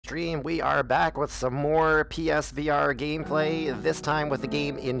stream. We are back with some more PSVR gameplay, this time with the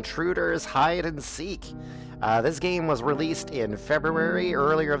game Intruders Hide and Seek. This game was released in February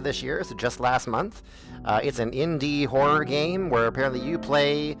earlier of this year, so just last month. It's an indie horror game where apparently you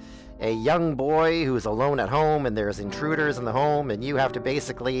play a young boy who's alone at home and there's intruders in the home and you have to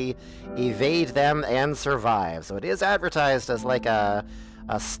basically evade them and survive. So it is advertised as like a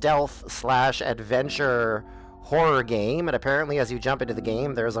stealth slash adventure horror game, and apparently as you jump into the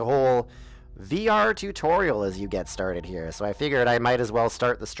game there's a whole VR tutorial as you get started here. So I figured I might as well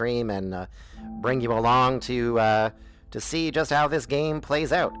start the stream and bring you along to see just how this game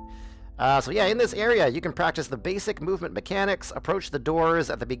plays out. So yeah, in this area you can practice the basic movement mechanics, approach the doors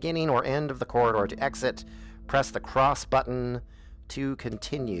at the beginning or end of the corridor to exit, press the cross button to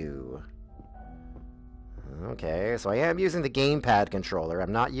continue. Okay, so I am using the gamepad controller.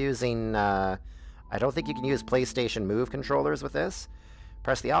 I'm not using, I don't think you can use PlayStation Move controllers with this.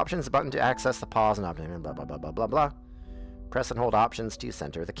 Press the options button to access the pause and option, blah, blah, blah, blah, blah, blah. Press and hold options to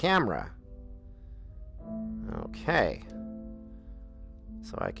center the camera. Okay.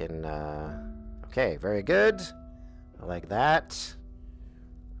 So I can, okay, very good. I like that.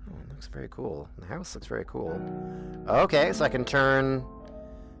 Oh, it looks very cool. The house looks very cool. Okay, so I can turn,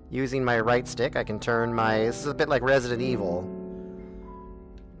 using my right stick, I can turn my, this is a bit like Resident Evil.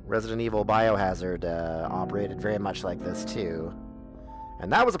 Resident Evil Biohazard operated very much like this too. And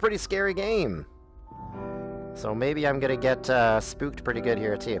that was a pretty scary game. So maybe I'm going to get spooked pretty good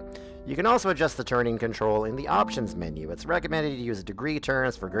here too. You can also adjust the turning control in the options menu. It's recommended to use degree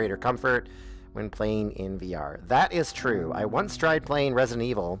turns for greater comfort when playing in VR. That is true. I once tried playing Resident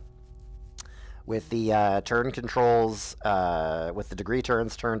Evil with the turn controls, with the degree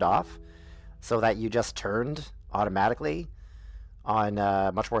turns turned off, so that you just turned automatically on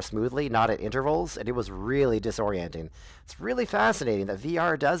much more smoothly, not at intervals, and it was really disorienting. It's really fascinating that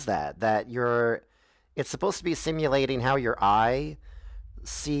VR does that, it's supposed to be simulating how your eye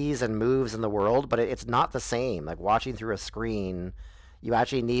sees and moves in the world, but it's not the same. Like watching through a screen, you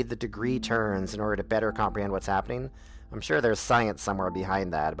actually need the degree turns in order to better comprehend what's happening. I'm sure there's science somewhere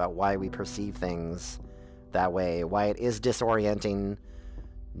behind that about why we perceive things that way, why it is disorienting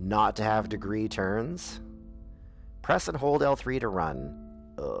not to have degree turns. Press and hold L3 to run.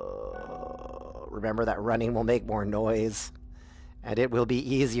 Remember that running will make more noise, and it will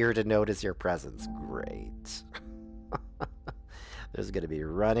be easier to notice your presence. Great. There's going to be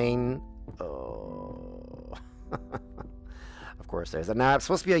running. Oh. Of course there's. Now, it's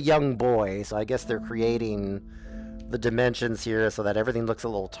supposed to be a young boy, so I guess they're creating the dimensions here so that everything looks a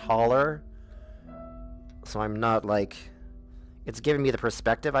little taller. So I'm not like... It's giving me the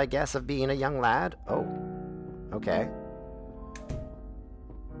perspective, I guess, of being a young lad. Oh. Okay.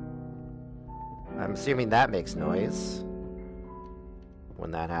 I'm assuming that makes noise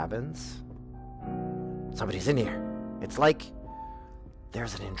when that happens. Somebody's in here. It's like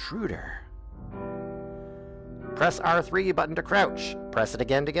there's an intruder. Press R3 button to crouch. Press it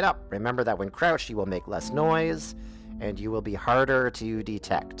again to get up. Remember that when crouched you will make less noise and you will be harder to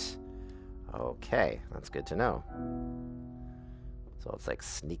detect. Okay, that's good to know. So it's like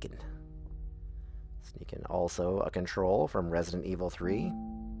sneaking. Sneaking, also a control from Resident Evil 3.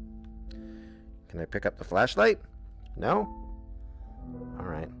 Can I pick up the flashlight? No?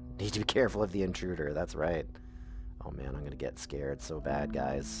 Alright. Need to be careful of the intruder, that's right. Oh man, I'm gonna get scared so bad,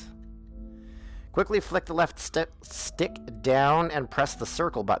 guys. Quickly flick the left stick down and press the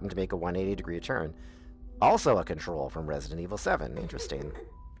circle button to make a 180-degree turn. Also a control from Resident Evil 7. Interesting.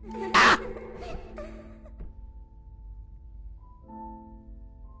 Ah!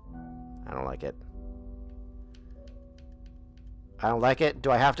 I don't like it. I don't like it.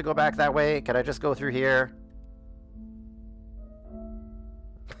 Do I have to go back that way? Can I just go through here?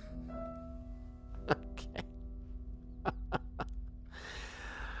 Okay.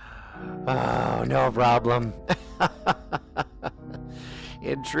 Oh, no problem.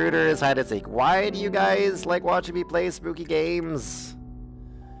 Intruders hide and seek. Why do you guys like watching me play spooky games?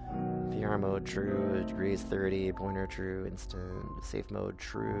 VR mode true, degrees 30, pointer true, instant, safe mode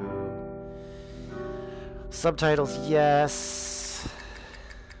true. Subtitles, yes.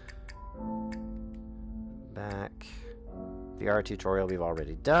 Back. VR tutorial we've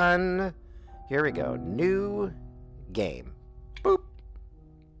already done. Here we go. New game. Boop.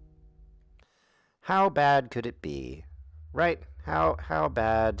 How bad could it be? Right? How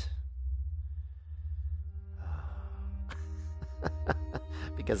bad?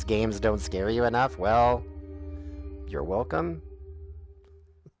 Because games don't scare you enough? Well, you're welcome.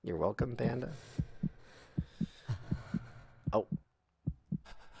 You're welcome, Panda. Oh.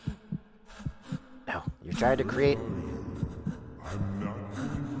 No, you're trying to create... I'm not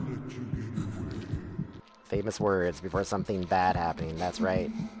Famous words before something bad happening. That's right.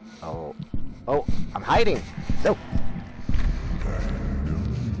 Oh. Oh, I'm hiding. No.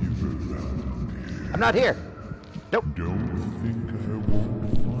 I'm not here. Nope.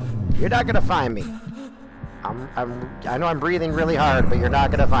 You're not gonna find me. I know I'm breathing really hard, but you're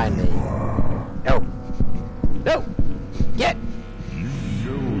not gonna find me. No. No. Get. You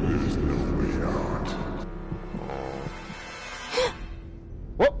know there's no way out.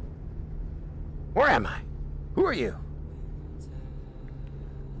 Whoa. Where am I? Who are you?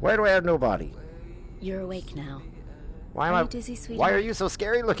 Why do I have no body? You're awake now. Why am Are I you dizzy, sweetheart? Why are you so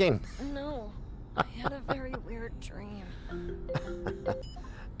scary looking? No. I had a very weird dream.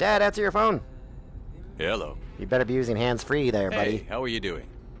 Dad, answer your phone. Hello. You better be using hands-free there, buddy. Hey, how are you doing?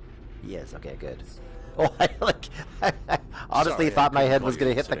 Yes, okay, good. Oh, I honestly Sorry, thought I my couldn't head call was you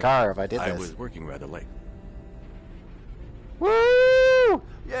going to hit the yesterday. car if I did I this. was working rather late. Woo!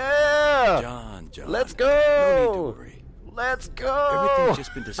 Yeah! John. Let's No need to go! worry. Let's go! Everything's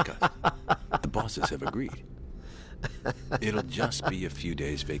just been discussed. The bosses have agreed. It'll just be a few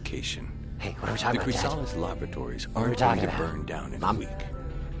days vacation. Hey, what are we The talking about, Dad? Chrysalis laboratories are we aren't going talking to about? burn down in Mom? a week.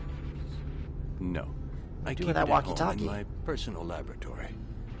 No. I Do keep with that it at home walkie-talkie? in my personal laboratory.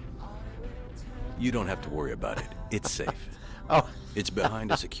 You don't have to worry about it. It's safe. Oh, It's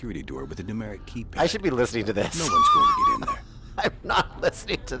behind a security door with a numeric keypad. I should be listening to this. No one's going to get in there. I'm not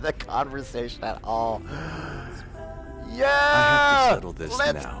listening to the conversation at all. Yeah! I have to settle this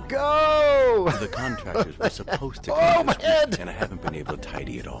Let's now. go! The contractors were supposed to Oh, come my this head! week, and I haven't been able to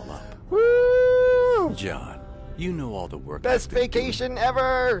tidy it all up. Woo! John, you know all the work Best I've been vacation doing.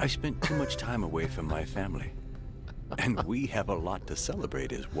 ever! I spent too much time away from my family. And we have a lot to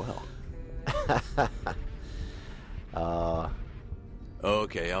celebrate as well.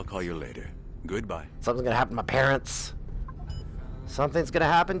 Okay, I'll call you later. Goodbye. Something's gonna happen to my parents. Something's gonna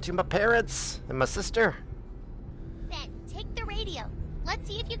happen to my parents and my sister. Ben, take the radio. Let's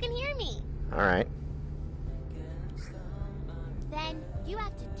see if you can hear me. Alright. Then you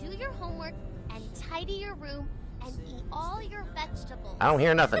have to do your homework and tidy your room and eat all your vegetables. I don't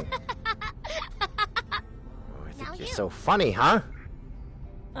hear nothing. Oh, I Now think you're you. so funny, huh?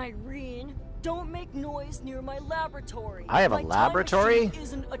 Irene, don't make noise near my laboratory. I have a My time laboratory? machine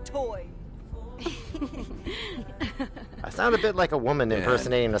isn't a toy. I sound a bit like a woman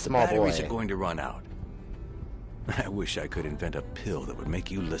impersonating a small the boy. batteries are going to run out. I wish I could invent a pill that would make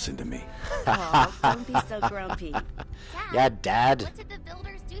you listen to me. Oh, don't be so grumpy. Dad, Yeah, Dad. what did the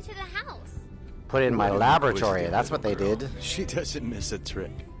builders do to the house? Put in my What an laboratory. inquisitive That's what they little did. girl. She doesn't miss a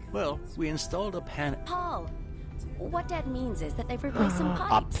trick. Well, we installed a pan... Paul, what Dad means is that they've replaced some A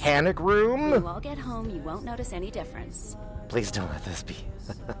pipes. panic When you room? all get home, you won't notice any difference. Please don't let this be.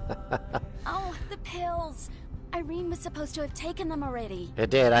 Oh, the pills. Irene was supposed to have taken them already. It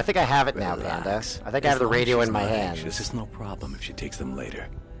did. I think I have it now, Panda. Relax. I think I have As the long as radio she's in my not hands. anxious, it's no problem if she takes them later.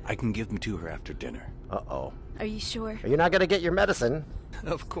 I can give them to her after dinner. Uh-oh. Are you sure? Are you not gonna get your medicine?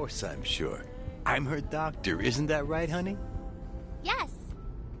 Of course I'm sure. I'm her doctor, isn't that right, honey? Yes.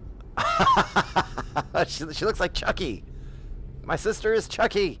 she looks like Chucky. My sister is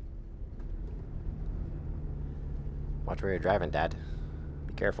Chucky. Watch where you're driving, Dad.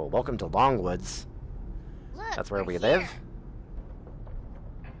 Be careful. Welcome to Longwoods. Look, That's where we're we here. live?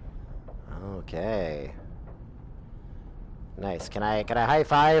 Okay. Nice. Can I high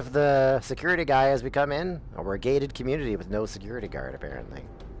five the security guy as we come in? Oh, we're a gated community with no security guard, apparently.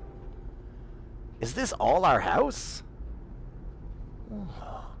 Is this all our house?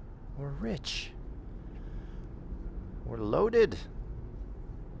 Oh, we're rich. We're loaded.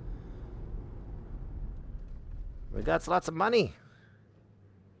 We got lots of money.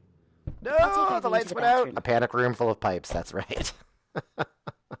 I'll take No, Irene the to lights the went out. bathroom. A panic room full of pipes. That's right.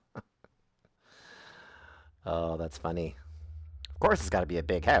 Oh, that's funny. Of course, it's got to be a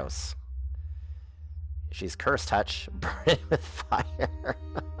big house. She's cursed touch, burning with fire.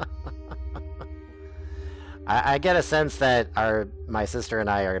 I get a sense that my sister and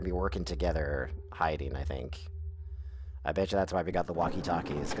I are gonna be working together, hiding. I think. I bet you that's why we got the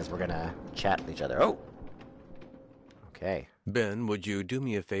walkie-talkies, because we're gonna chat with each other. Oh. Okay. Ben, would you do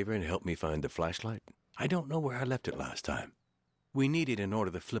me a favor and help me find the flashlight? I don't know where I left it last time. We need it in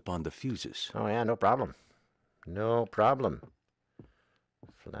order to flip on the fuses. Oh yeah, no problem. No problem.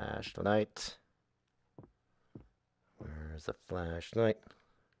 Flashlight. Where's the flashlight?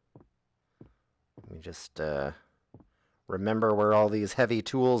 Let me just remember where all these heavy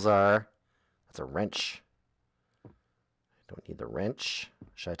tools are. That's a wrench. I don't need the wrench.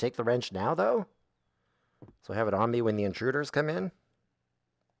 Should I take the wrench now, though? So I have it on me when the intruders come in?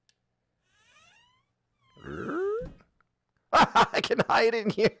 I can hide in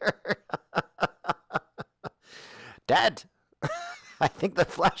here. Dad! I think the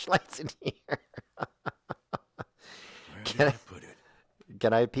flashlight's in here. Where did I put it?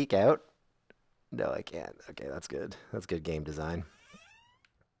 Can I peek out? No, I can't. Okay, that's good. That's good game design.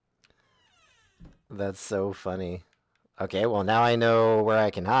 That's so funny. Okay, well now I know where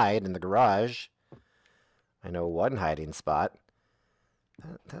I can hide in the garage. I know one hiding spot.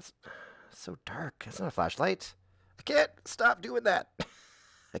 That's so dark. It's not a flashlight. I can't stop doing that.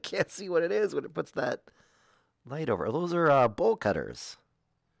 I can't see what it is when it puts that light over. Those are bowl cutters.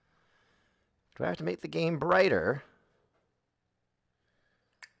 Do I have to make the game brighter?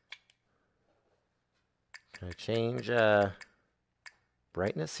 Can I change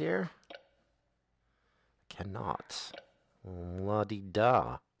brightness here? Cannot.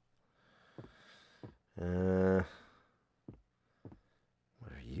 La-di-da. What are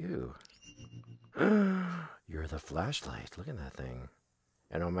you? You're the flashlight. Look at that thing.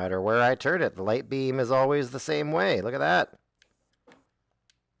 And no matter where I turn it, the light beam is always the same way. Look at that.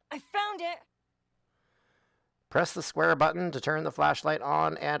 I found it! Press the square button to turn the flashlight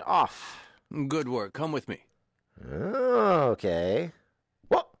on and off. Good work. Come with me. Okay.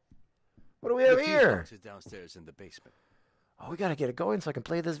 What? What do we have The fuse here? box is downstairs in the basement. Oh, we gotta get it going so I can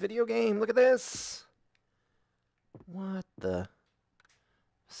play this video game. Look at this. What the?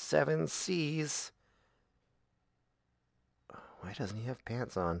 7 C's. Why doesn't he have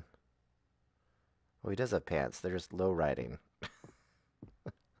pants on? Oh, he does have pants. They're just low riding.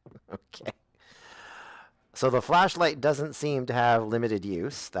 Okay. So the flashlight doesn't seem to have limited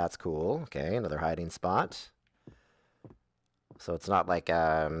use. That's cool. Okay, another hiding spot. So it's not like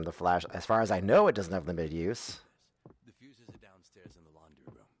the flash... As far as I know, it doesn't have limited use. The fuses are downstairs in the laundry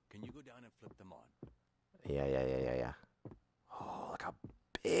room. Can you go down and flip them on? Yeah. Oh, look how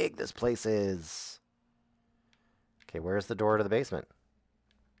big this place is. Okay, where's the door to the basement?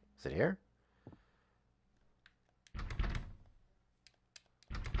 Is it here?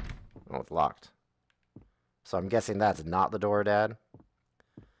 Oh, it's locked. So I'm guessing that's not the door, Dad.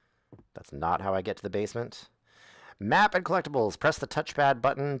 That's not how I get to the basement. Map and collectibles. Press the touchpad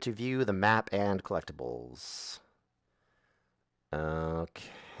button to view the map and collectibles.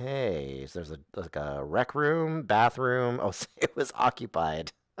 Okay. So there's like a rec room, bathroom. Oh, it was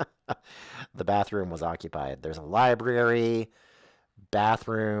occupied. The bathroom was occupied. There's a library,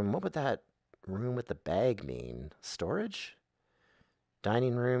 bathroom. What would that room with the bag mean? Storage?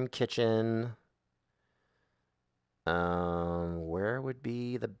 Dining room, kitchen. Where would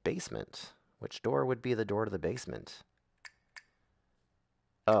be the basement? Which door would be the door to the basement?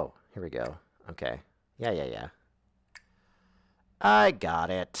 Oh, here we go. Okay. Yeah. I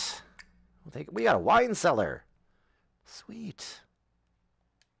got it. We got a wine cellar. Sweet.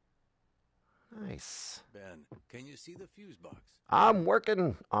 Nice. Ben, can you see the fuse box? I'm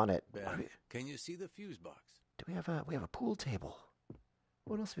working on it. Ben, can you see the fuse box? Do we have a pool table?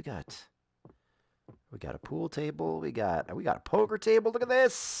 What else we got? We got a pool table. We got a poker table. Look at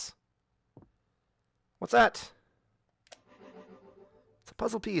this. What's that? It's a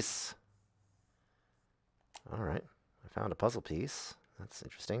puzzle piece. All right. I found a puzzle piece. That's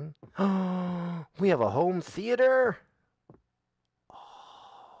interesting. Oh, we have a home theater. Oh,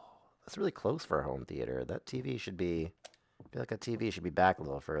 that's really close for a home theater. That TV should be... I feel like that TV should be back a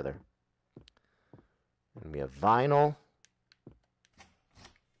little further. And we have vinyl.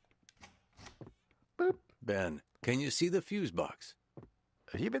 Boop. Ben, can you see the fuse box?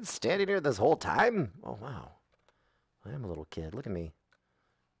 Have you been standing here this whole time? Oh, wow. I am a little kid. Look at me.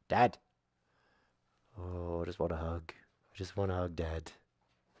 Dad. Oh, I just want a hug. I just want to hug Dad.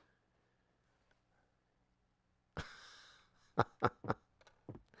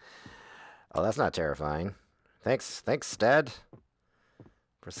 Oh, that's not terrifying. Thanks, Dad,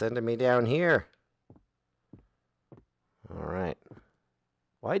 for sending me down here. All right.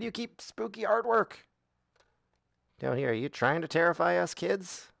 Why do you keep spooky artwork down here? Are you trying to terrify us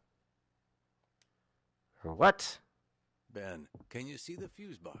kids? Or what? Ben, can you see the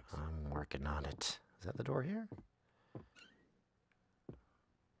fuse box? I'm working on it. Is that the door here?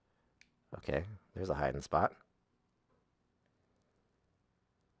 Okay, there's a hiding spot.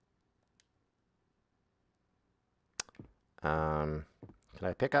 Can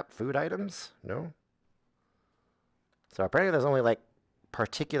I pick up food items? No? So apparently there's only like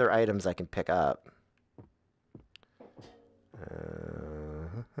particular items I can pick up.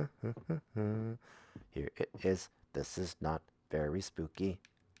 Here it is. This is not very spooky.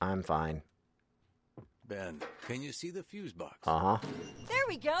 I'm fine. Ben, can you see the fuse box? Uh-huh. There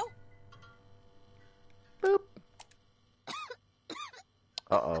we go! Boop.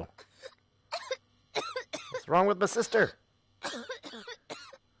 Uh-oh. What's wrong with my sister?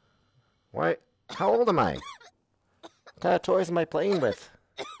 Why? How old am I? kind of toys am I playing with?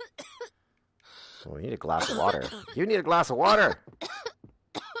 Oh, you need a glass of water. You need a glass of water.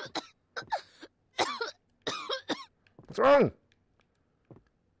 What's wrong?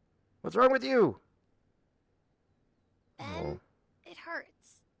 What's wrong with you? Ben, Oh. it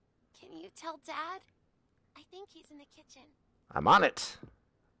hurts. Can you tell Dad? I think he's in the kitchen. I'm on it.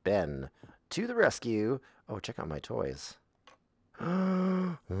 Ben, to the rescue. Oh, check out my toys.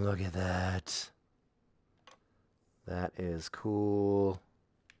 Look at that. That is cool.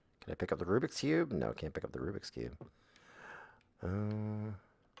 Can I pick up the Rubik's Cube? No, can't pick up the Rubik's Cube.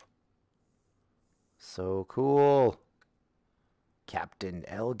 So cool. Captain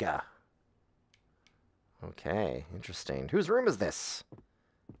Elga. Okay, interesting. Whose room is this?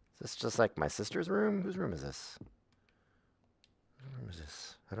 Is this just like my sister's room? Whose room is this? Whose room is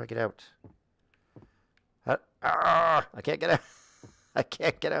this? How do I get out? I can't get out. I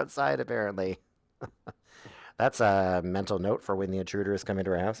can't get outside, apparently. That's a mental note for when the intruders come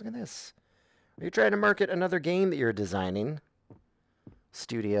into our house. Look at this. Are you trying to market another game that you're designing?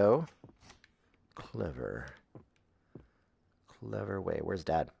 Studio. Clever. Clever way. Where's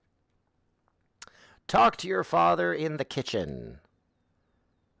Dad? Talk to your father in the kitchen.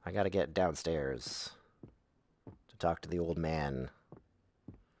 I gotta get downstairs to talk to the old man.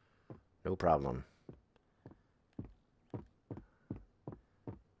 No problem.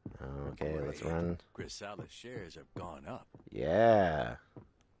 Okay, let's run. Chrysalis shares have gone up. Yeah.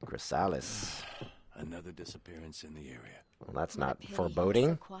 Chrysalis. Another disappearance in the area. Well, that's What a not pity. foreboding.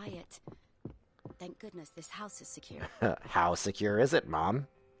 So quiet. Thank goodness this house is secure. How secure is it, Mom?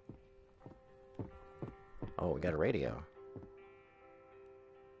 Oh, we got a radio.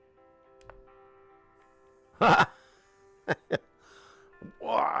 Wah!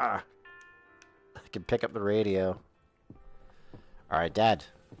 I can pick up the radio. Alright, Dad.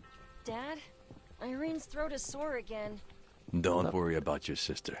 Dad, Irene's throat is sore again. Don't worry about your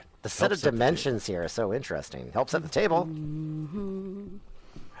sister. The set Help of set the dimensions here are so interesting. Help set the table. How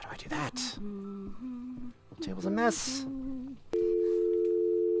do I do that? The table's a mess.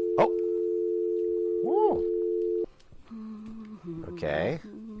 Oh. Woo. Okay.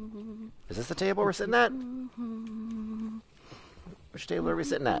 Is this the table we're sitting at? Which table are we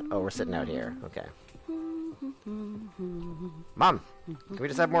sitting at? Oh, we're sitting out here. Okay. Mom, can we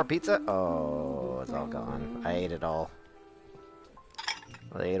just have more pizza? Oh, it's all gone. I ate it all.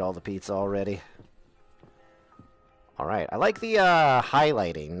 I ate all the pizza already. All right, I like the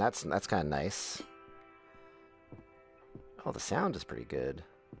highlighting. That's kind of nice. Oh, the sound is pretty good.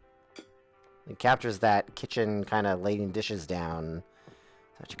 It captures that kitchen kind of laying dishes down.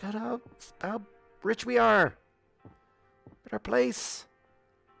 Such how rich we are. At our place.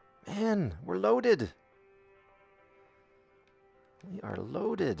 Man, we're loaded. We are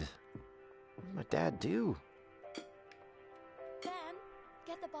loaded. What did my dad do? Ben,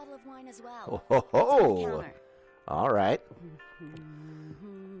 get the bottle of wine as well. Oh ho It's on the ho! counter. All right.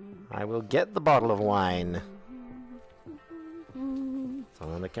 I will get the bottle of wine. It's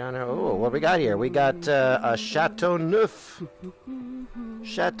on the counter. Oh, what we got here? We got a Chateau Neuf.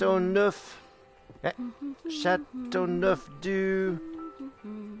 Chateau Neuf. Chateau Neuf du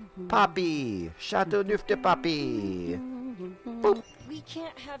Papi. Chateau Neuf de Papi. Boop. We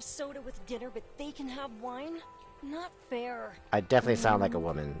can't have soda with dinner, but they can have wine? Not fair. I definitely sound like a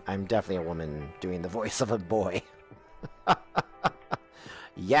woman. I'm definitely a woman doing the voice of a boy.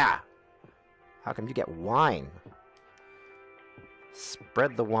 Yeah. How come you get wine?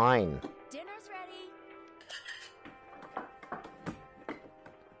 Spread the wine. Dinner's ready.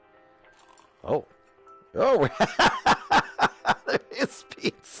 Oh. Oh. There is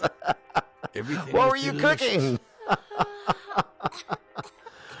pizza. Everything What is were you delicious. cooking?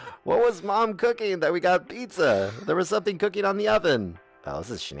 What was Mom cooking that we got pizza? There was something cooking on the oven. Oh, this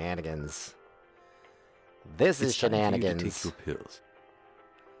is shenanigans. This is It's time for you to shenanigans. take your pills.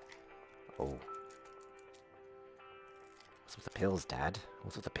 Oh. What's with the pills, Dad?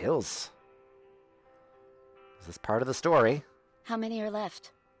 What's with the pills? Is this part of the story? How many are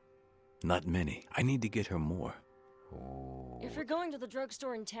left? Not many. I need to get her more. If you're going to the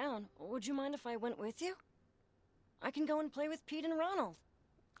drugstore in town, would you mind if I went with you? I can go and play with Pete and Ronald.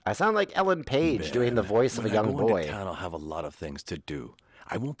 I sound like Ellen Page doing the Ben, voice of a when young I go boy. into town, I'll have a lot of things to do.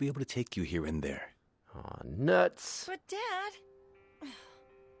 I won't be able to take you here and there. Aw, nuts. But Dad...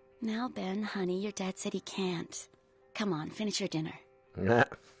 Now, Ben, honey, your dad said he can't. Come on, finish your dinner.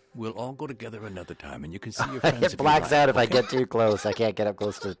 We'll all go together another time, and you can see your friends. if It you blacks like, out if I okay? get too close. I can't get up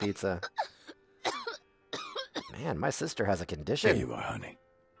close to the pizza. Man, my sister has a There condition. you are, honey.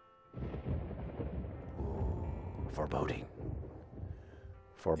 Foreboding. It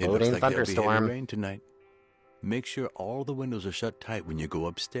looks Foreboding like there'll be heavy thunderstorm. rain tonight. Make sure all the windows are shut tight when you go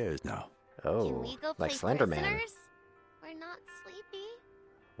upstairs now. Oh, Can we go like play Slender Man. prisoners? We're not sleepy.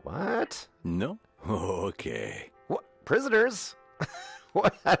 What? No? Okay. What? Prisoners?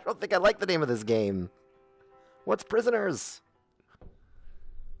 What? I don't think I like the name of this game. What's Prisoners?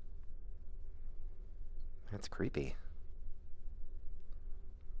 That's creepy.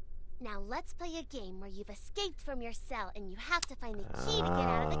 Now let's play a game where you've escaped from your cell and you have to find the key to get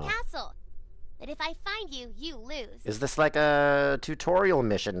out of the castle. But if I find you, you lose. Is this like a tutorial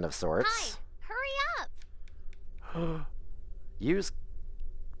mission of sorts? Hi, hurry up! Use...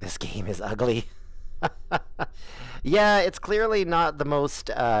 This game is ugly. Yeah, it's clearly not the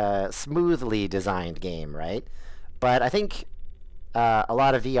most smoothly designed game, right? But I think a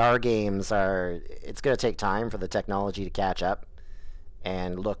lot of VR games are... It's going to take time for the technology to catch up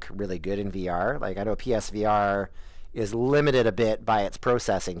and look really good in VR. Like, I know PSVR is limited a bit by its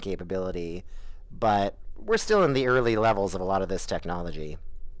processing capability, but we're still in the early levels of a lot of this technology.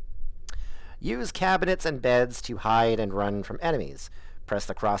 Use cabinets and beds to hide and run from enemies. Press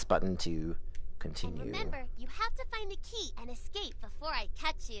the cross button to continue. And remember, you have to find the key and escape before I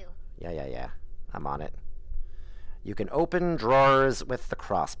catch you. Yeah. I'm on it. You can open drawers with the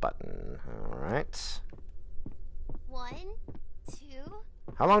cross button. All right. 1, 2.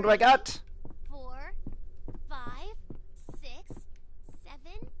 How long do I got? 4, 5, 6, 7,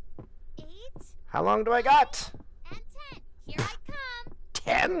 8. How long do I got? And 10. Here I come.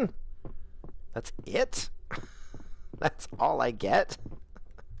 10? That's it? That's all I get?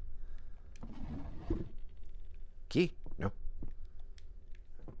 Key? No.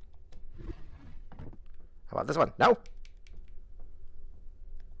 How about this one? No?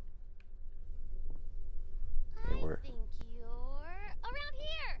 I They were. think you're around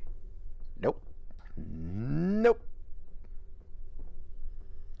here. Nope. Nope.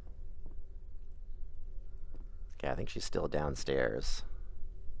 Okay, I think she's still downstairs.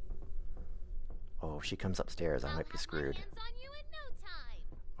 Oh, if she comes upstairs, I might be screwed. I'll have my hands on you in no time.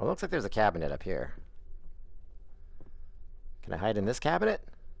 Oh, looks like there's a cabinet up here. Can I hide in this cabinet?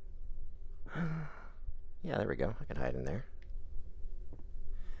 Yeah, there we go. I can hide in there.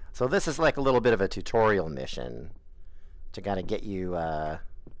 So this is like a little bit of a tutorial mission to kind of get you, You'll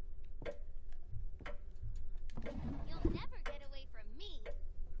never get away from me.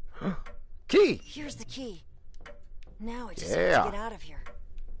 Key! Here's the key. Now I just have Yeah. to get out of here.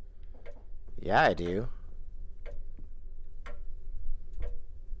 Yeah, I do.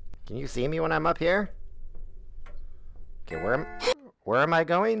 Can you see me when I'm up here? Okay, where am I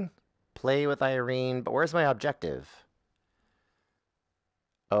going? Play with Irene, but where's my objective?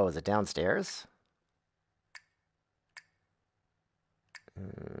 Oh, is it downstairs?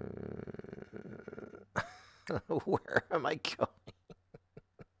 Where am I going?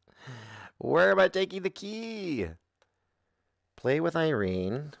 Where am I taking the key? Play with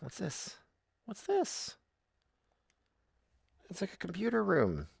Irene. What's this? What's this? It's like a computer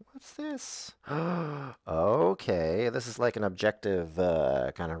room. What's this? Okay, this is like an objective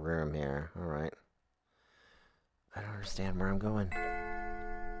kind of room here. All right. I don't understand where I'm going.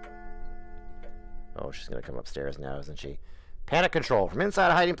 Oh, she's going to come upstairs now, isn't she? Panic control. From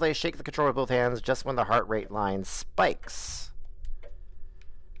inside a hiding place, shake the controller with both hands just when the heart rate line spikes.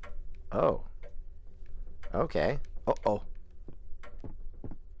 Oh. Okay. Uh-oh.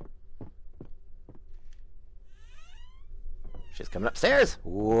 She's coming upstairs.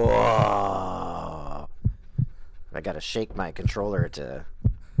 Whoa. I gotta shake my controller to...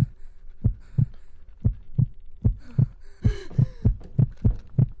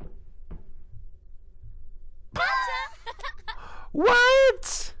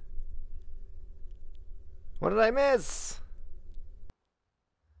 What? What did I miss?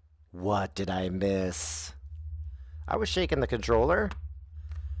 What did I miss? I was shaking the controller.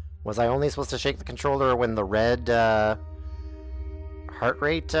 Was I only supposed to shake the controller when the red heart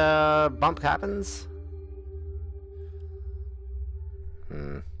rate bump happens?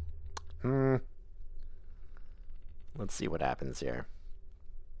 Let's see what happens here.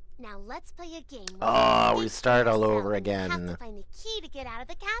 Now let's play a game. Oh, we start all over You have again. to find the key to get out of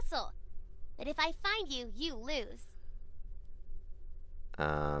the castle. But if I find you, you lose.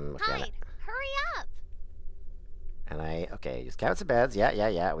 Okay. Hide! Hurry up! Okay, use cabinets and beds.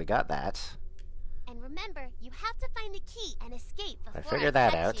 Yeah, we got that. And remember, you have to find the key and escape before I figured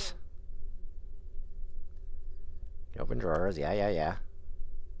that catch out. Open drawers. Yeah.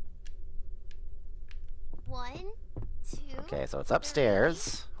 1, 2. Okay, so it's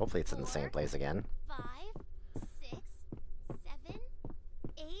upstairs. Hopefully it's in the same place again. 5, 6, 7,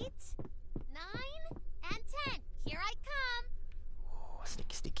 8, 9, and 10. Here I come. Oh,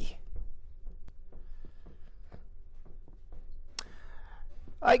 sneaky.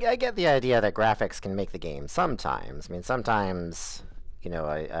 I get the idea that graphics can make the game sometimes. I mean, sometimes, you know,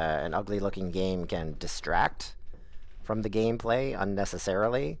 an ugly-looking game can distract from the gameplay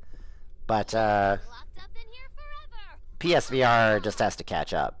unnecessarily. But Locked up in here forever. PSVR just has to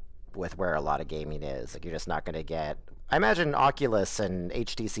catch up with where a lot of gaming is. Like, you're just not going to get... I imagine Oculus and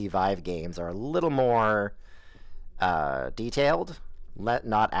HTC Vive games are a little more detailed,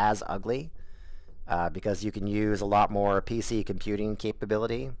 not as ugly. Because you can use a lot more PC computing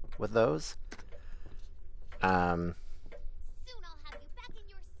capability with those. Soon I'll have you back in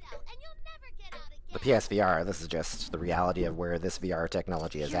your cell, and you'll never get out again. The PSVR, this is just the reality of where this VR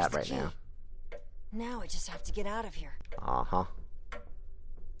technology is Here's at the right key. now. Now I just have to get out of here. Uh-huh.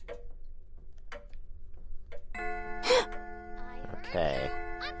 Okay.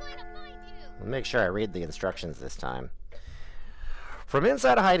 I'm going to find you. Let me make sure I read the instructions this time. From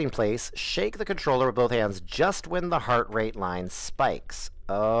inside a hiding place, shake the controller with both hands just when the heart rate line spikes.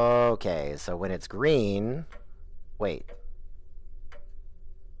 Okay, so when it's green... Wait.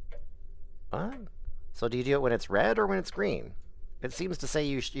 What? So do you do it when it's red or when it's green? It seems to say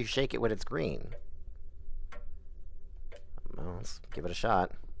you shake it when it's green. Well, let's give it a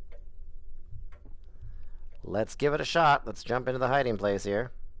shot. Let's give it a shot. Let's jump into the hiding place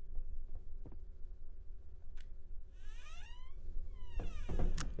here.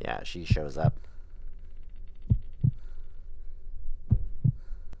 Yeah, she shows up.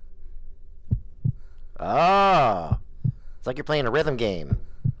 Oh! It's like you're playing a rhythm game.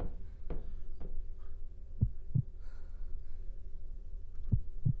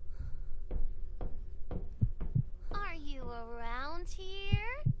 Are you around here?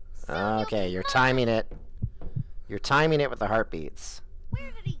 Okay, you're timing it. You're timing it with the heartbeats.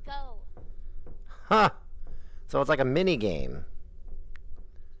 Where did he go? Huh! So it's like a mini game.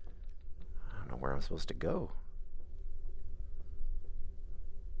 I don't know where I'm supposed to go.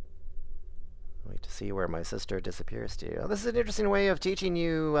 Wait to see where my sister disappears to. Oh, this is an interesting way of teaching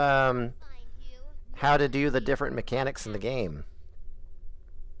you Find you. how to do the different mechanics in the game.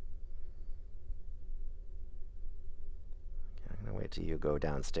 Okay, I'm gonna wait till you go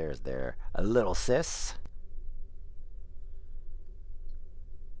downstairs there, a little sis.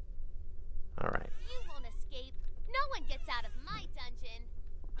 All right. You won't escape. No one gets out of my dungeon.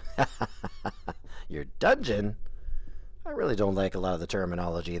 Your dungeon? I really don't like a lot of the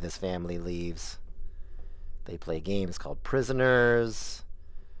terminology this family leaves. They play games called Prisoners.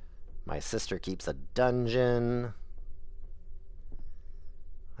 My sister keeps a dungeon.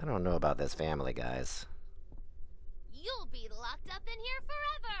 I don't know about this family, guys. You'll be locked up in here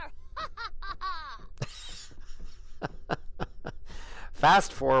forever. Ha ha ha ha.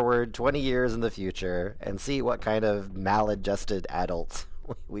 Fast forward 20 years in the future and see what kind of maladjusted adults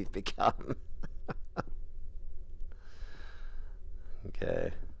we've become.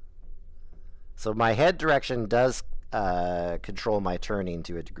 Okay. So my head direction does control my turning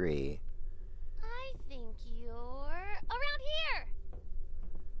to a degree. I think you're around here.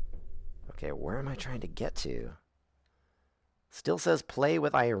 Okay, where am I trying to get to? Still says play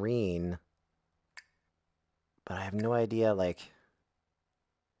with Irene. But I have no idea, like,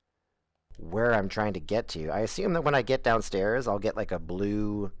 where I'm trying to get to. I assume that when I get downstairs, I'll get, like, a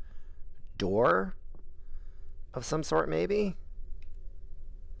blue door of some sort, maybe?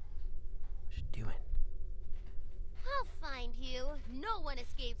 What's she doing? I'll find you. No one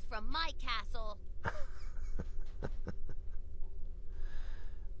escapes from my castle.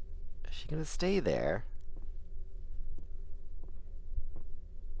 Is she gonna stay there?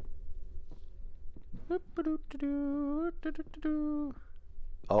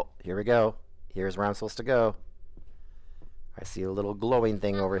 Oh, here we go. Here's where I'm supposed to go. I see a little glowing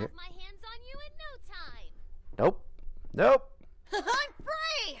thing I'll over have here. my hands on you in no time. Nope. Nope. I'm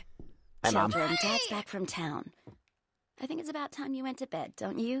free! Hi, Mom. Children, Dad's back from town. I think it's about time you went to bed,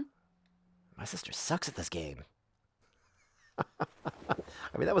 don't you? My sister sucks at this game. I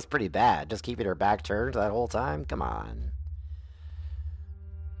mean, that was pretty bad. Just keeping her back turned that whole time? Come on.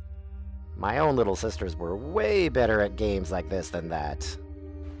 My own little sisters were way better at games like this than that.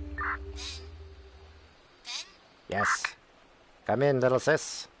 Yes. Come in, little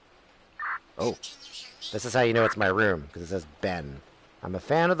sis. Oh. This is how you know it's my room, because it says Ben. I'm a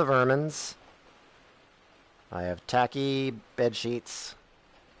fan of the Vermins. I have tacky bed sheets.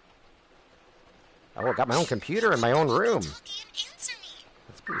 Oh, I got my own computer in my own room.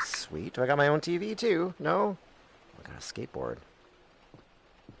 That's pretty sweet. Do I got my own TV too? No? I got a skateboard.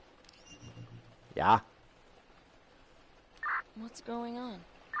 Yeah? What's going on?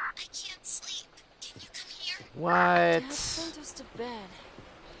 I can't sleep. Can you come here? What? Dad sent us to bed.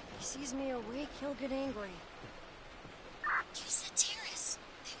 If he sees me awake, he'll get angry. You said terrace.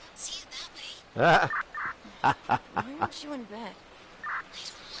 Ah. Why aren't you in bed? I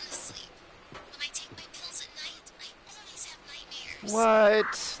don't want to sleep. When I take my pills at night, I always have nightmares.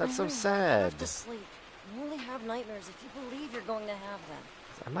 What? That's so You sad. have to sleep. You only have nightmares if you believe you're going to have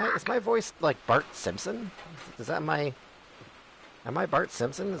them. Is my voice like Bart Simpson? Is that my... Am I Bart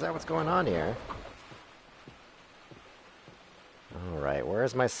Simpson? Is that what's going on here? Alright,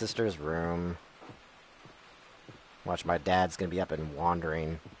 where's my sister's room? Watch, my dad's gonna be up and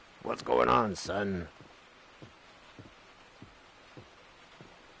wandering. What's going on, son?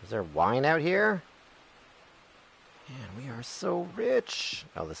 Is there wine out here? Man, we are so rich.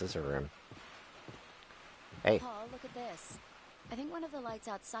 Oh, this is her room. Hey. Paul, look at this. I think one of the lights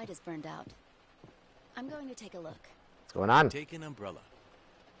outside is burned out. I'm going to take a look. What's going on? Take an umbrella.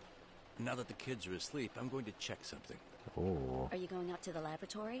 Now that the kids are asleep, I'm going to check something. Ooh. Are you going out to the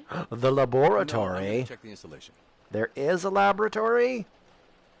laboratory? The No, I'm laboratory? going to check the installation. There is a laboratory?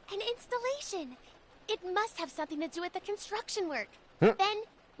 An installation. It must have something to do with the construction work. Hmm. Then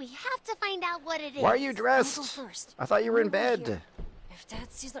we have to find out what it is. Why are you I'll go dressed? first. I thought you were in I'll go bed. here. If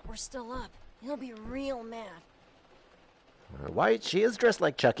Dad sees that we're still up, he'll be real mad. Why? She is dressed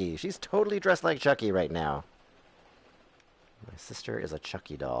like Chucky. She's totally dressed like Chucky right now. My sister is a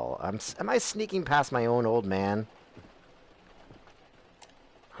Chucky doll. Am I sneaking past my own old man?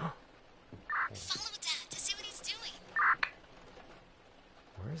 Follow Dad to see what he's doing.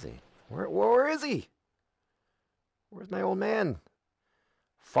 Where is he? Where is he? Where's my old man?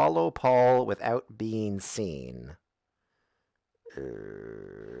 Follow Paul without being seen.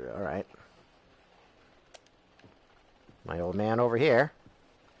 Alright. My old man over here.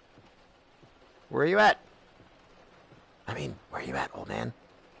 Where are you at? I mean, where are you at, old man?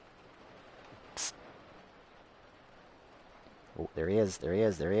 Psst. Oh, there he is, there he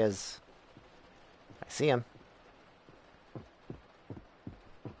is, there he is. I see him.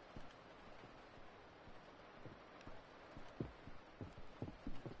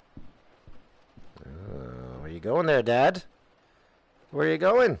 Where you going there, Dad? Where are you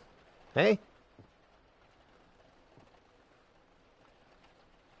going? Hey?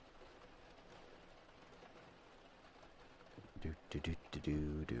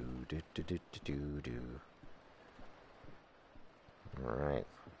 Alright.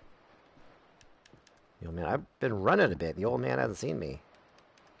 The old man, I've been running a bit. The old man hasn't seen me.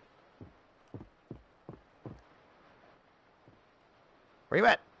 Where you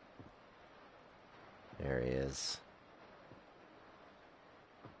at? There he is.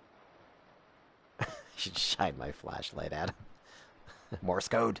 Should shine my flashlight at him. Morse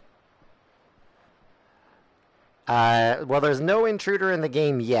code. Well, there's no intruder in the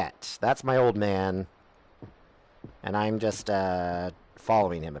game yet. That's my old man. And I'm just,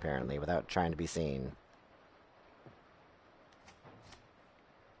 following him, apparently, without trying to be seen.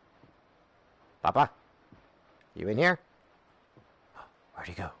 Papa? You in here? Where'd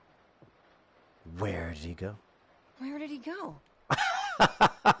he go? Where did he go? Where did he go?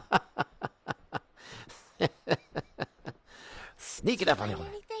 Sneak it up on him.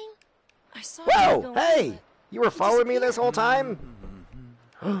 Anything? I saw Whoa! him go Hey! in, You were following me this whole time?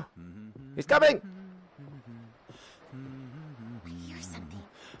 He's coming! We hear something.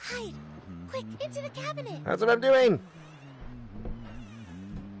 Hide! Quick, into the cabinet! That's what I'm doing!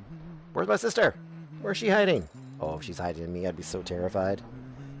 Where's my sister? Where's she hiding? Oh, if she's hiding in me, I'd be so terrified.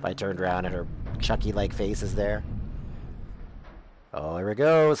 If I turned around and her Chucky-like face is there. Oh, here we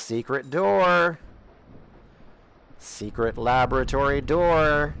go. Secret door. Secret laboratory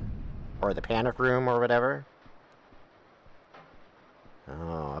door. Or the panic room or whatever.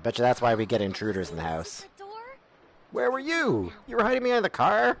 Oh, I bet you that's why we get intruders in the house. Secret door? Where were you? You were hiding behind the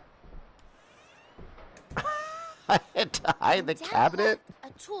car? I had to hide the Dad cabinet?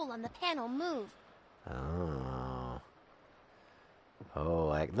 left a tool on the panel move. Oh.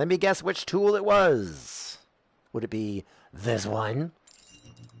 Oh, let me guess which tool it was. Would it be this one?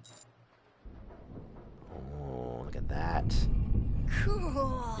 Oh, look at that.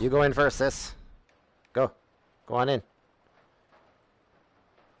 Cool. You go in first, sis. Go. Go on in.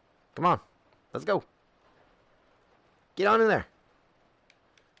 Come on. Let's go. Get on in there.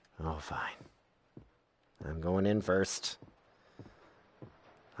 Oh, fine. I'm going in first.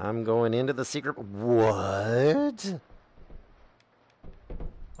 I'm going into the secret... What?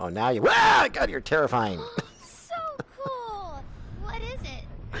 Oh, now you... Ah! God, you're terrifying. So cool! What is it?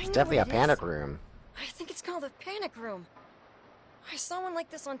 It's definitely a what it panic is. room. I think it's called a panic room. I saw one like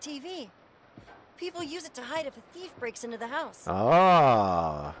this on TV. People use it to hide if a thief breaks into the house.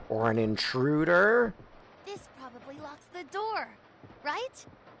 Oh, or an intruder? This probably locks the door, right?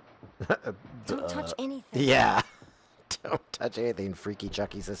 Don't touch anything. Yeah. Don't touch anything, freaky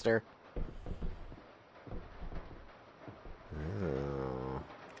Chucky sister.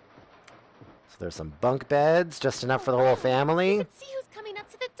 There's some bunk beds, just enough for the whole You family. can see who's coming up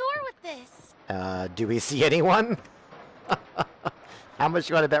to the door with this. Do we see anyone? How much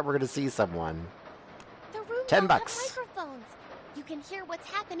you want to bet we're going to see someone? The room $10. don't have microphones. You can hear what's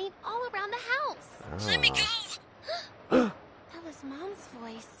happening all around the house. Let me go! That was Mom's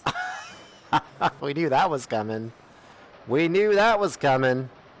voice. We knew that was coming. We knew that was coming.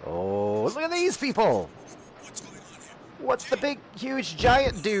 Oh, look at these people. What's going on here? What's the big, huge,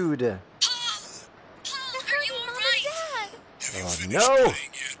 giant dude? They're hurting Mom and Dad. Have you Oh, finished no. playing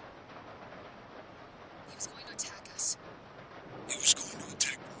yet? He was going to attack us. He was going to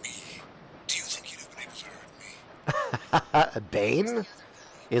attack me. Do you think he'd have been able to hurt me? Bane?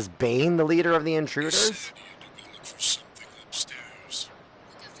 Is Bane the leader of the Intruders? Said he had to go look for something upstairs.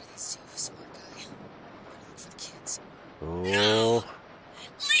 Look after these two, smart guy. Look for the kids. Oh,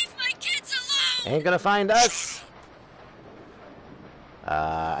 Leave my kids alone! ain't gonna find us.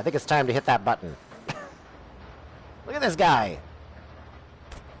 I think it's time to hit that button. Look at this guy.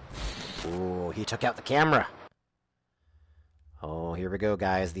 Ooh, he took out the camera. Oh, here we go,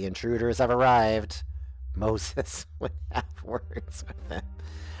 guys. The Intruders have arrived. Moses would have words with them.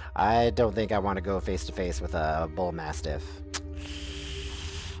 I don't think I want to go face to face with a bull mastiff.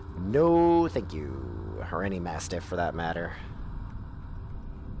 No, thank you. Or any mastiff for that matter.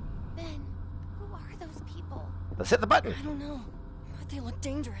 Ben, who are those people? Let's hit the button. I don't know, but they look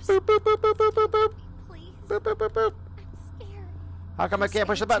dangerous. Boop, boop, boop, boop, boop, boop, boop. Please. Boop, boop, boop, boop. I'm scared. How come I can't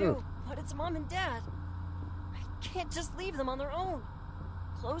push the Scared button? too, but it's Mom and Dad. I can't just leave them on their own.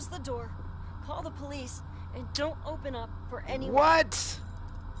 Close the door, call the police, and don't open up for anyone. What?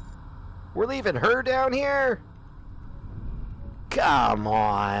 We're leaving her down here? Come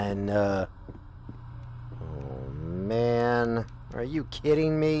on. Oh, man. Are you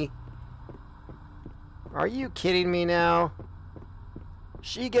kidding me? Are you kidding me now?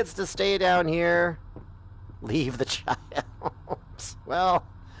 She gets to stay down here. Leave the child. Well,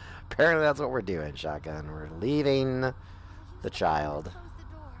 apparently that's what we're doing, Shotgun. We're leaving the child. Close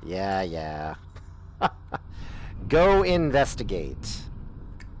the door. Yeah. Go investigate.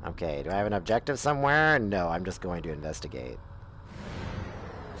 Okay, do I have an objective somewhere? No, I'm just going to investigate.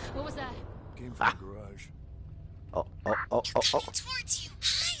 What was that? Came from the garage. Oh. Towards you.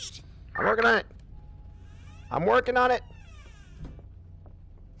 Hide. I'm working on it. I'm working on it.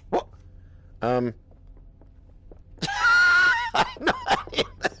 What?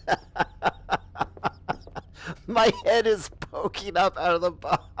 My head is poking up out of the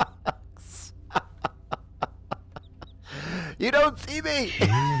box. You don't see me.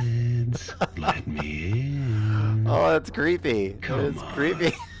 Kids, let me in. Oh, that's creepy. Come It's on.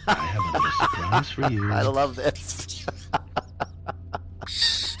 creepy. I have a little surprise for you. I love this.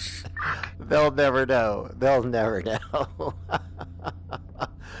 They'll never know. They'll never know.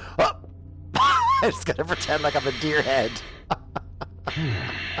 Oh! I just gotta pretend like I'm a deer head.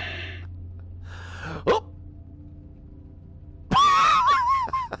 Oh!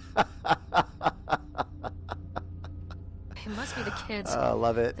 It must be the kids. I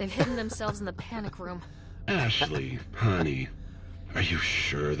love it. They've hidden themselves in the panic room. Ashley, honey, are you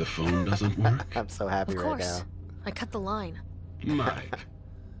sure the phone doesn't work? I'm so happy Of right course. now. I cut the line. Mike,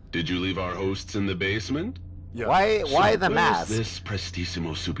 did you leave our hosts in the basement? Yeah. Why So the where's mask? this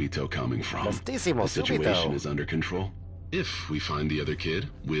Prestissimo Subito coming from? Prestissimo The situation Subito. is under control. If we find the other kid,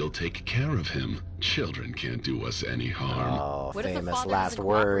 we'll take care of him. Children can't do us any harm. Oh, What if the famous father last doesn't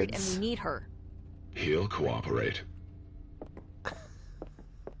cooperate words. and we need her? He'll cooperate.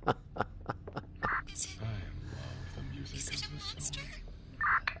 Is it? I love the music Is of it a this monster?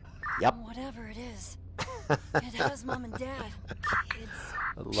 Yep, Whatever it is, it has Mom and Dad. Kids.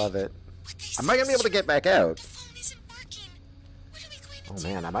 I love it. What they Am I gonna be able to get back out? The phone isn't working. What are we going to Oh do?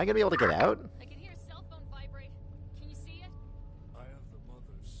 man, am I gonna be able to get out? I can hear a cell phone vibrate. Can you see it? I have the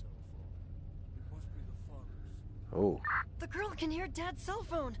mother's cell phone. It must be the father's. Oh, The girl can hear Dad's cell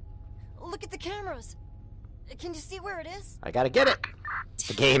phone. Look at the cameras. Can you see where it is? I gotta get it.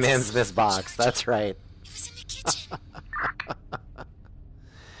 The game ends in this box. That's right. It was in the kitchen.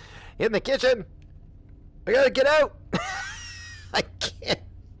 In the kitchen. I gotta get out. I can't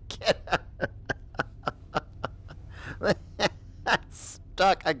get out. I'm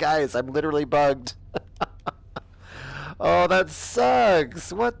stuck. Guys, I'm literally bugged. Oh, that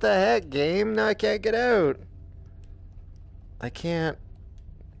sucks. What the heck, game? Now I can't get out. I can't.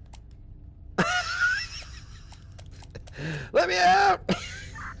 Let me out!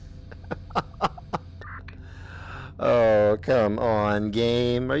 Oh, come on,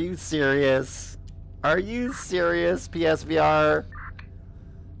 game. Are you serious? Are you serious, PSVR?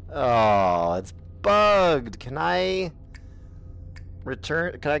 Oh, it's bugged. Can I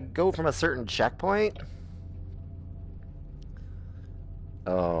return? Can I go from a certain checkpoint?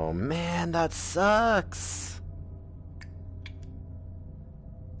 Oh man, that sucks.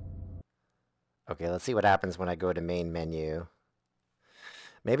 Okay, let's see what happens when I go to main menu.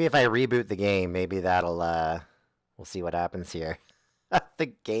 Maybe if I reboot the game, maybe that'll, we'll see what happens here. The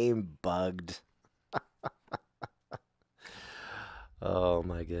game bugged. Oh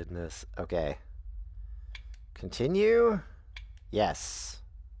my goodness. Okay. Continue? Yes.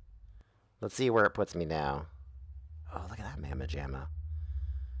 Let's see where it puts me now. Oh, look at that mamma jamma.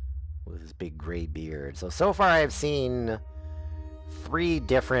 With his big gray beard. So far I've seen 3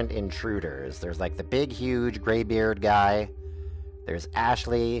 different intruders. There's like the big, huge, gray-beard guy. There's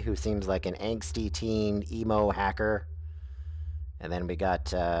Ashley, who seems like an angsty teen emo hacker. And then we got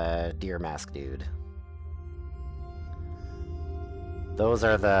Deer Mask Dude. Those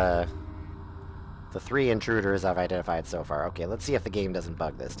are the 3 intruders I've identified so far. Okay, let's see if the game doesn't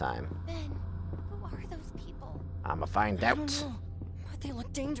bug this time. Ben, who are those people? I'ma find out. I don't know, but they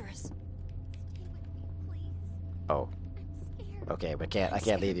look dangerous. Stay with me, please. Oh, I'm scared. okay, but I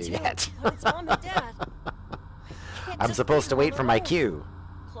can't leave you Scared yet. too, but it's Mom and Dad. Can't I'm just supposed to leave them wait on for their my own. cue.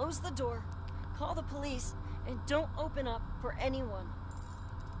 Close the door, call the police, and don't open up for anyone.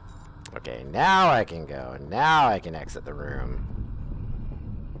 Okay, now I can go. Now I can exit the room.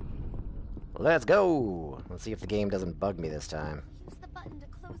 Let's go. Let's see if the game doesn't bug me this time. Use the button to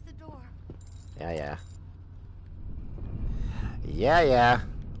close the door. Yeah. Yeah.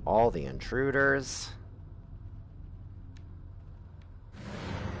 All the intruders.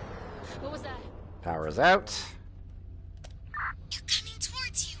 What was that? Power's out. They're coming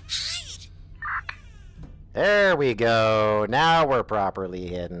towards you. Hide! There we go. Now we're properly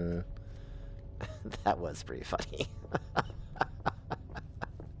hidden. That was pretty funny.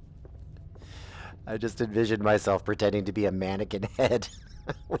 I just envisioned myself pretending to be a mannequin head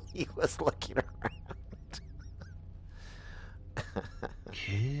when he was looking around.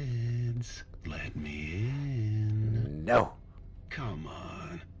 Kids, let me in. No. Come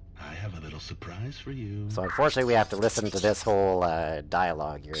on. I have a little surprise for you. So unfortunately we have to listen to this whole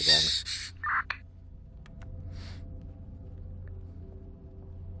dialogue here again.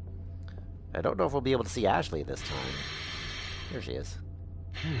 I don't know if we'll be able to see Ashley this time. Here she is.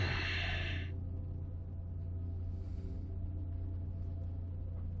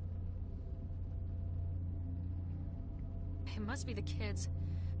 It must be the kids.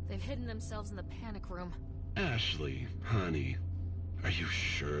 They've hidden themselves in the panic room. Ashley, honey, are you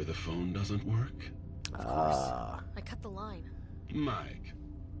sure the phone doesn't work? Of course. I cut the line. Mike,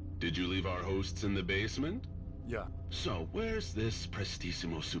 did you leave our hosts in the basement? Yeah. So, where's this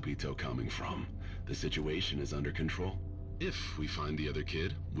Prestissimo Subito coming from? The situation is under control. If we find the other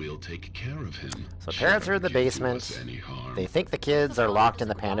kid, we'll take care of him. So parents are in the Children can't do basement. us any harm. They think the kids are locked in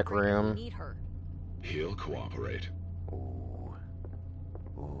the panic room. Need her. He'll cooperate. Ooh.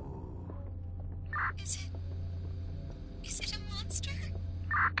 Is it a monster?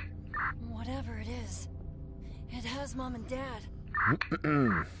 Whatever it is, it has Mom and Dad.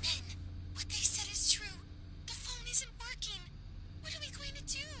 Ben, what they said is true. The phone isn't working. What are we going to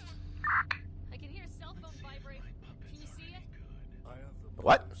do? I can hear a cell phone vibrate. Can you see it? I have the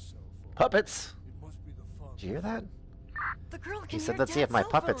What? mother's cell phone. Puppets? It must be the father. Did you hear that? The girl can He hear said, let's see if Dad's my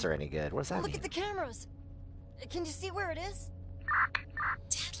cell puppets phone. are any good. What does that Look mean? at the cameras. Can you see where it is?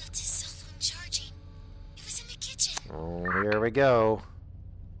 Dad left his cell phone charging. It was in the kitchen. Oh, here we go.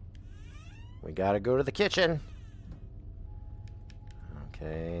 We gotta go to the kitchen.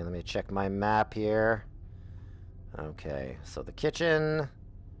 Okay, let me check my map here. Okay, so the kitchen.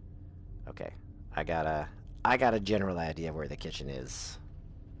 Okay, I got a general idea of where the kitchen is.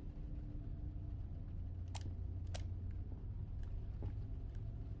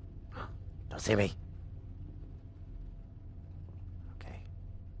 Don't see me. Okay.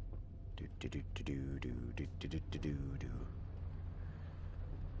 Do do do do do do do do do do do do.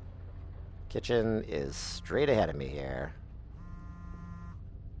 Kitchen is straight ahead of me here.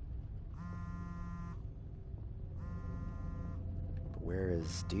 But where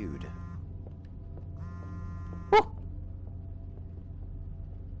is dude? Woo!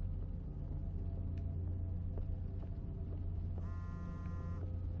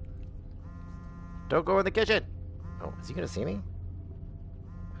 Don't go in the kitchen! Oh, is he gonna see me?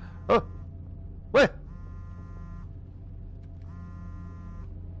 Oh! What?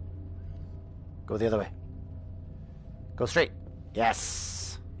 Go the other way. Go straight.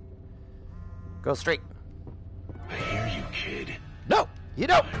 Yes. Go straight. I hear you, kid. No! You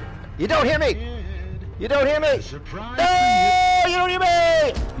don't! You don't hear me! Kid, You don't hear me! surprise No! You don't hear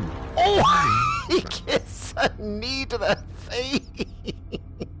me! Oh! He gets a knee to the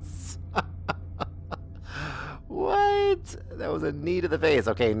face. What? That was a knee to the face.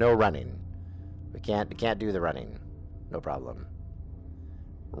 Okay, no running. We can't do the running. No problem.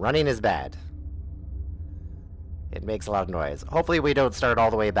 Running is bad. It makes a lot of noise. Hopefully we don't start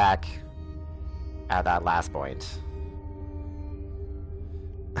all the way back at that last point.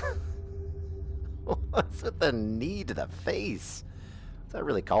 What's with the knee to the face? Is that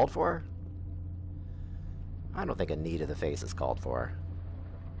really called for? I don't think a knee to the face is called for.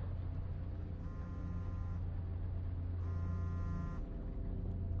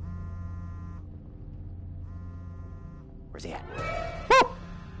 Where's he at? Woo!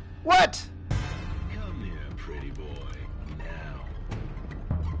 What? Come here, pretty boy. Now.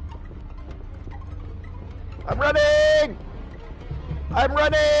 I'm running! I'm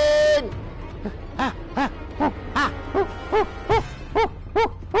running!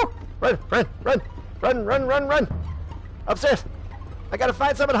 Run, run, run, run, run, run, run! Upstairs! I gotta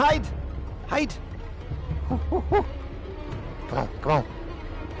find someone. Hide! Hide! Come on, come on.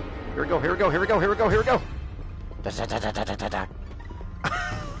 Here we go, here we go, here we go, here we go, here we go!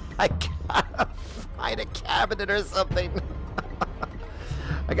 I gotta find a cabinet or something.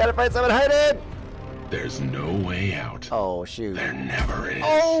 I gotta find someone hiding! There's no way out. Oh, shoot. There never is.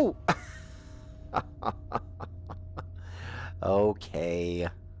 Oh! Okay.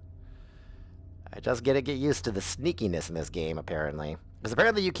 I just gotta get used to the sneakiness in this game, apparently. Because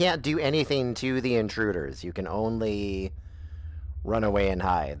apparently you can't do anything to the intruders. You can only run away and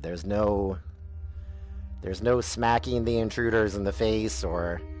hide. There's no smacking the intruders in the face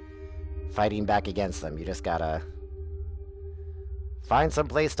or fighting back against them. You just gotta find some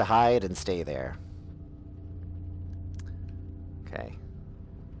place to hide and stay there. Okay.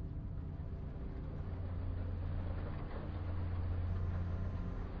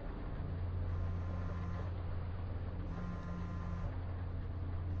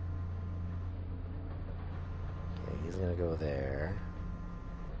 Okay, he's gonna go there.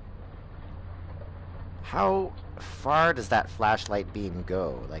 How far does that flashlight beam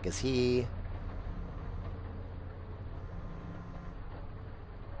go? Like, is he...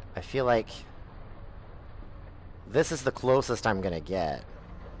 I feel like this is the closest I'm gonna get.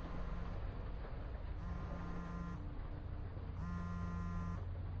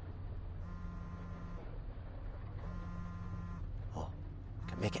 Oh, I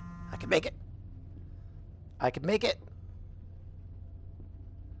can make it. I can make it. I can make it.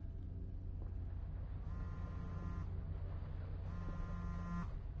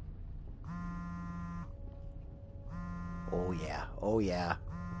 Oh yeah, oh yeah.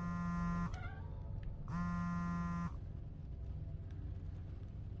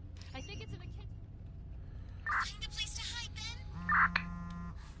 I think it's in the kitchen. Find a place to hide, Ben.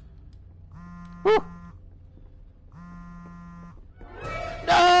 Woo!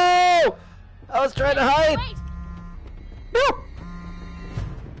 No! I was trying to hide! Wait! No!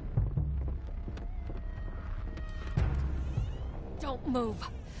 Don't move.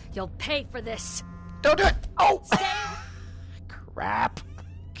 You'll pay for this. Don't do it! Oh! Stay. Crap.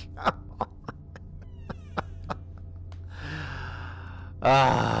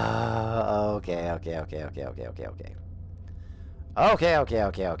 Okay.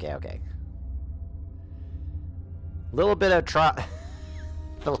 Little bit of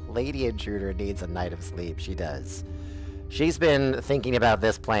The lady intruder needs a night of sleep. She does. She's been thinking about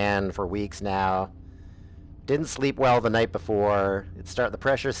this plan for weeks now. Didn't sleep well the night before. The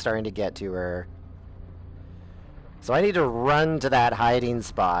pressure's starting to get to her. So I need to run to that hiding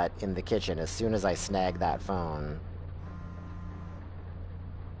spot in the kitchen as soon as I snag that phone.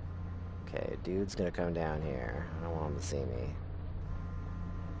 Okay, dude's gonna come down here. I don't want him to see me.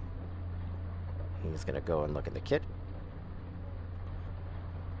 He's gonna go and look in the kitchen.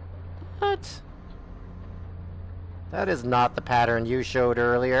 What? That is not the pattern you showed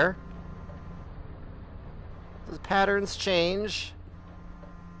earlier. Does patterns change?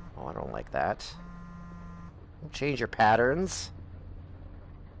 Oh, I don't like that. Don't change your patterns.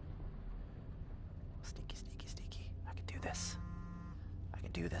 Sneaky, sneaky, sneaky. I can do this. I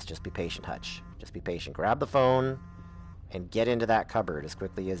can do this. Just be patient, Hutch. Just be patient. Grab the phone and get into that cupboard as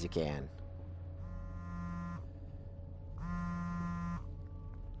quickly as you can.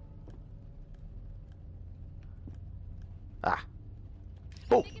 Ah.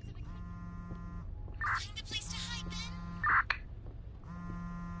 Oh. Find a place to hide, Ben.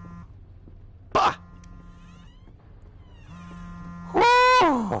 Bah!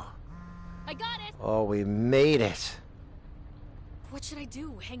 Whew! I got it. Oh, we made it. What should I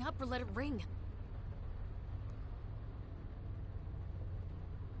do? Hang up or let it ring?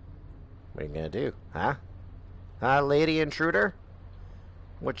 What are you gonna do? Huh? Huh, lady intruder?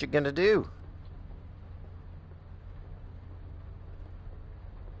 What you gonna do?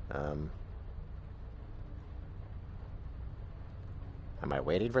 Am I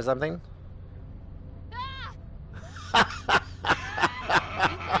waiting for something?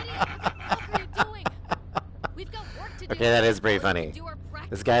 Okay, that is pretty funny.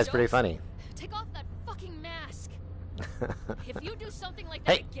 This guy's pretty funny. Take off that fucking mask. If you do something like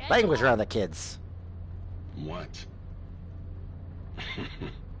that Hey, again, language around the kids. What?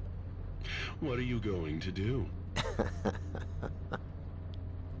 What are you going to do?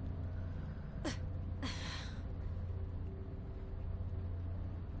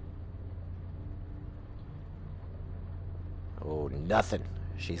 Oh, nothing.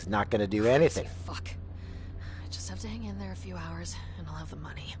 She's not gonna do anything. Fuck. I just have to hang in there a few hours, and I'll have the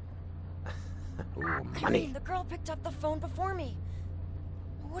money. Ooh, Irene, money. the girl picked up the phone before me.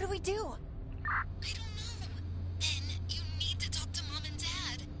 What do we do? I don't know. Ben, you need to talk to Mom and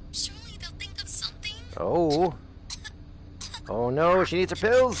Dad. Surely they'll think of something. Oh. Oh no, she needs her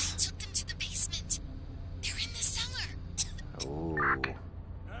pills. I took them to the basement. They're in the cellar. Ooh.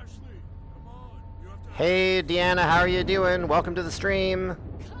 Ashley, come on. You have to. Hey, Deanna, how are you doing? Welcome to the stream.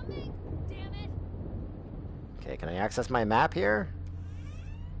 coming. Damn it. Okay, can I access my map here?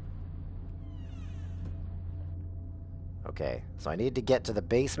 Okay, so I need to get to the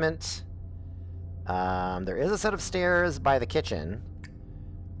basement. There is a set of stairs by the kitchen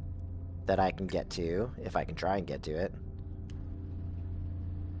that I can get to, if I can try and get to it.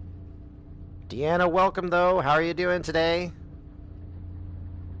 Deanna, welcome though. How are you doing today?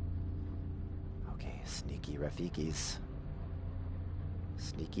 Okay, sneaky Rafikis.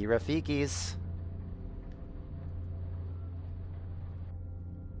 Sneaky Rafikis.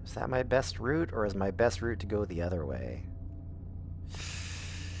 Is that my best route, or is my best route to go the other way?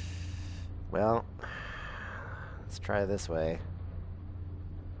 Well, let's try this way.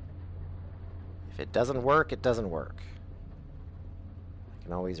 If it doesn't work, it doesn't work. I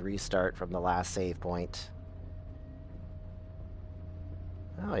can always restart from the last save point.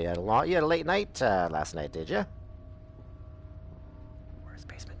 Oh, you had a late night last night, did you? Where's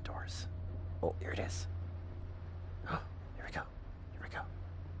basement doors? Oh, here it is. Here we go. Here we go.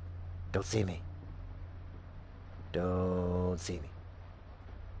 Don't see me. Don't see me.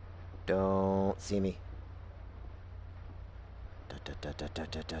 Don't see me. Da da da da da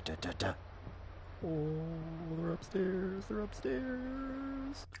da da da da. Oh, they're upstairs. They're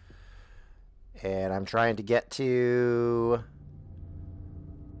upstairs. And I'm trying to get to...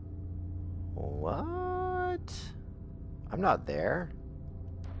 What? I'm not there.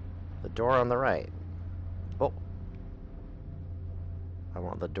 The door on the right. Oh. I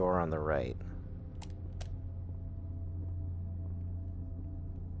want the door on the right.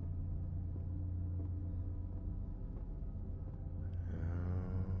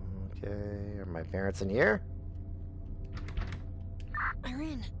 Okay, are my parents in here?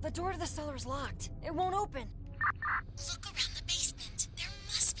 Irene, the door to the cellar's locked. It won't open. Look around the basement. There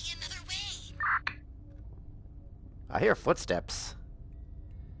must be another way. I hear footsteps.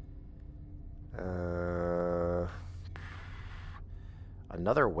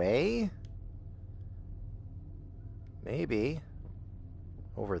 Another way? Maybe.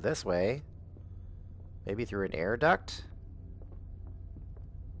 Over this way. Maybe through an air duct?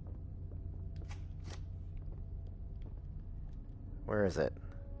 Where is it?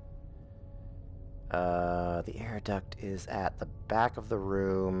 The air duct is at the back of the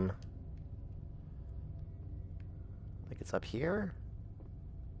room. I think it's up here?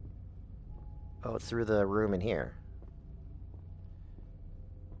 Oh, it's through the room in here.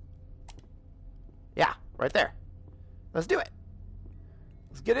 Yeah, right there. Let's do it.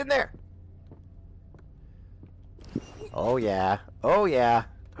 Let's get in there. Oh, yeah. Oh, yeah.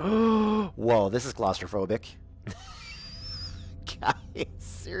 Whoa, this is claustrophobic. Guys,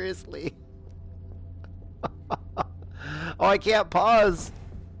 seriously. Oh, I can't pause.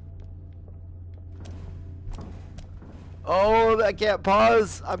 Oh, I can't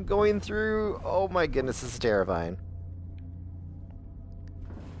pause. I'm going through. Oh my goodness, this is terrifying.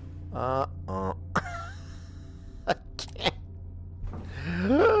 I can't.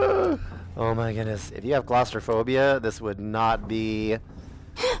 Oh my goodness. If you have claustrophobia, this would not be...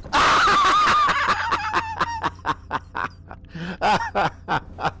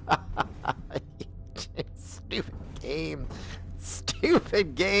 Stupid game.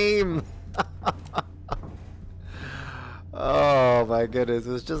 Stupid game. Oh my goodness,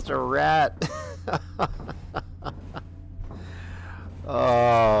 it was just a rat.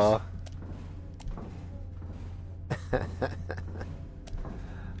 Oh.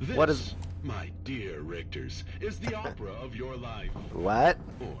 What is... This, my dear Richters, is the opera of your life. What?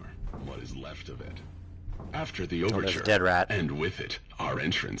 Or what is left of it. After the there's a overture, dead rat. and with it, our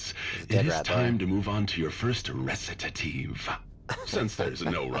entrance, There's a dead it is rat time there. to move on to your first recitative. Since there's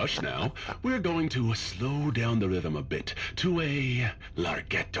no rush now, we're going to slow down the rhythm a bit to a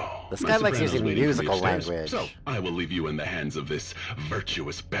larghetto. This My guy likes soprano's using waiting for me musical upstairs, language. So I will leave you in the hands of this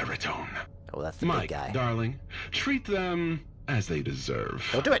virtuous baritone. Oh, that's the Mike, big guy. darling, treat them as they deserve.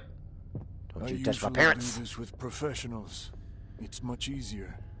 Don't do it! Don't I you touch my usually parents! do this with professionals. It's much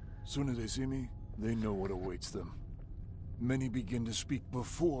easier. Soon as they see me, they know what awaits them. Many begin to speak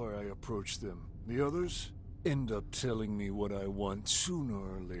before I approach them. The others end up telling me what I want sooner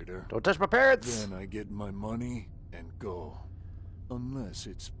or later. Don't touch my parents! Then I get my money and go. Unless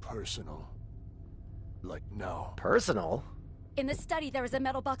it's personal. Like now. Personal? In the study, there is a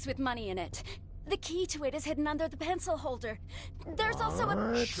metal box with money in it. The key to it is hidden under the pencil holder. There's also a...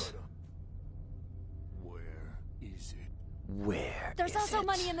 What? Shut up. Where is it? Where There's is also it?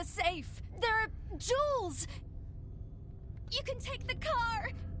 money in the safe. There are jewels. You can take the car.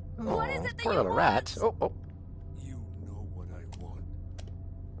 What is it that Poor you little want? rat. Oh, oh. You know what I want.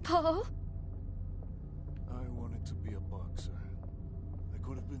 Paul? I wanted to be a boxer. I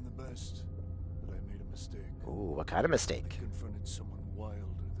could have been the best, but I made a mistake. Ooh, what kind of I mistake? confronted someone wilder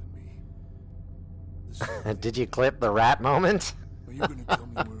than me. The same Did thing. you clip the rat moment? Are you gonna tell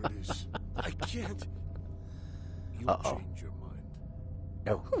me where it is? I can't. You'll Uh-oh. change your mind.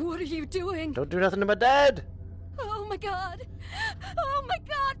 No. What are you doing? Don't do nothing to my dad! Oh my god. Oh my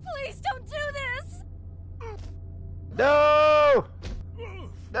god, please don't do this. No!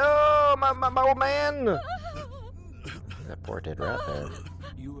 No! My old man! That poor dead rat there.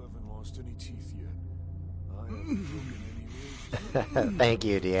 You haven't lost any teeth yet. I haven't broken any ribs. Thank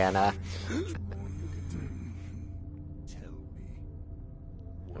you, Deanna. How much more you can take? Tell me,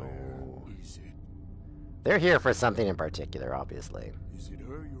 where is it? They're here for something in particular, obviously. Is it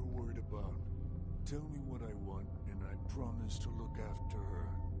her you're worried about? Tell me what I want, and I promise to look after her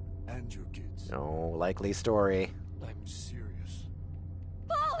and your kids. No likely story. I'm serious.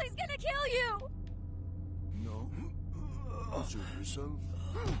 Paul, he's gonna kill you. No? Observe yourself.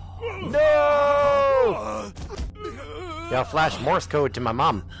 No! Yeah, I'll flash Morse code to my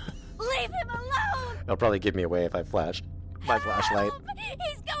mom. Leave him alone. It'll probably give me away if I flash my flashlight. Help!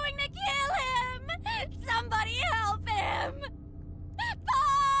 He's going to kill him. Somebody help him.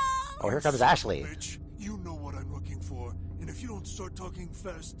 Paul! Oh, here comes Ashley. Bitch, you know what I'm looking for, and if you don't start talking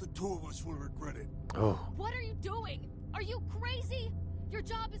fast, the two of us will regret it. Oh. What are you doing? Are you crazy? Your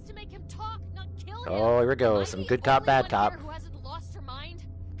job is to make him talk, not kill him. Oh, here we go. Am I Some the good cop, only bad one cop. here who hasn't lost her mind?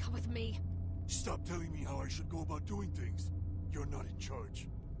 Come with me. Stop telling me how I should go about doing things. You're not in charge.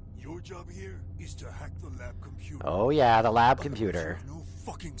 Your job here is to hack the lab computer. Oh, yeah, the lab Otherwise, computer. you have no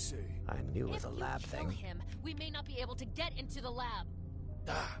fucking say. I knew it was If a you lab kill thing. him, we may not be able to get into the lab.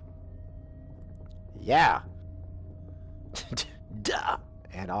 Yeah. Duh.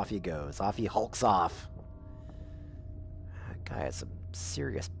 And off he goes. Off he hulks off. That guy has some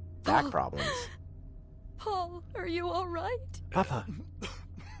serious back problems. Paul, are you all right? Papa.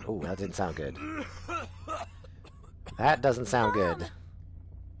 Oh, that didn't sound good. That doesn't sound good.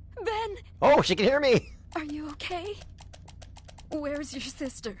 Ben, Oh, she can hear me! are you okay? Where's your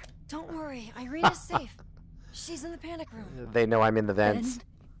sister? Don't worry, Irene is safe. She's in the panic room. They know I'm in the Ben, vents.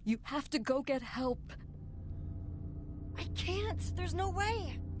 you have to go get help. I can't. There's no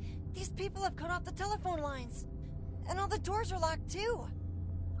way. These people have cut off the telephone lines. And all the doors are locked too.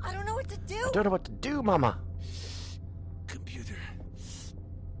 I don't know what to do. I don't know what to do, Mama. Computer.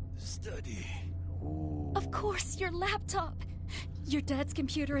 Study. Ooh. Of course, your laptop. Your dad's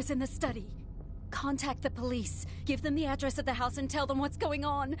computer is in the study. Contact the police. Give them the address of the house and tell them what's going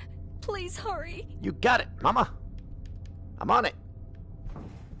on. Please hurry. You got it, Mama. I'm on it.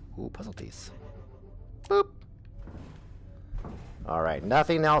 Ooh, puzzle piece. Boop. Alright,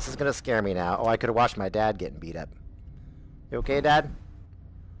 nothing else is gonna scare me now. Oh, I could have watched my dad getting beat up. You okay, Dad?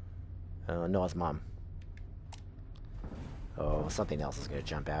 No, it's Mom. Oh, something else is gonna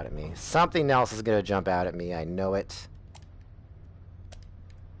jump out at me. Something else is gonna jump out at me. I know it.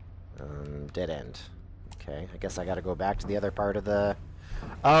 Dead end. Okay, I guess I gotta go back to the other part of the...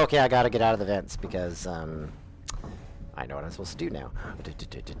 Oh, okay, I gotta get out of the vents because, I know what I'm supposed to do now.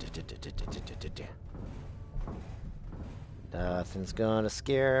 Nothing's gonna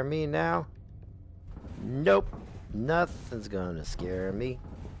scare me now. Nope. Nothing's gonna scare me.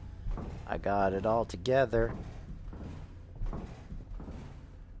 I got it all together.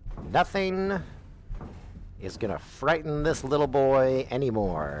 Nothing is gonna frighten this little boy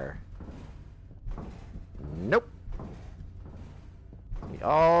anymore. Nope. Let me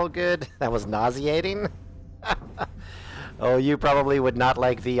All good. That was nauseating. Oh, you probably would not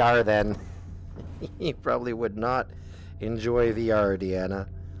like VR then. You probably would not enjoy VR, Deanna.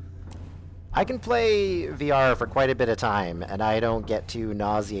 I can play VR for quite a bit of time, and I don't get too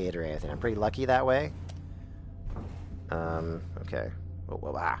nauseated or anything. I'm pretty lucky that way. Okay. Whoa,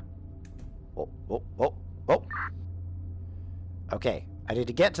 whoa, ah. Whoa, whoa, whoa, whoa. Okay, I need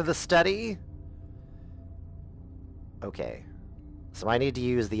to get to the study. Okay. So I need to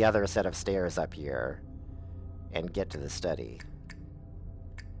use the other set of stairs up here and get to the study.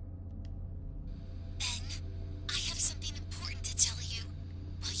 Ben, I have something important to tell you.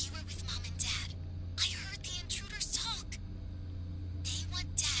 While you were with Mom and Dad, I heard the intruders talk. They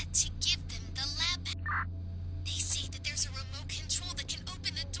want Dad to give them the lab. They say that there's a remote control that can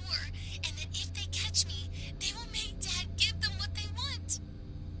open the door, and that if they catch me, they will make Dad give them what they want.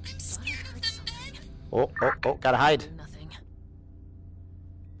 I'm scared of them, Ben. Oh, oh, oh, gotta hide. Nothing.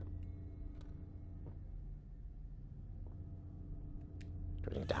 Do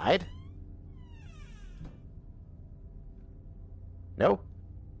I need to hide? No?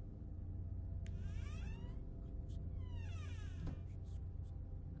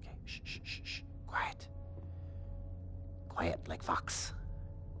 Okay, shh, shh, shh, shh. Quiet. Quiet like Fox.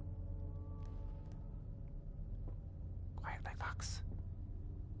 Quiet like Fox.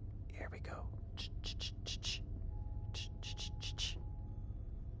 Here we go.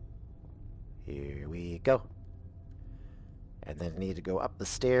 Here we go. And then I need to go up the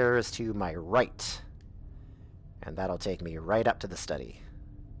stairs to my right. And that'll take me right up to the study.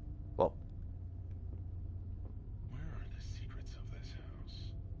 Whoa. Where are the secrets of this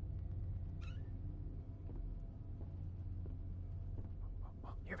house?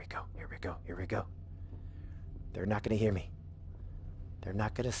 Here we go, here we go, here we go. They're not gonna hear me. They're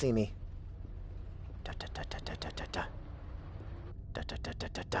not gonna see me. Da da da da da da da da. Da da da da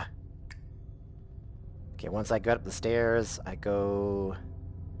da da. Okay, once I go up the stairs, I go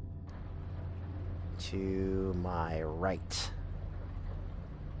to my right.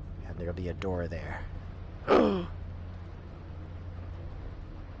 And there'll be a door there. I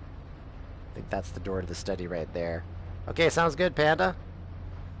think that's the door to the study right there. Okay, sounds good, Panda.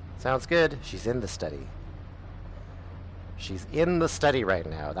 Sounds good. She's in the study. She's in the study right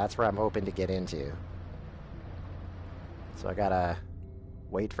now. That's where I'm hoping to get into. So I gotta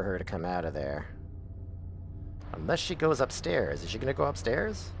wait for her to come out of there. Unless she goes upstairs. Is she gonna go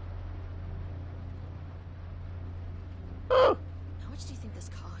upstairs? How much do you think this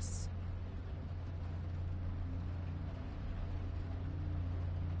costs?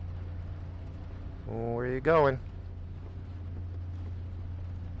 Where are you going?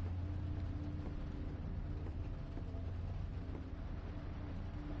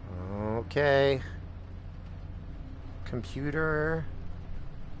 Okay. Computer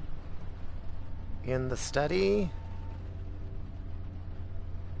in the study.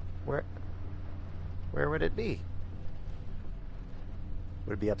 Where would it be?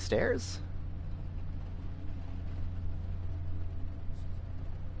 Would it be upstairs?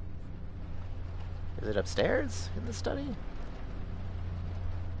 Is it upstairs in the study?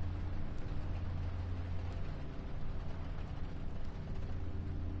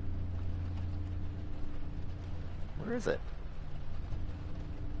 Where is it?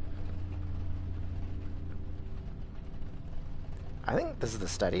 I think this is the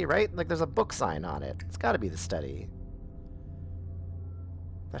study, right? Like, there's a book sign on it. It's gotta be the study.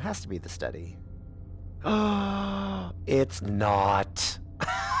 That has to be the study. Oh, it's not.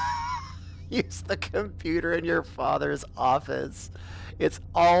 Use the computer in your father's office. It's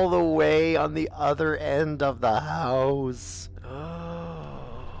all the way on the other end of the house.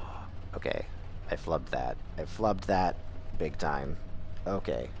 Okay, I flubbed that. I flubbed that big time.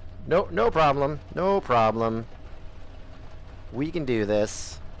 Okay. No problem. No problem. We can do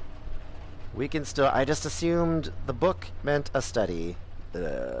this. We can still... I just assumed the book meant a study.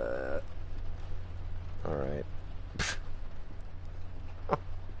 Alright.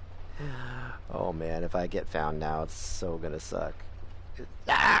 Oh man, if I get found now, it's so gonna suck.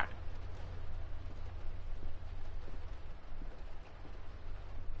 Ah!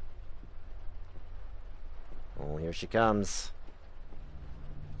 Oh, here she comes.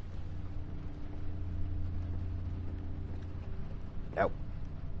 No.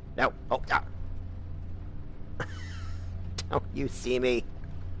 No. Oh, ah. Don't you see me?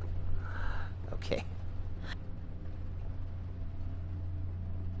 Okay.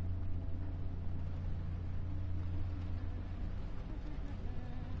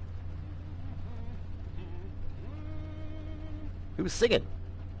 Who's singing?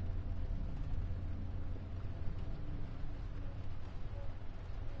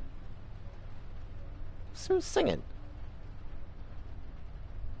 Who's singing?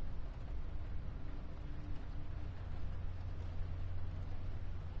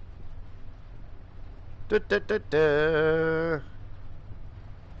 Du, du, du, du.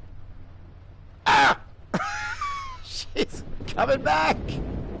 Ah! She's coming back!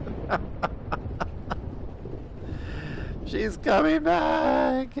 She's coming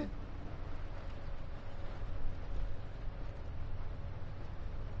back!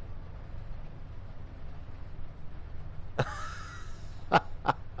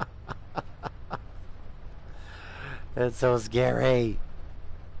 That's so scary.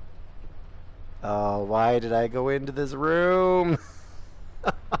 Oh, why did I go into this room?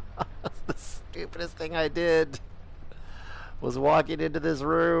 That's the stupidest thing I did. Was walking into this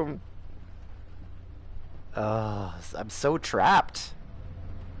room. Oh, I'm so trapped.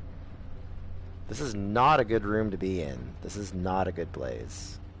 This is not a good room to be in. This is not a good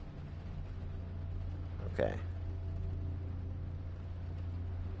place. Okay.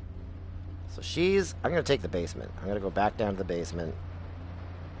 So I'm going to take the basement. I'm going to go back down to the basement.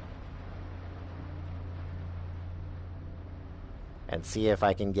 And see if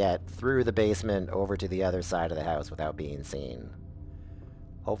I can get through the basement over to the other side of the house without being seen.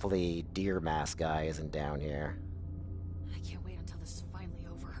 Hopefully Deer Mask Guy isn't down here. I can't wait until this is finally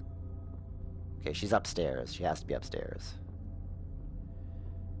over. Okay, she's upstairs. She has to be upstairs.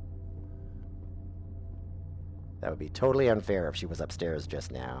 That would be totally unfair if she was upstairs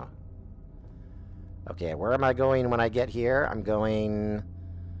just now. Okay, where am I going when I get here? I'm going...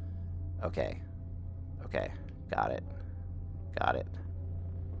 Okay. Okay, got it. Got it.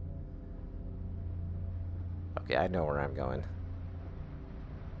 Okay, I know where I'm going.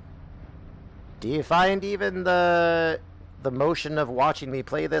 Do you find even the motion of watching me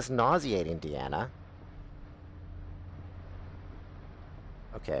play this nauseating, Deanna?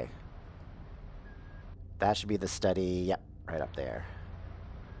 Okay. That should be the study. Yep, right up there.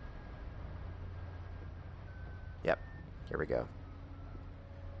 Yep, here we go.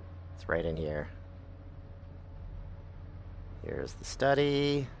 It's right in here. Here's the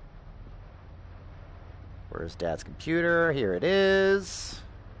study. Where's Dad's computer? Here it is.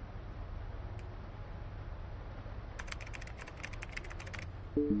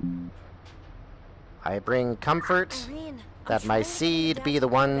 I bring comfort Irene, that my seed be the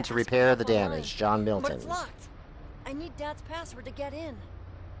one to repair the damage. John But Milton. it's locked. I need Dad's password to get in.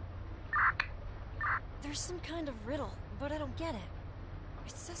 There's some kind of riddle, but I don't get it.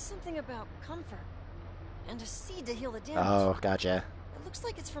 It says something about comfort and a seed to heal the damage. Oh, gotcha. It looks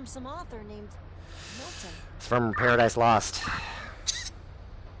like it's from some author named Milton. It's from Paradise Lost.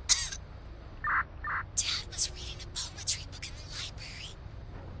 Dad was reading a poetry book in the library.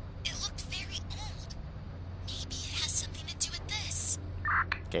 It looked very old. Maybe it has something to do with this.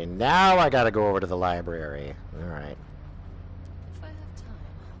 Okay, now I gotta go over to the library. Alright. If I have time,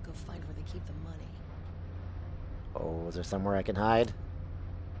 I'll go find where they keep the money. Oh, is there somewhere I can hide?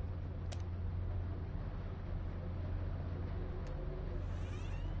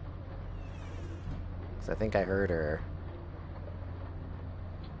 Because I think I heard her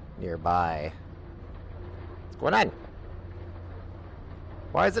nearby. What's going on?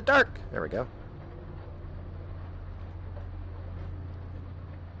 Why is it dark? There we go.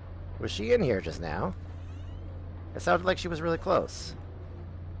 Was she in here just now? It sounded like she was really close.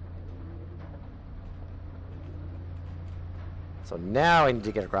 So now I need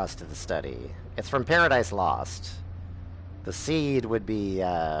to get across to the study. It's from Paradise Lost. The seed would be,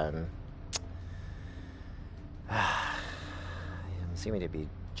 I'm assuming it'd be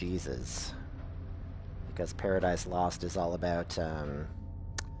Jesus. Because Paradise Lost is all about, the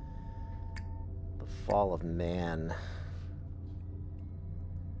fall of man.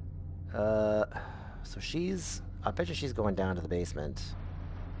 So she's... I bet you she's going down to the basement.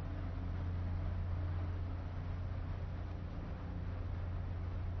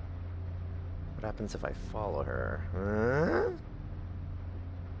 What happens if I follow her? Huh?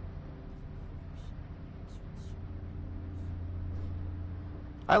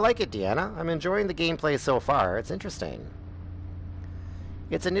 I like it, Deanna. I'm enjoying the gameplay so far. It's interesting.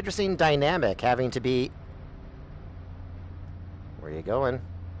 It's an interesting dynamic having to be... Where are you going?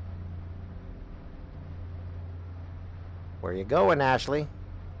 Where you going, Ashley?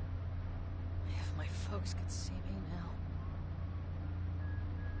 If my folks could see me now.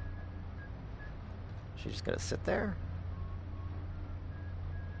 She's just gonna sit there?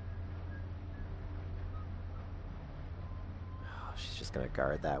 Oh, she's just gonna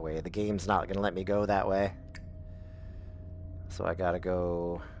guard that way. The game's not gonna let me go that way. So I gotta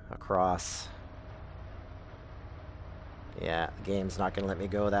go across. Yeah, the game's not gonna let me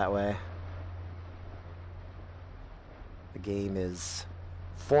go that way. The game is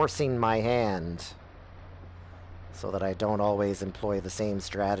forcing my hand so that I don't always employ the same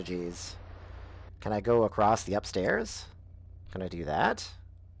strategies. Can I go across the upstairs? Can I do that?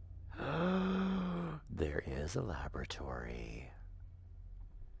 There is a laboratory.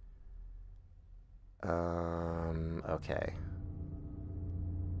 Okay.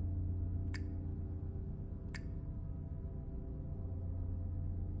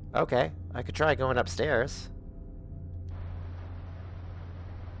 Okay, I could try going upstairs.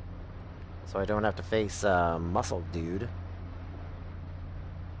 So I don't have to face Muscle Dude.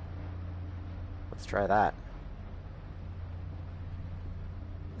 Let's try that.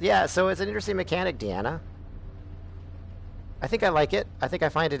 Yeah, so it's an interesting mechanic, Deanna. I think I like it. I think I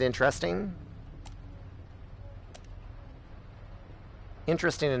find it interesting.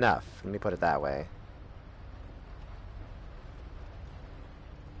 Interesting enough. Let me put it that way.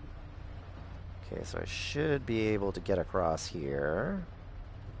 Okay, so I should be able to get across here.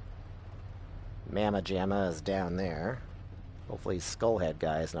 Mama Jamma is down there. Hopefully Skullhead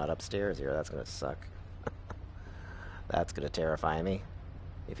guy is not upstairs here. That's gonna suck. That's gonna terrify me.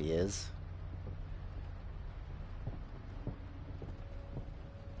 If he is.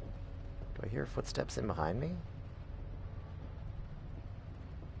 Do I hear footsteps in behind me?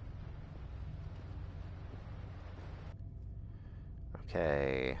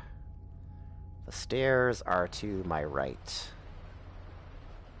 Okay. The stairs are to my right.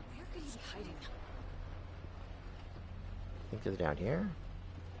 Where could he be hiding? I think they're down here.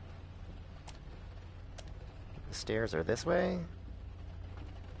 The stairs are this way.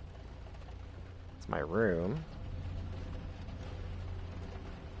 It's my room.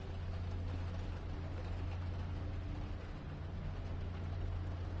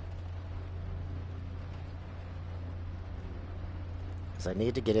 Because I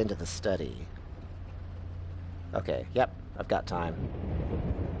need to get into the study. Okay, yep, I've got time.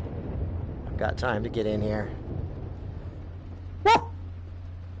 I've got time to get in here. Woo!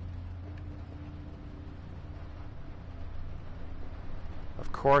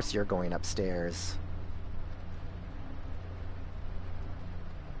 Of course you're going upstairs.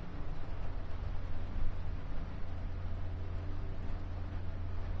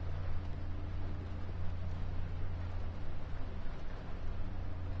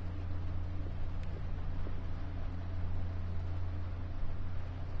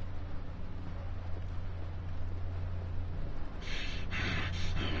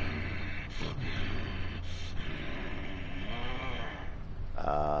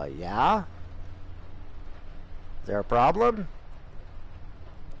 Yeah? Is there a problem?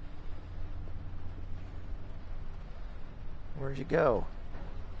 Where'd you go?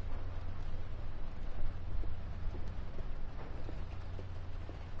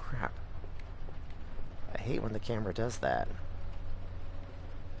 Crap. I hate when the camera does that.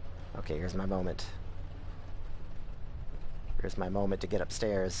 Okay, here's my moment. Here's my moment to get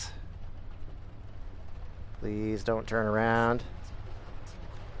upstairs. Please don't turn around.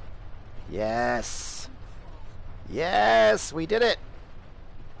 Yes! Yes! We did it!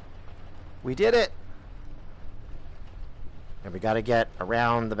 We did it! And we gotta get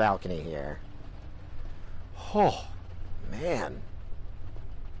around the balcony here. Oh, man.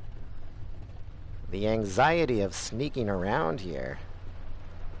 The anxiety of sneaking around here.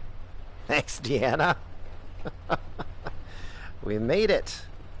 Thanks, Deanna. We made it.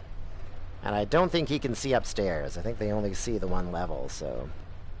 And I don't think he can see upstairs. I think they only see the one level, so...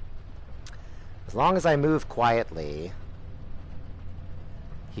 As long as I move quietly,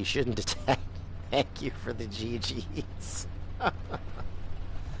 he shouldn't detect. Thank you for the GGs. Oh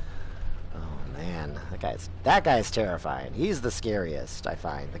man, that guy's terrifying. He's the scariest, I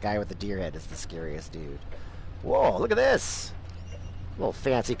find. The guy with the deer head is the scariest dude. Whoa, look at this! Little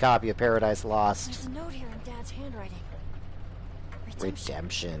fancy copy of Paradise Lost. There's a note here in Dad's handwriting.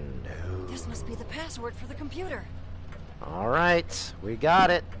 Redemption. No. This must be the password for the computer. Alright, we got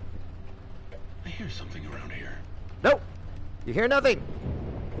it. I hear something around here. Nope! You hear nothing!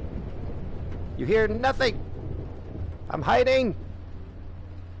 You hear nothing! I'm hiding!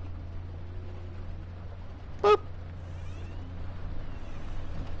 Boop!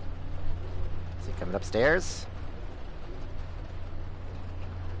 Is he coming upstairs?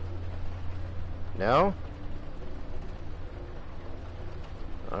 No?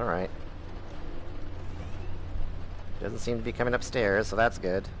 Alright. Doesn't seem to be coming upstairs, so that's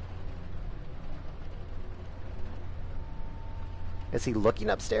good. Is he looking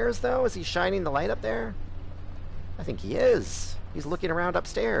upstairs, though? Is he shining the light up there? I think he is. He's looking around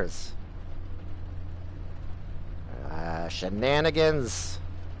upstairs. Shenanigans.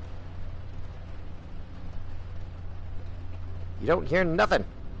 You don't hear nothing.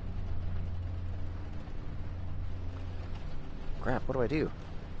 Crap, what do I do?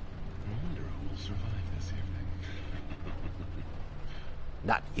 I wonder who will survive this evening.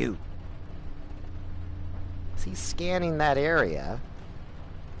 Not you. Is he scanning that area?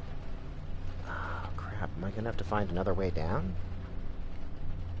 Oh, crap. Am I gonna have to find another way down?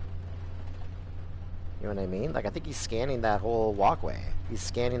 You know what I mean? Like, I think he's scanning that whole walkway. He's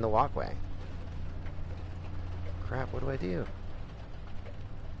scanning the walkway. Crap, what do I do?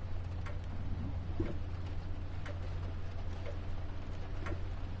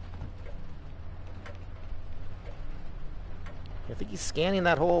 I think he's scanning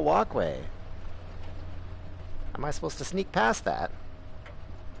that whole walkway. Am I supposed to sneak past that?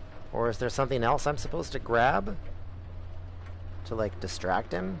 Or is there something else I'm supposed to grab? To, like,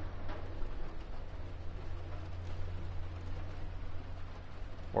 distract him?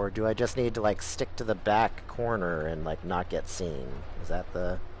 Or do I just need to, like, stick to the back corner and, like, not get seen? Is that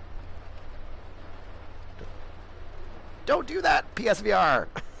the... Don't do that, PSVR!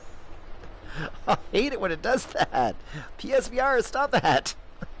 I hate it when it does that. PSVR, stop that.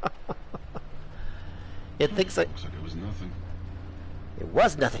 It thinks like... Looks like it was nothing. It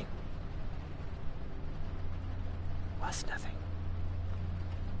was nothing. Was nothing.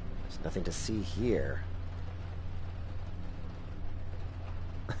 There's nothing to see here.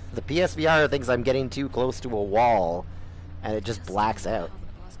 The PSVR thinks I'm getting too close to a wall, and it just blacks out.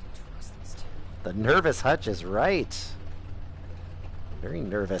 The nervous Hutch is right. Very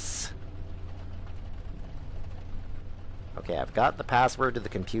nervous. Okay, I've got the password to the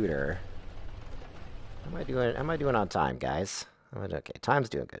computer. How am I doing? How am I doing on time, guys? Okay, time's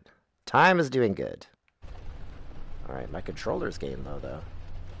doing good. Time is doing good. All right, my controller's getting low though.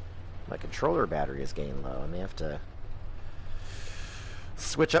 My controller battery is getting low. I may have to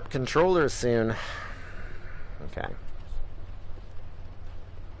switch up controllers soon. Okay.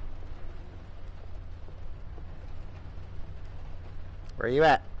 Where are you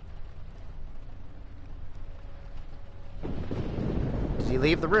at? Did he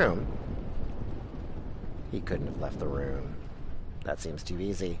leave the room? He couldn't have left the room. That seems too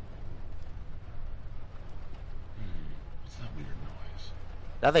easy. What's that weird noise?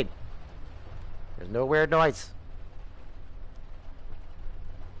 Nothing. There's no weird noise.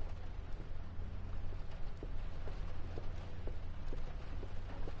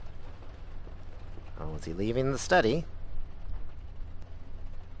 Oh, is he leaving the study?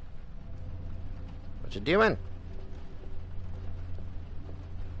 What you doing?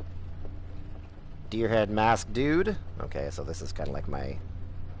 Deerhead mask dude. Okay, so this is kind of like my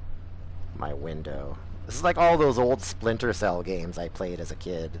window. This is like all those old Splinter Cell games I played as a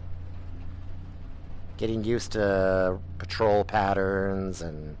kid. Getting used to patrol patterns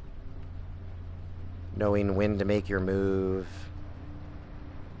and knowing when to make your move.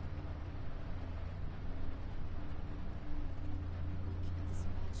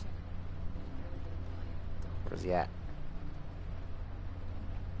 Where's he at?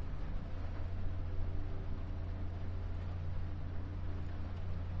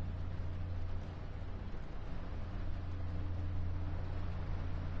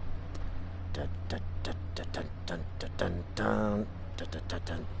 Dun, dun, dun, dun, dun, dun, dun, dun, dun, dun, dun,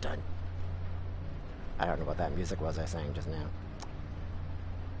 dun, dun. I don't know what that music was I sang just now.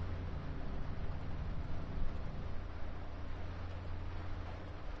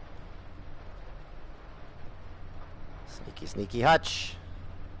 Sneaky, sneaky Hutch.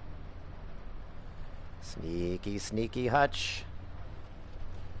 Sneaky, sneaky Hutch.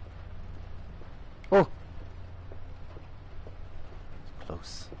 Oh!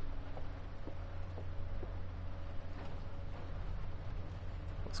 Close.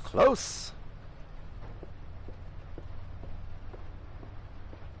 It's close.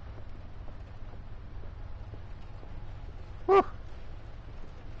 Woo!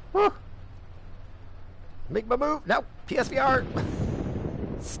 Woo! Make my move. No, PSVR.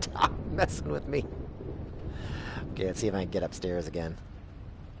 Stop messing with me. Okay, let's see if I can get upstairs again.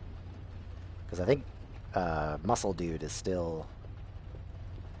 Because I think Muscle Dude is still...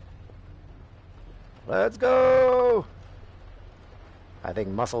 Let's go! I think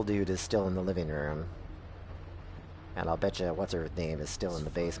Muscle Dude is still in the living room. And I'll bet you what's her name is still in the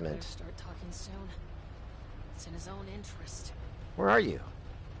basement. Start talking soon. It's in his own interest. Where are you?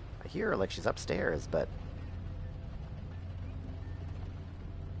 I hear her like she's upstairs, but...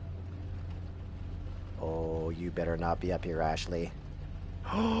 Oh, you better not be up here, Ashley.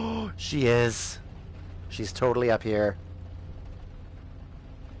 Oh, she is. She's totally up here.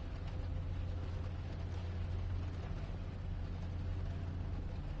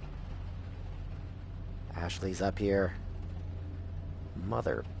 Ashley's up here.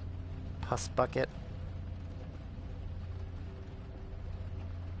 Mother pus bucket.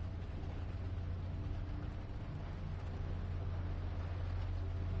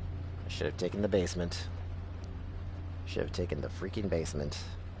 I should have taken the basement. Should have taken the freaking basement.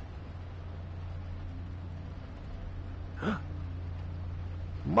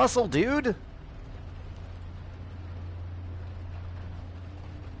 Muscle dude!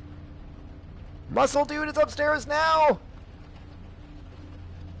 Muscle dude is upstairs now!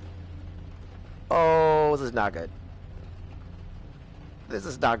 Oh, this is not good. This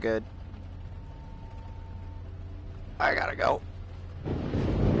is not good. I gotta go.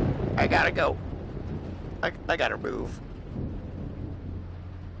 I gotta go. I gotta move.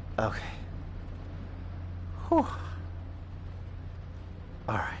 Okay. Whew.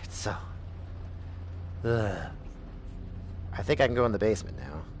 Alright, so. I think I can go in the basement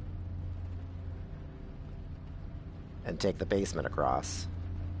now. And take the basement across.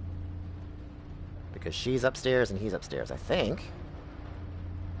 Because she's upstairs and he's upstairs, I think.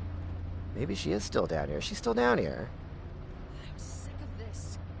 Maybe she is still down here. She's still down here. I'm sick of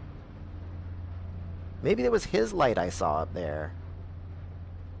this. Maybe it was his light I saw up there.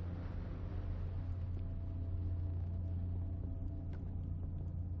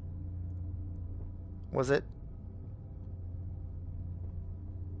 Was it?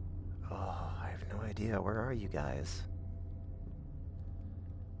 Oh, I have no idea. Where are you guys?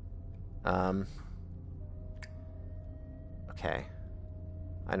 Okay.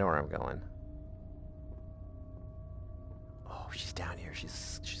 I know where I'm going. Oh, she's down here.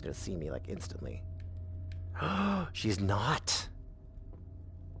 She's gonna see me like instantly. She's not.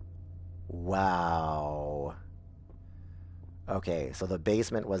 Wow. Okay, so the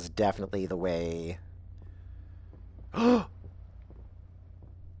basement was definitely the way.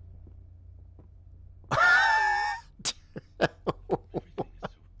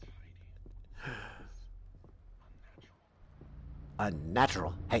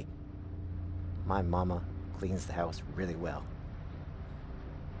 Unnatural. Hey, my mama cleans the house really well.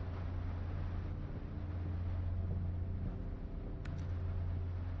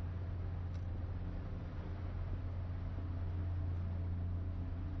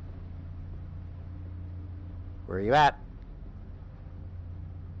 Where are you at?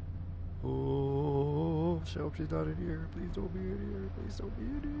 Oh, I hope she's not in here. Please don't be in here. Please don't be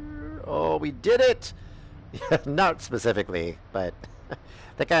in here. Oh, we did it! Not specifically, but I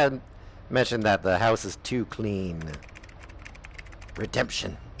think I mentioned that the house is too clean.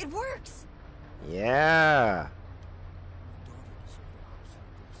 Redemption. It works! Yeah.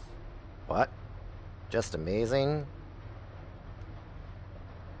 What? Just amazing.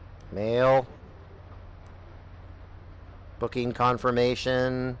 Mail. Booking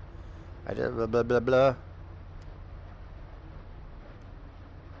confirmation. I did blah blah blah blah.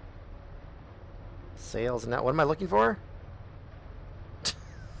 Sales now. What am I looking for?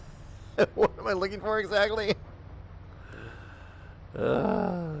 What am I looking for exactly?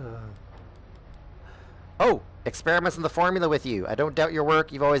 Oh, experiments in the formula with you. I don't doubt your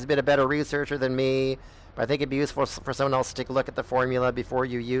work. You've always been a better researcher than me. But I think it'd be useful for someone else to take a look at the formula before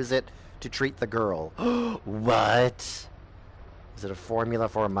you use it to treat the girl. What? Is it a formula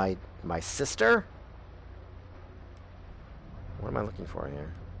for my sister? What am I looking for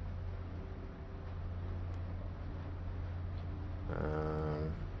here?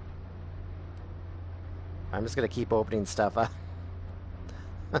 I'm just gonna keep opening stuff up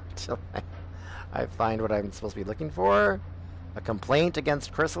until I find what I'm supposed to be looking for. A complaint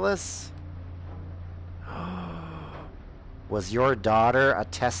against Chrysalis? Was your daughter a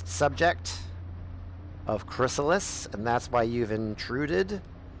test subject of Chrysalis, and that's why you've intruded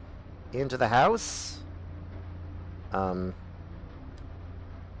into the house?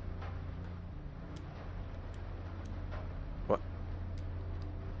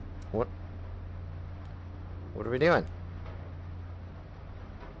 What are we doing?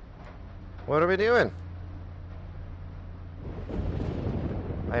 What are we doing?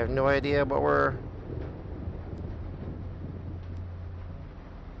 I have no idea what we're...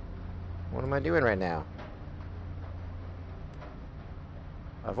 What am I doing right now?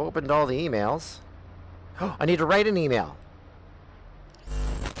 I've opened all the emails. Oh, I need to write an email.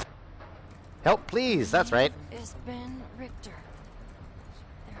 Help, please. That's right. Is Ben Richter.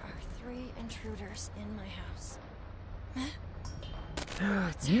 There are 3 intruders in my house.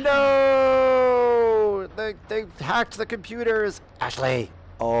 No! They hacked the computers. Ashley.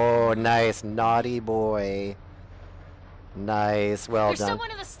 Oh, nice. Naughty boy. Nice. Well There's done.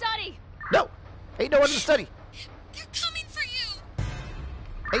 someone in the study! No! Ain't no one in the study. They're coming for you!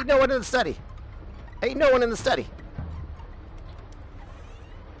 Ain't no one in the study. Ain't no one in the study.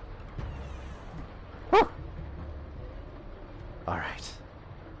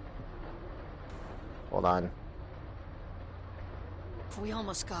 Hold on. We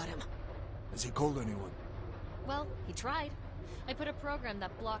almost got him. Has he called anyone? Well, he tried. I put a program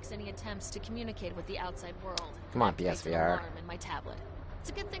that blocks any attempts to communicate with the outside world. Come on, Activates an PSVR. alarm in my tablet. It's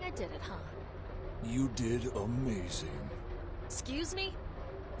a good thing I did it, huh? You did amazing. Excuse me?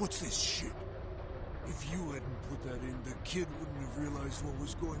 What's this shit? If you hadn't put that in, the kid wouldn't have realized what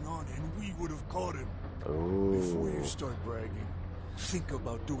was going on, and we would have caught him. Before you Ooh. start bragging, think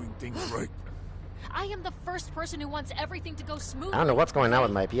about doing things right. I am the first person who wants everything to go smoothly. I don't know what's going on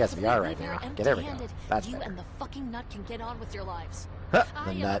with my If we PSVR right leave here now. There we go. empty-handed, That's you better. and the fucking nut can get on with your lives. Huh, I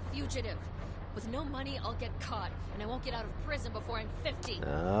the am nut. a fugitive. With no money, I'll get caught, and I won't get out of prison before I'm 50.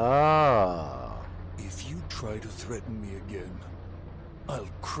 Oh. If you try to threaten me again, I'll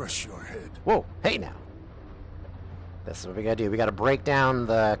crush your head. Whoa, hey now. This is what we gotta do. We gotta break down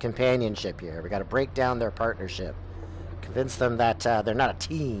the companionship here. We gotta break down their partnership. Convince them that they're not a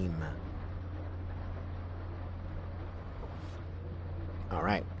team.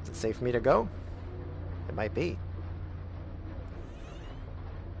 Alright, is it safe for me to go? It might be.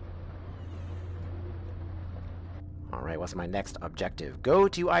 Alright, what's my next objective? Go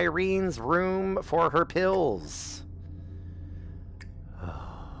to Irene's room for her pills.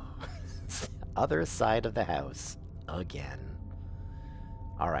 Other side of the house. Again.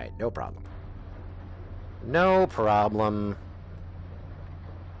 Alright, no problem. No problem.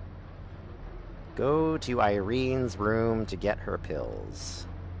 Go to Irene's room to get her pills.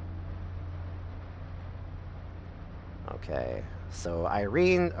 Okay, so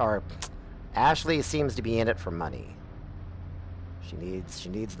Ashley seems to be in it for money. She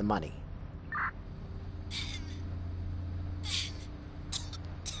needs the money. It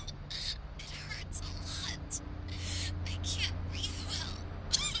hurts a lot. I can't breathe well.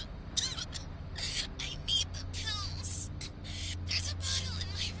 I need the pills. There's a bottle in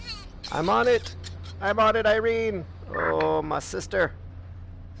my room. I'm on it! I'm on it, Irene! Oh, my sister.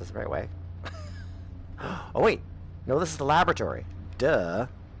 Is this the right way? Oh, wait. No, this is the laboratory. Duh.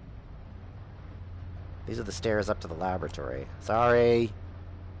 These are the stairs up to the laboratory. Sorry.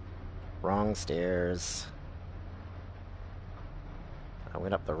 Wrong stairs. I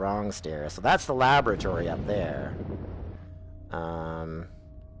went up the wrong stairs. So that's the laboratory up there.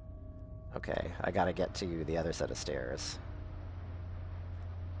 Okay, I gotta get to the other set of stairs.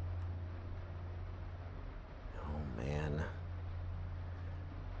 Oh, man.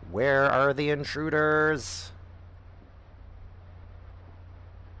 Where are the intruders?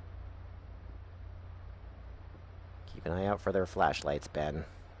 Keep an eye out for their flashlights, Ben.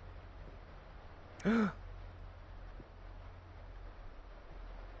 Can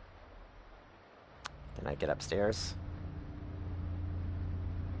I get upstairs?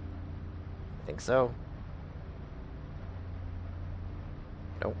 I think so.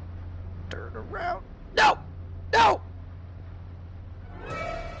 Nope. Turn around. No! No!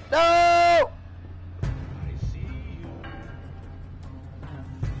 No! I see you.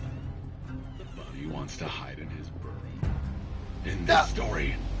 The bunny wants to hide in his burrow. In this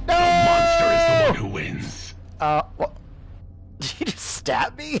story, No! the monster is the one who wins. What? Did you just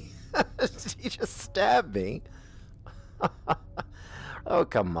stab me? Did you just stab me? Oh,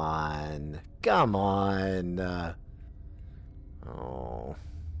 come on. Come on. Oh.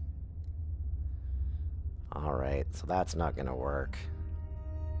 Alright, so that's not gonna work.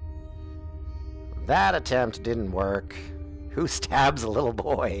 That attempt didn't work. Who stabs a little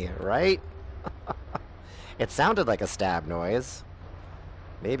boy, right? It sounded like a stab noise.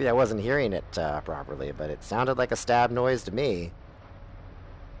 Maybe I wasn't hearing it properly, but it sounded like a stab noise to me.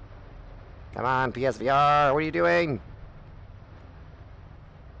 Come on, PSVR, what are you doing?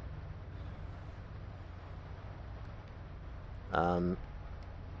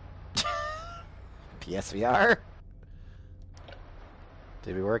 PSVR?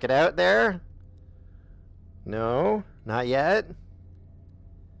 Did we work it out there? No, not yet.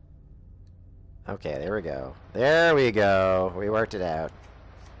 Okay, there we go. There we go. We worked it out.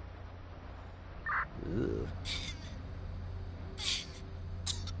 Ooh.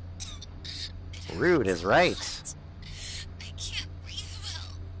 Rude is right. I can't breathe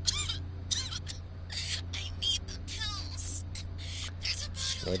well. I need the pills. There's a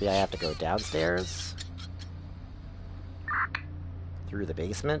bottle. Maybe I have to go downstairs? Through the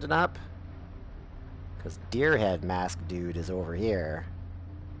basement and up? Because Deerhead Mask Dude is over here.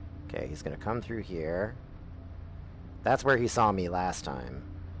 Okay, he's gonna come through here. That's where he saw me last time.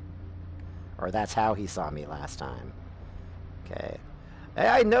 Or that's how he saw me last time. Okay. Hey,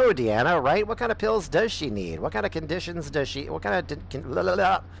 I know Deanna, right? What kind of pills does she need? What kind of conditions does she... What kind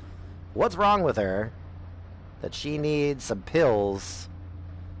of... What's wrong with her that she needs some pills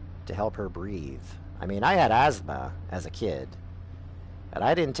to help her breathe? I mean, I had asthma as a kid, but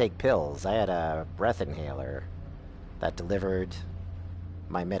I didn't take pills. I had a breath inhaler that delivered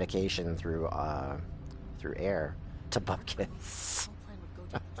my medication through air. Tobacco.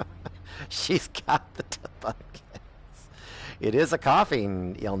 She's got the tobacco. It is a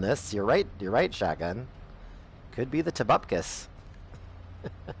coughing illness. You're right. You're right, Shotgun. Could be the tobacco.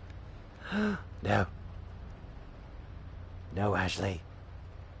 No. No, Ashley.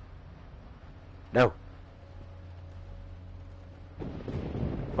 No.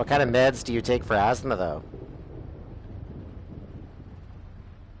 What kind of meds do you take for asthma, though?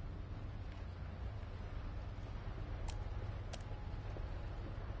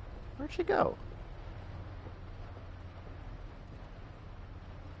 Where'd she go?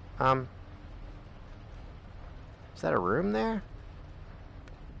 Is that a room there?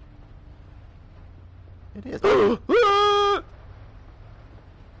 It is. Everything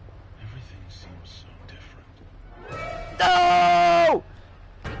seems so different. No!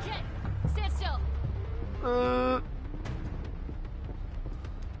 Hey, kid! Stand still! Uh,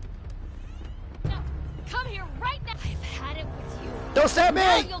 No! Come here right now! I've had it with you. Don't stab me!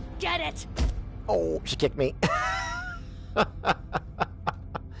 Now you'll get it! Oh, she kicked me.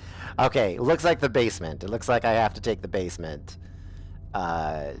 Okay, looks like the basement. It looks like I have to take the basement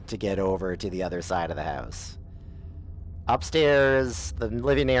to get over to the other side of the house. Upstairs, the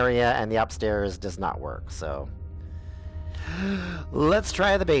living area, and the upstairs does not work, so... Let's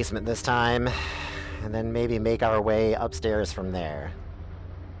try the basement this time, and then maybe make our way upstairs from there.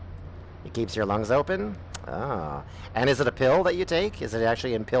 It keeps your lungs open? Oh. And is it a pill that you take? Is it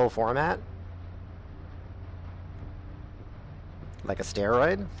actually in pill format? Like a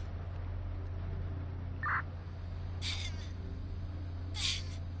steroid?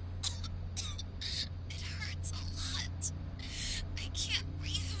 It hurts a lot. I can't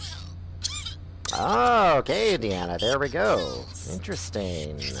breathe well. Oh, okay, Deanna, there we go.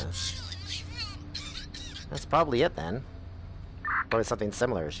 Interesting. There's a bottle in my room. That's probably it then. Probably something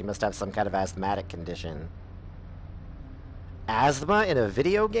similar. She must have some kind of asthmatic condition. Asthma in a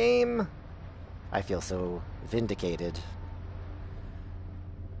video game? I feel so vindicated.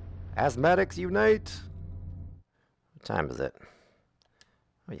 Asthmatics unite! What time is it?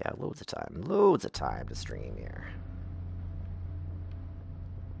 Oh yeah, loads of time. Loads of time to stream here.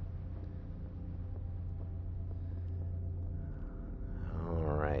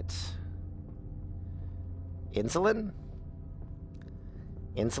 Alright. Insulin?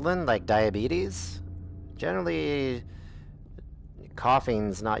 Insulin, like diabetes? Generally,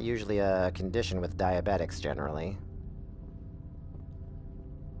 coughing's not usually a condition with diabetics, generally.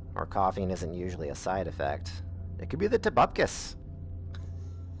 Or coughing isn't usually a side effect. It could be the tobacco.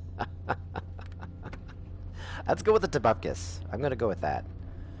 Let's go with the tobacco. I'm gonna go with that.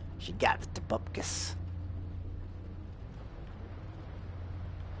 She got the tobacco.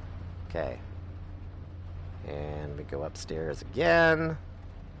 Okay. And we go upstairs again.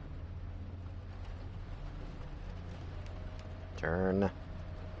 Turn.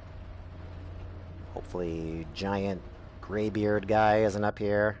 Hopefully giant graybeard guy isn't up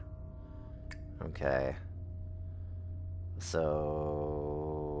here. Okay.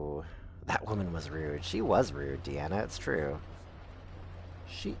 So... that woman was rude. She was rude, Deanna. It's true.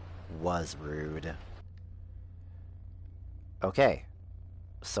 She was rude. Okay.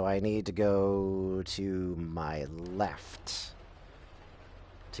 So I need to go to my left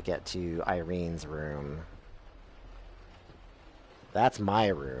to get to Irene's room. That's my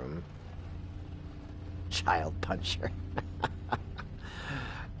room. Child puncher.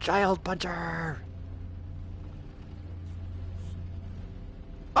 Child puncher!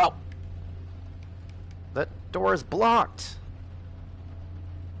 Oh! That door's blocked!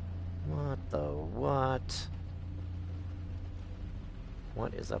 What the what?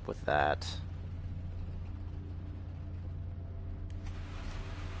 What is up with that?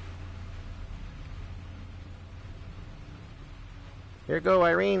 Here you go,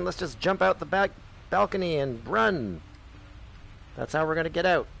 Irene. Let's just jump out the back balcony and run. That's how we're gonna get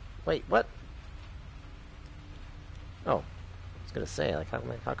out. Wait, what? Oh, I was gonna say, like, how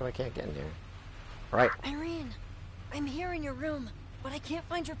come I can't get in here? All right. Irene, I'm here in your room, but I can't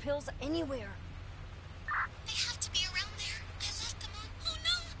find your pills anywhere. They have to be around there. I left them on. Oh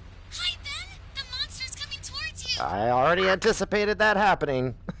no! Hi, Ben! The monster's coming towards you! I already anticipated that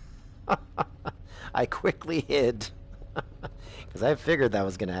happening. I quickly hid. Because I figured that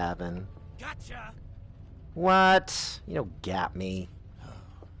was gonna happen. Gotcha! What? You don't gap me.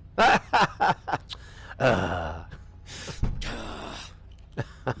 Well,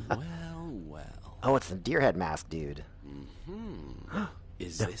 well. Oh, it's the deer head mask, dude. Mm-hmm.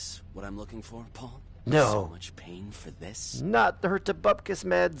 Is this what I'm looking for, Paul? No. So much pain for this? Not her Tobupkis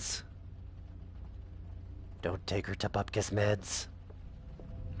meds. Don't take her Tobupkis meds.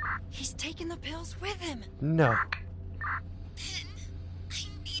 He's taking the pills with him. No. Ben, I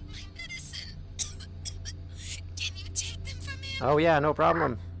need my medicine. Can you take them from him? Oh yeah, no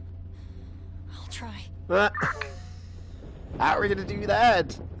problem. I'll try. How are we gonna do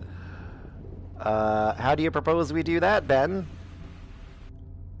that? How do you propose we do that, Ben?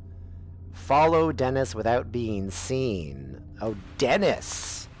 Follow Dennis without being seen. Oh,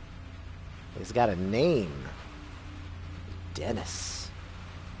 Dennis! He's got a name. Dennis.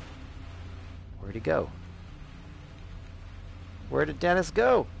 Where'd he go? Where did Dennis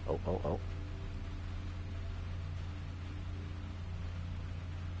go? Oh.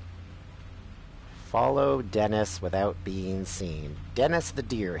 Follow Dennis without being seen. Dennis the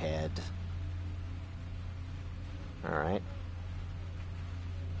Deerhead. Alright.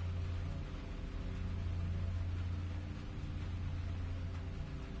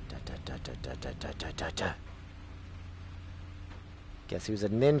 Guess who's a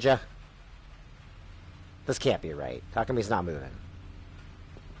ninja? This can't be right. How come he's not moving?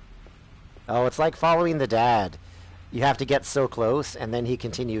 Oh, it's like following the dad. You have to get so close, and then he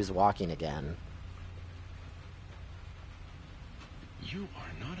continues walking again. You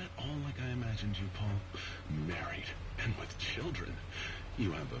are not at all like I imagined you, Paul. Married, and with children.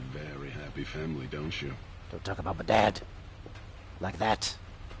 You have a very happy family, don't you? Don't talk about my dad. Like that.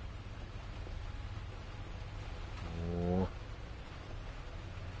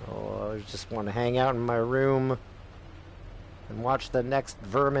 Oh, I just want to hang out in my room and watch the next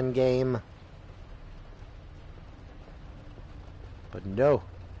Vermin game. But no.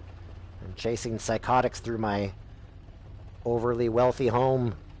 I'm chasing psychotics through my overly wealthy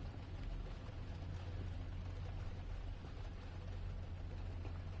home.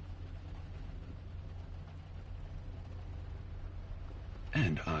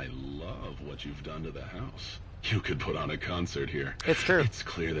 And I love what you've done to the house. You could put on a concert here. It's true. It's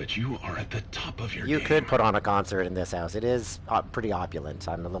clear that you are at the top of your You game. could put on a concert in this house. It is pretty opulent.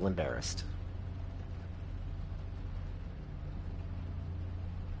 I'm a little embarrassed.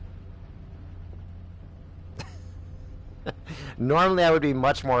 Normally I would be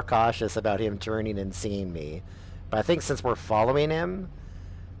much more cautious about him turning and seeing me. But I think since we're following him,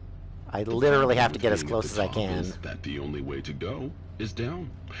 I literally have to get as close as I can. Is that the only way to go is down.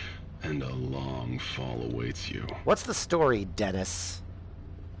 And a long fall awaits you. What's the story, Dennis?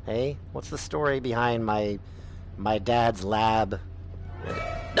 Hey? What's the story behind my dad's lab?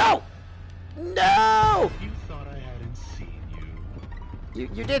 No! No! You thought I hadn't seen you.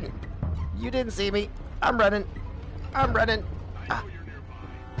 You didn't. You didn't see me. I'm running. I'm running. I know you're nearby.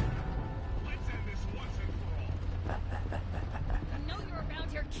 Let's end this once and for all. I know you're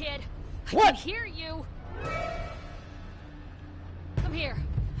around here, kid. I What? can hear you. Come here.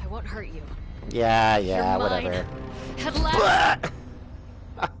 I won't hurt you. Yeah, You're whatever. mine. At last.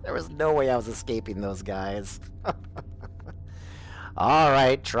 There was no way I was escaping those guys.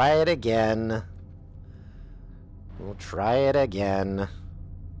 Alright, try it again. We'll try it again.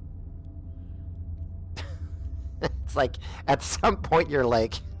 It's like, at some point you're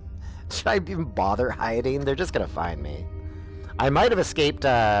like, should I even bother hiding? They're just gonna find me. I might have escaped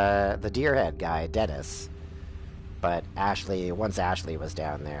the Deerhead guy, Dennis. But Ashley, once Ashley was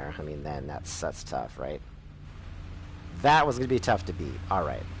down there, I mean, then that's tough, right? That was gonna be tough to beat.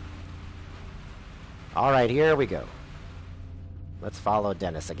 Alright. Alright, here we go. Let's follow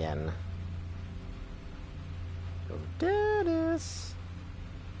Dennis again. Go, Dennis!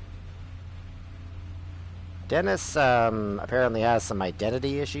 Dennis, apparently has some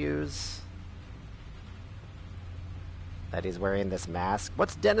identity issues. That he's wearing this mask.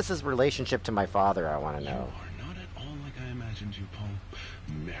 What's Dennis's relationship to my father, I want to know. You are not at all like I imagined you, Paul.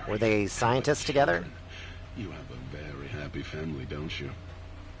 Married Were they and with scientists together? children. You have a very happy family, don't you?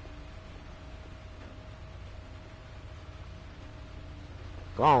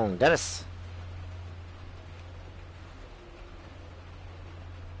 Go on, Dennis.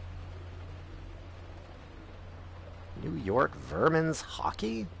 New York Vermin's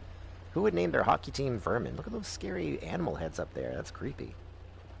hockey? Who would name their hockey team Vermin? Look at those scary animal heads up there. That's creepy.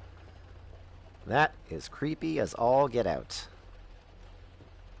 That is creepy as all get out.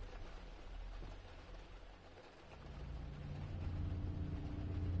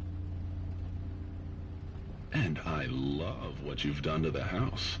 And I love what you've done to the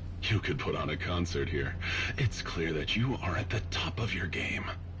house. You could put on a concert here. It's clear that you are at the top of your game.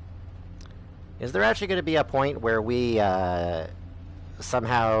 Is there actually going to be a point where we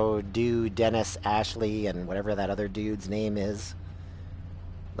somehow do Dennis, Ashley, and whatever that other dude's name is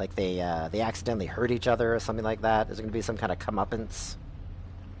Like they accidentally hurt each other or something like that? Is there going to be some kind of comeuppance?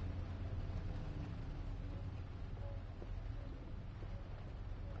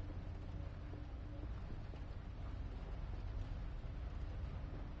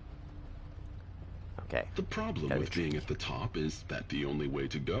 Okay. The problem with being at the top is that the only way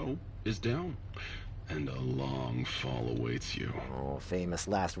to go is down. And a long fall awaits you. Oh, famous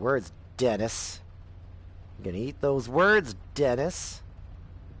last words, Dennis. You gonna eat those words, Dennis?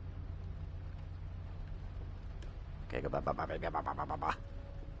 Okay, go ba.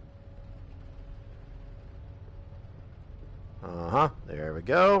 Uh-huh, there we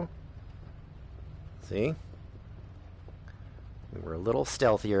go. See? We were a little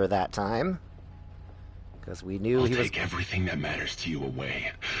stealthier that time. Because we knew I'll he was... take everything that matters to you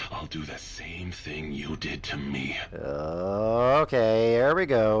away. I'll do the same thing you did to me. Okay, here we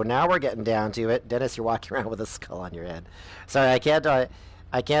go. Now we're getting down to it. Dennis, you're walking around with a skull on your head. Sorry, I can't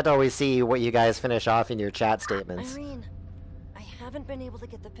always see what you guys finish off in your chat statements. Irene, I haven't been able to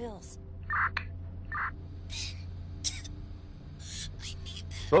get the pills. I need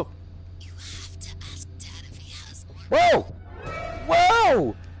them. Whoa! You have to ask Dad if he has more. Whoa!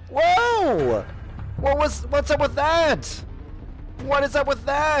 Whoa! Whoa! What's up with that? What is up with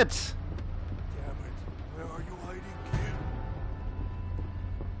that? Damn it. Where are you hiding, kid?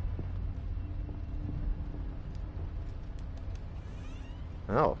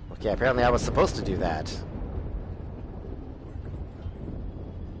 Oh, okay, apparently I was supposed to do that.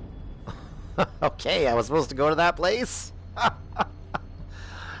 Okay, I was supposed to go to that place? I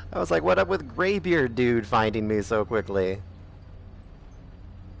was like, what up with Graybeard dude finding me so quickly?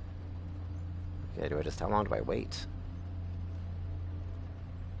 Okay, how long do I wait?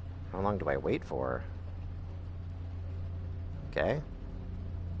 How long do I wait for? Okay.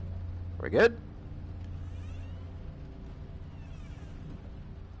 Are we good?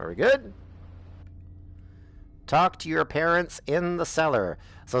 Are we good? Talk to your parents in the cellar.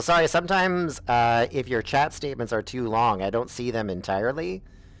 So sorry, sometimes if your chat statements are too long, I don't see them entirely.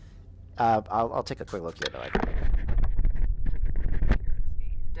 I'll take a quick look here, though.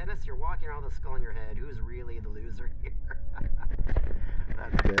 Dennis, you're walking around with a skull in your head. Who's really the loser here?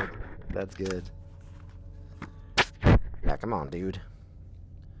 That's good. That's good. Yeah, come on, dude.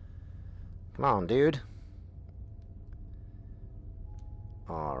 Come on, dude.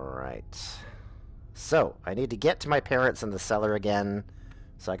 Alright. So, I need to get to my parents in the cellar again.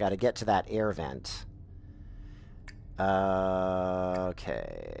 So I gotta get to that air vent.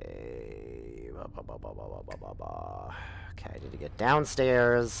 Okay. Okay, I need to get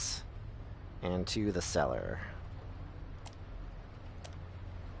downstairs and to the cellar.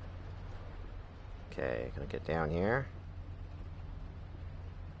 Okay, can I get down here?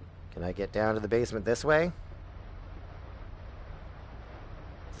 Can I get down to the basement this way?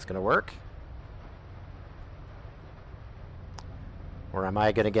 Is this gonna work? Or am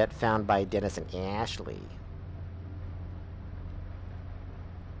I gonna get found by Dennis and Ashley?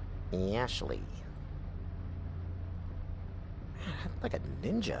 Ashley. Man, I'm like a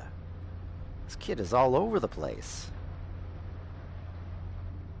ninja. This kid is all over the place.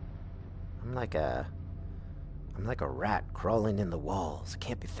 I'm like a rat crawling in the walls. I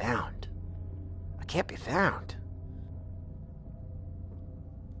can't be found. I can't be found.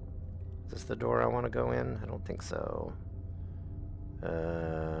 Is this the door I want to go in? I don't think so.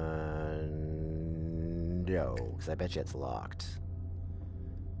 No, because I bet you it's locked.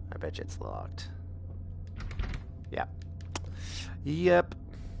 I bet you it's locked. Yep. Yep.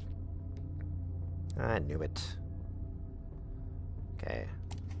 I knew it. Okay.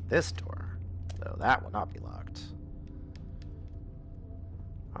 This door, though, that will not be locked.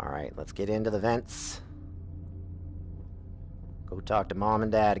 Alright, let's get into the vents. Go talk to Mom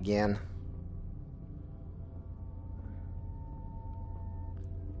and Dad again.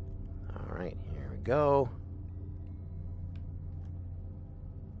 Alright, here we go.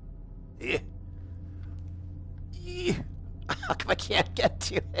 How come I can't get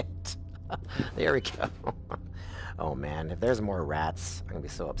to it? There we go. Oh man, if there's more rats, I'm gonna be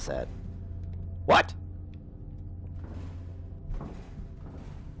so upset. What?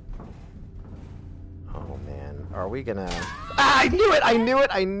 Oh man, are we gonna... Ah, I knew it! I knew it!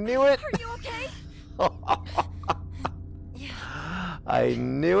 I knew it! Are you okay? I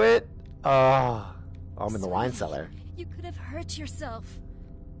knew it! Oh, I'm in the wine cellar. You could have hurt yourself.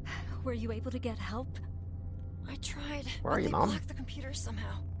 Were you able to get help? I tried, Where are but you, they Mom? blocked the computer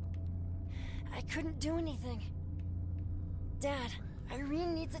somehow. I couldn't do anything. Dad,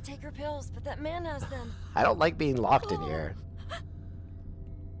 Irene needs to take her pills, but that man has them. I don't like being locked in here.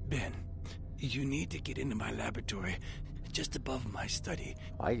 Ben, you need to get into my laboratory just above my study.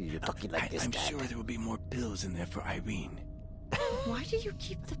 Why are you talking like this, I'm Dad? sure there will be more pills in there for Irene. Why do you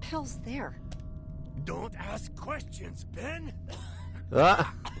keep the pills there? Don't ask questions, Ben.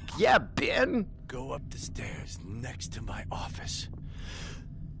 Yeah, Ben. Go up the stairs next to my office.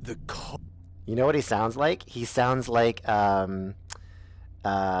 The code. You know what he sounds like? He sounds like Master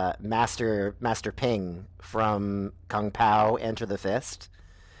Ping from Kung Pao Enter the Fist.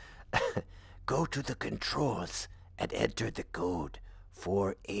 Go to the controls and enter the code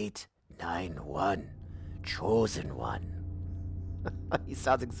 4891. Chosen one. He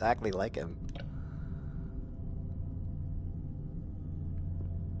sounds exactly like him.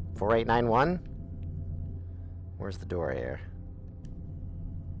 4891? Where's the door here?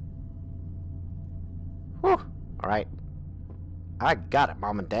 Whew. Alright. I got it,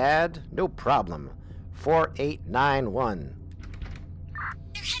 Mom and Dad. No problem. 4891.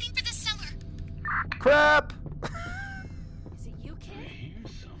 They're heading for the cellar. Crap! Is it you, kid?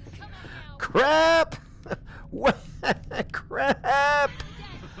 Here's something. Come on now. Crap! What? Crap!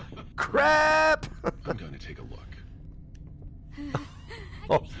 Crap! I'm gonna take a look.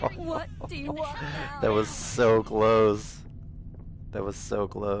 What do you want now? That was so close. That was so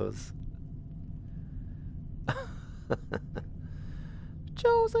close.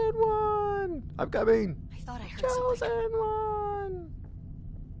 Chosen one! I'm coming! I thought I heard Chosen something. one!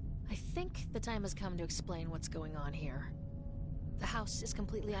 I think the time has come to explain what's going on here. The house is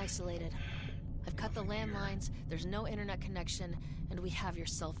completely isolated. I've cut the landlines, there's no internet connection, and we have your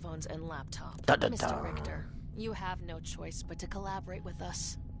cell phones and laptop. Dun, dun, Mr. dun. Richter, you have no choice but to collaborate with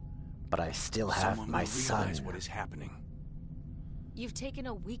us. But I still have Someone my will realize son. what is happening. You've taken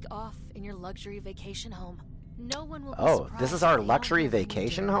a week off in your luxury vacation home. No one will be Oh, surprised this is if our they don't luxury hear from you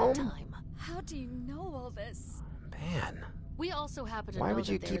vacation during that home? time. How do you know all this? Man, We also happen to why know would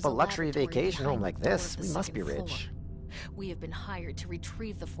you that keep there's a luxury laboratory vacation home behind like the door this? of the We must be second rich. floor. We have been hired to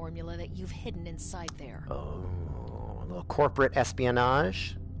retrieve the formula that you've hidden inside there. Oh, a little corporate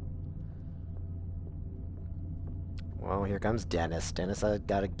espionage. Well, here comes Dennis. Dennis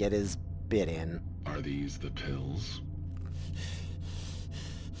gotta get his bid in. Are these the pills?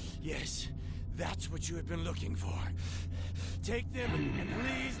 Yes, that's what you have been looking for. Take them and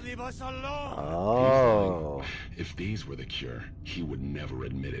please leave us alone. Oh. If these were the cure, he would never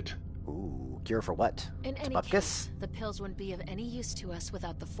admit it. Ooh, cure for what? In any Tobacco? case, the pills wouldn't be of any use to us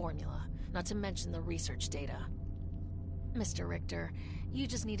without the formula, not to mention the research data. Mr. Richter, you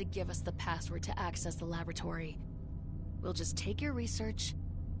just need to give us the password to access the laboratory. We'll just take your research,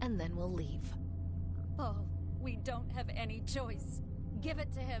 and then we'll leave. Oh, we don't have any choice. Give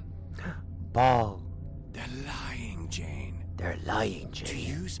it to him. Ball. They're lying, Jane. They're lying, To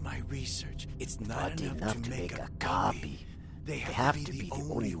Jane. use my research, it's not Not enough to make a copy. They have to be the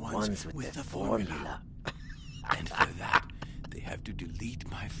only ones with the formula. And for that, they have to delete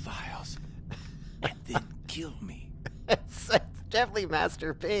my files and then kill me. It's definitely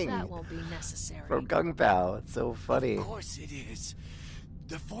Master Ping That won't be necessary. from Kung Pao. It's so funny. Of course it is.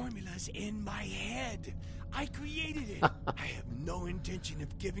 The formula's in my head. I created it. I have no intention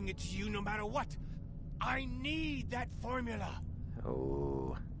of giving it to you no matter what. I need that formula.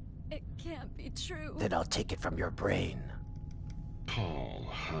 Oh, It can't be true. then I'll take it from your brain. Paul,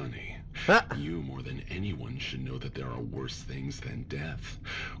 honey, Huh? you more than anyone should know that there are worse things than death.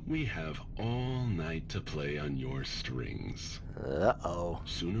 We have all night to play on your strings. Uh-oh.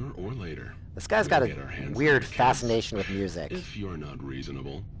 Sooner or later, This guy's we'll got get our a hands weird on the kids. fascination with music. If you're not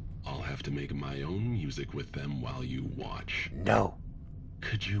reasonable, I'll have to make my own music with them while you watch. No,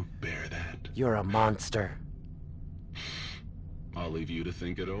 Could you bear that? you're a monster. I'll leave you to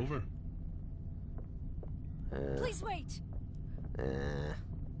think it over. Please wait.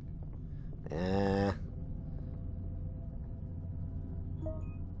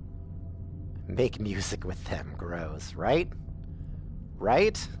 Make music with them, gross, right?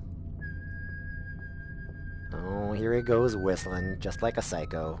 Right? Oh, here he goes whistling, just like a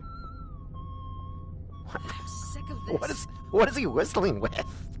psycho. What? I'm sick of this. What is he whistling with?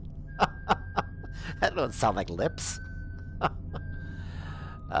 That don't sound like lips. Do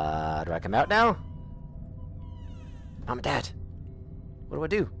I come out now? Mom and Dad, what do I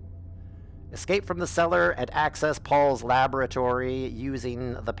do? Escape from the cellar and access Paul's laboratory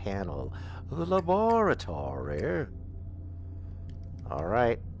using the panel. The laboratory?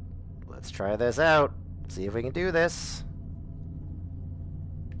 Alright, let's try this out. See if we can do this.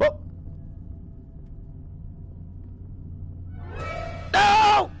 Oh!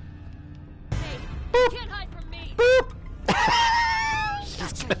 No! Hey, you can't hide from me! Boop!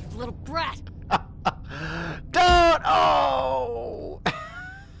 Gotcha, you little brat! Don't! Oh!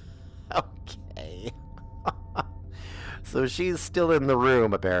 Okay. So she's still in the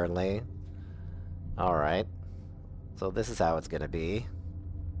room, apparently. Alright. So this is how it's gonna be.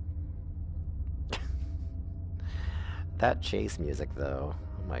 That chase music, though.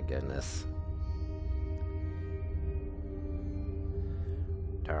 Oh my goodness.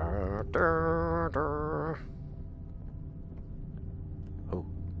 Oh.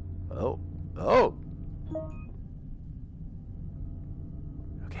 Oh. Oh!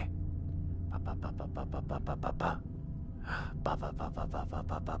 Okay.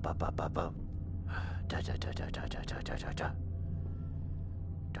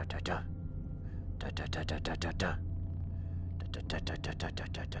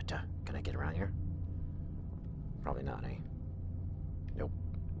 Can I get around here? Probably not, eh? Nope.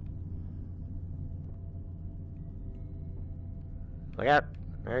 Look out!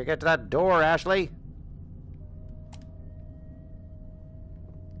 Better get to that door, Ashley!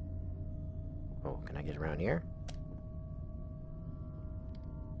 Oh, can I get around here?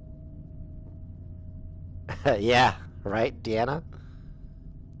 Yeah, right, Deanna?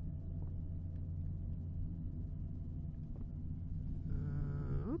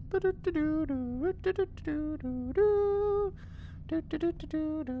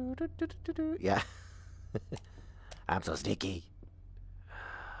 Yeah. I'm so sneaky.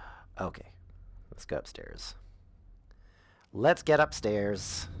 Okay. Let's go upstairs. Let's get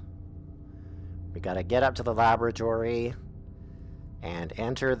upstairs. We gotta get up to the laboratory and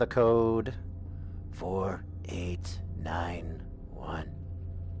enter the code 4891.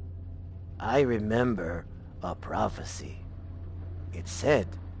 I remember a prophecy. It said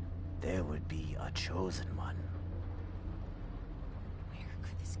there would be a chosen one. Where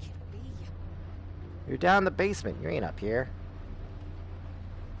could this kid be? You're down in the basement. You ain't up here.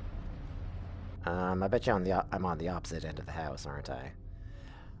 I bet you I'm on the opposite end of the house, aren't I?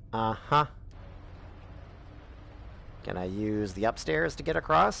 Uh-huh. Can I use the upstairs to get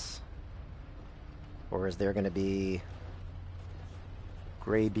across? Or is there gonna be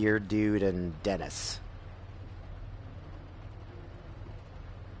Graybeard Dude and Dennis?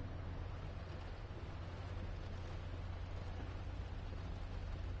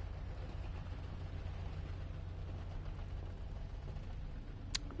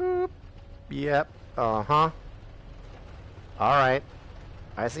 Boop. Yep. Uh-huh. Alright.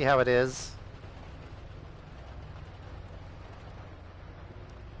 I see how it is.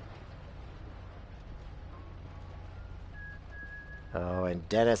 Oh, and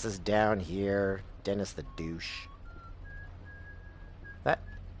Dennis is down here. Dennis the douche. That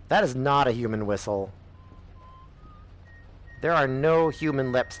is not a human whistle. There are no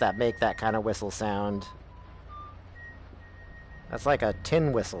human lips that make that kind of whistle sound. That's like a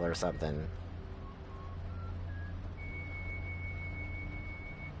tin whistle or something.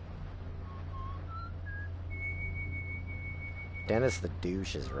 Dennis the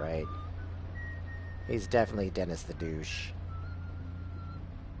douche is right. He's definitely Dennis the douche.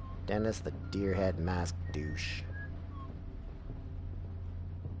 Dennis the deerhead masked douche.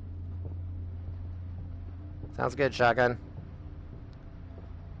 Sounds good, Shotgun.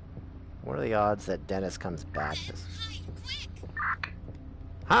 What are the odds that Dennis comes back this...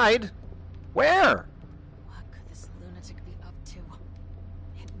 Hide? Where? What could this lunatic be up to?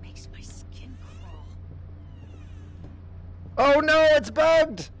 It makes my skin crawl. Oh no, it's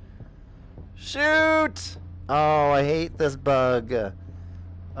bugged! Shoot! Oh, I hate this bug.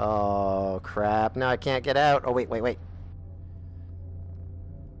 Oh, crap. Now I can't get out. Oh, wait.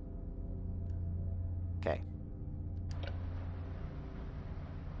 Okay.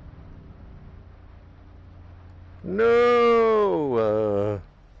 No!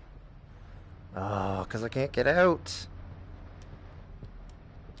 Oh, because I can't get out.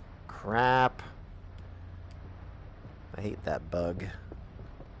 Crap. I hate that bug.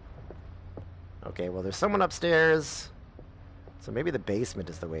 Okay, well, there's someone upstairs. So maybe the basement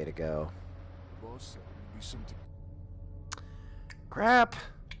is the way to go. Boss said it would be something. Crap.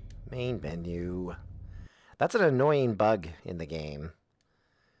 Main menu. That's an annoying bug in the game.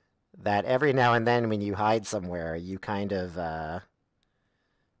 That every now and then when you hide somewhere, you kind of,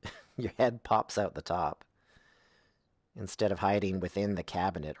 your head pops out the top. Instead of hiding within the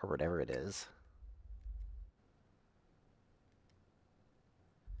cabinet or whatever it is.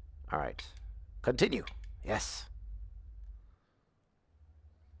 Alright. Continue. Yes.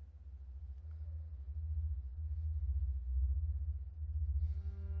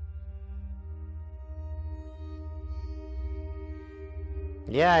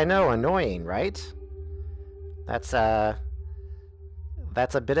 Yeah, I know, annoying, right? That's a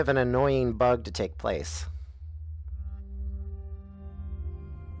bit of an annoying bug to take place.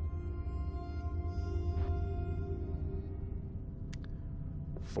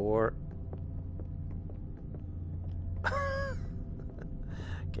 4.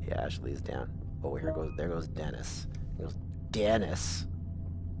 Okay, Ashley's down. Oh, there goes Dennis. There goes Dennis.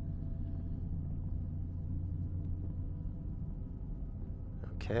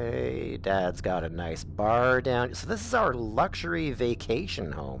 Okay, Dad's got a nice bar down. So this is our luxury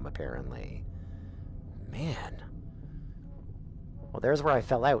vacation home, apparently. Man. Well, there's where I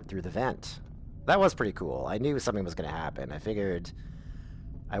fell out through the vent. That was pretty cool. I knew something was going to happen. I figured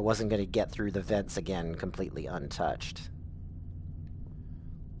I wasn't going to get through the vents again completely untouched.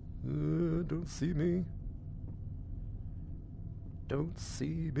 Don't see me. Don't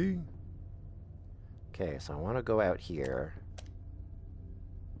see me. Okay, so I want to go out here.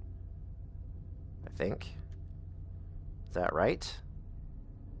 I think. Is that right?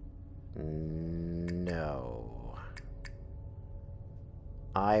 No.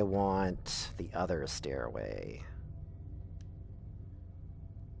 I want the other stairway.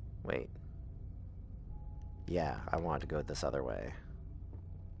 Wait. Yeah, I want to go this other way.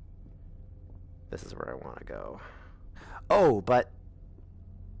 This is where I want to go. Oh, but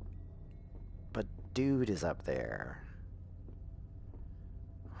dude is up there.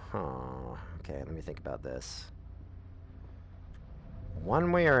 Huh. Okay, let me think about this.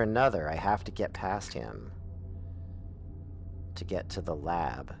 One way or another, I have to get past him to get to the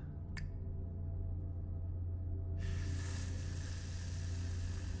lab.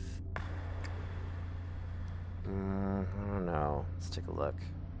 I don't know. Let's take a look.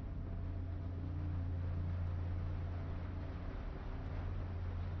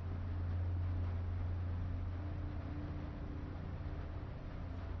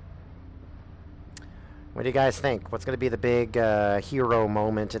 What do you guys think? What's going to be the big hero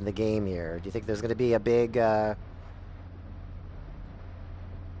moment in the game here? Do you think there's going to be a big...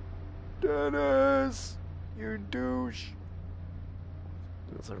 Dennis! You douche!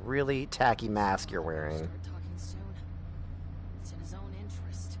 It's a really tacky mask you're wearing. Start talking soon. It's in his own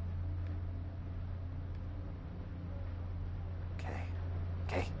interest. Okay.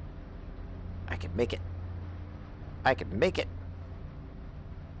 Okay. I can make it. I can make it.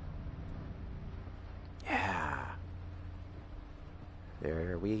 Yeah.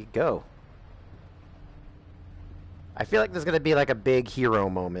 There we go. I feel like there's going to be like a big hero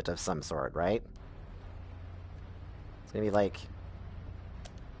moment of some sort, right? It's going to be like...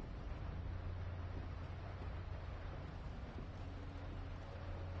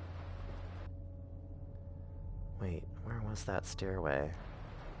 Wait, where was that stairway?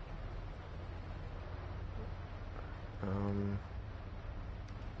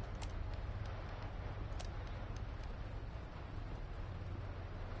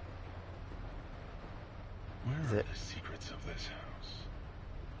 Where Is are it the secrets of this house?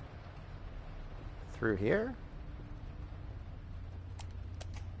 through here?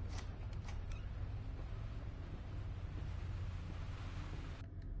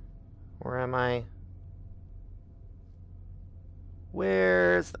 Where am I?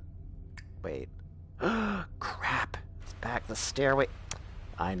 Where's the... Wait. Crap. It's back the stairway.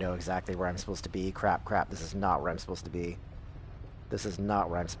 I know exactly where I'm supposed to be. Crap, crap. This is not where I'm supposed to be. This is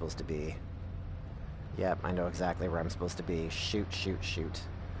not where I'm supposed to be. Yep, I know exactly where I'm supposed to be. Shoot, shoot, shoot.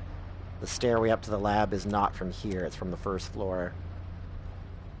 The stairway up to the lab is not from here. It's from the first floor.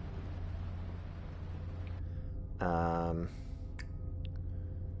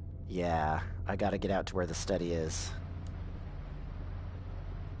 Yeah, I gotta get out to where the study is.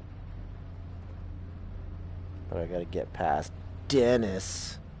 But I gotta get past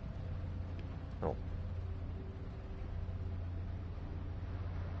Dennis. Oh.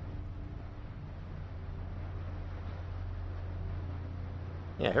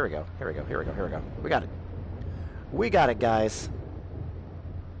 Yeah, here we go. Here we go. Here we go. Here we go. We got it. We got it, guys.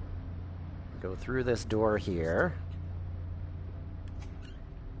 Go through this door here.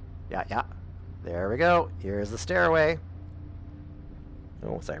 Yeah, yeah. There we go. Here's the stairway.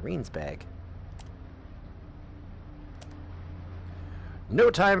 Oh, it's Irene's bag. No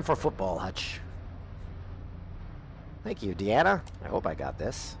time for football, Hutch. Thank you, Deanna. I hope I got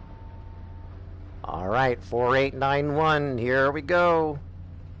this. All right, 4891. Here we go.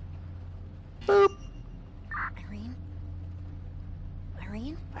 Boop. Irene?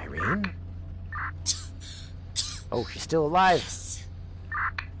 Irene? Irene? Oh, she's still alive.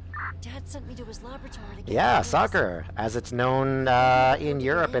 Dad sent me to his laboratory to get Yeah, this. soccer. As it's known in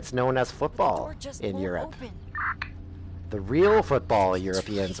Europe, it's known as The football door just in won't Europe. open. The real football,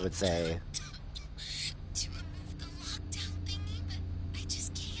 Europeans would say. To remove the lockdown thingy, but I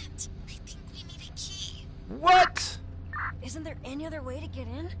just can't. I think we need a key. What? Isn't there any other way to get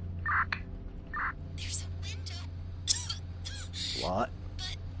in? There's a window. What?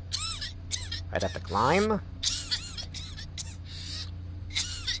 But I'd have to climb?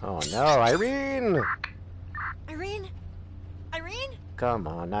 Oh no, Irene! Irene? Irene? Come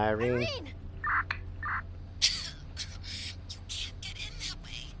on, Irene. Irene! You can't get in that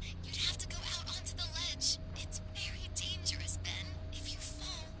way. You'd have to go out onto the ledge. It's very dangerous, Ben. If you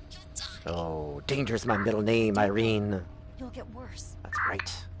fall, you'll die. Oh, danger's my middle name, Irene. You'll get worse. That's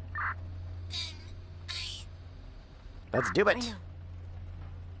right. Ben, Let's do I it. know.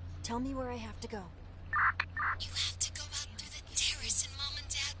 Tell me where I have to go. you have to go out through the terrace in Mom and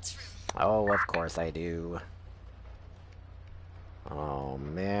Dad's room. Oh, of course I do. Oh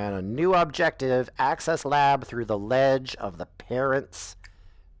man, a new objective. Access lab through the ledge of the parents'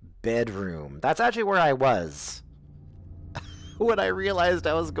 bedroom. That's actually where I was when I realized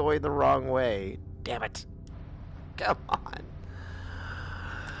I was going the wrong way. Damn it. Come on.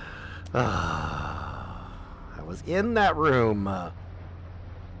 I was in that room.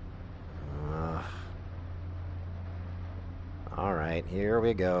 Alright, here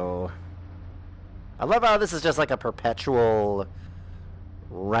we go. I love how this is just like a perpetual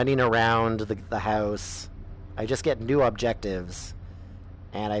running around the house. I just get new objectives,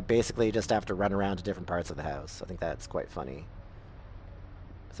 and I basically just have to run around to different parts of the house. I think that's quite funny.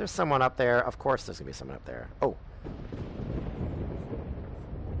 Is there someone up there? Of course there's going to be someone up there. Oh.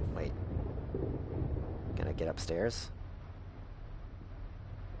 Wait. Can I get upstairs?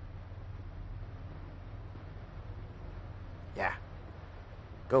 Yeah.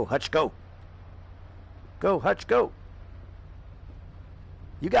 Go, Hutch, go. Go, Hutch, go.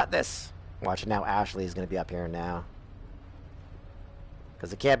 You got this. Watch it now. Ashley's going to be up here now.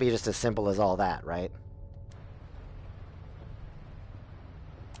 Because it can't be just as simple as all that, right?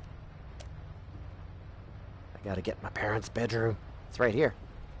 I got to get my parents' bedroom. It's right here.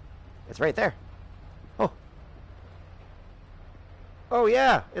 It's right there. Oh. Oh,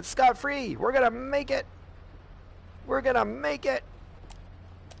 yeah. It's scot-free. We're going to make it. We're going to make it.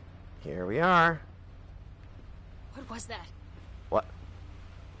 Here we are. What was that? What?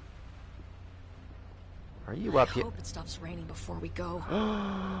 Are you up I here? hope it stops raining before we go.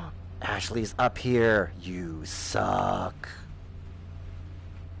 Ashley's up here. You suck.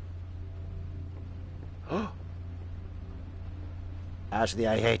 Ashley,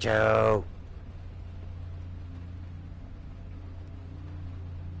 I hate you.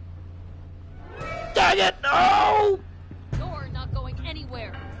 Dang it! No! You're not going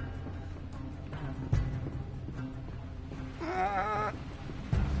anywhere.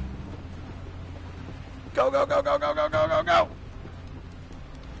 Go, go, go, go, go, go, go, go, go!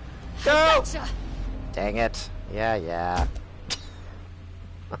 Go! Gotcha. Dang it. Yeah, yeah.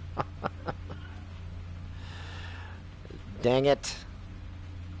 Dang it.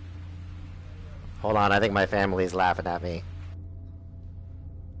 Hold on, I think my family's laughing at me.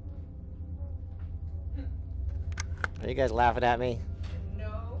 Are you guys laughing at me?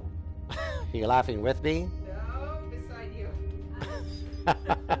 No. Are you laughing with me? No, beside you.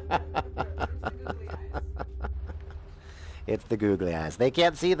 It's the googly eyes. They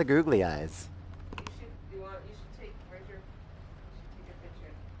can't see the googly eyes. You should take a picture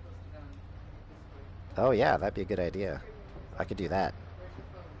and post it on Discord. Oh yeah, that'd be a good idea. I could do that. Where's your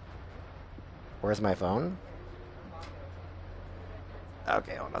phone? Where's my phone?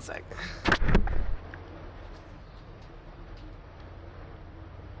 Okay, hold on a sec.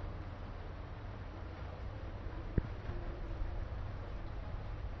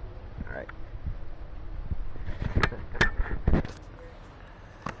 Alright.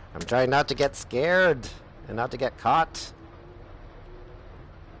 I'm trying not to get scared and not to get caught.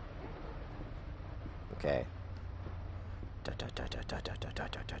 Okay. Da, da, da, da, da, da, da,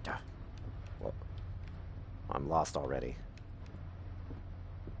 da, da, da. Whoa. I'm lost already.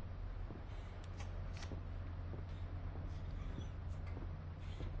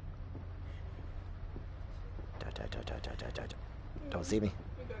 Da, da, da, da, da, da, da, da. Don't see me.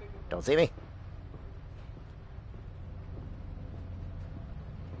 Don't see me.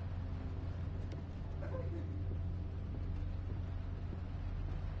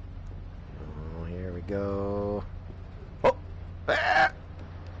 Oh, here we go. Oh! Ah!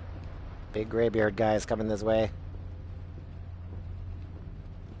 Big graybeard guys coming this way.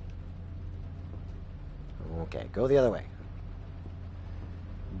 Okay, go the other way.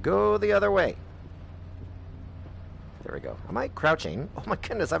 Go the other way. There we go. Am I crouching? Oh my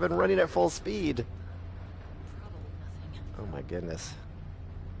goodness, I've been running at full speed. Probably nothing. Oh my goodness.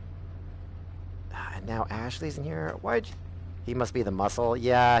 And now Ashley's in here. Why'd you... He must be the muscle.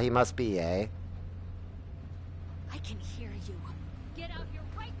 Yeah, he must be, eh? I can hear you. Get out here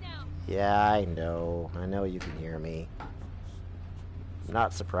right now. Yeah, I know. I know you can hear me. I'm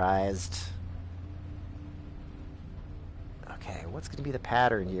not surprised. Okay, what's going to be the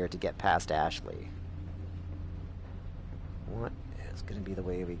pattern here to get past Ashley? What is going to be the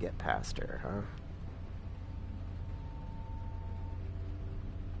way we get past her, huh?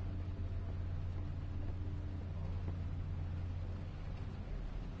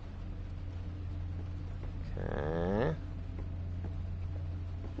 Okay.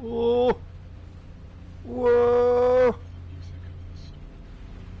 Whoa! Whoa!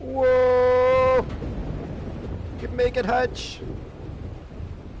 Whoa! We can make it, Hutch!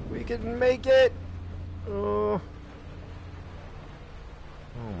 We can make it! Oh.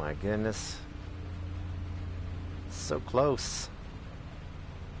 Oh my goodness. So close.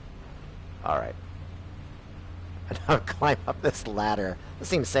 Alright. I now climb up this ladder. This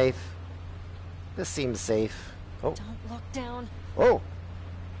seems safe. This seems safe. Oh. Don't look down. Oh!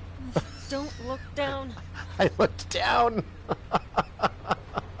 Don't look down. I looked down!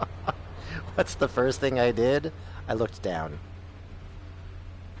 What's the first thing I did? I looked down.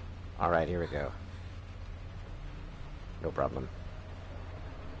 Alright, here we go. No problem.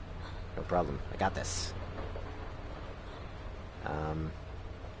 No problem. I got this. Am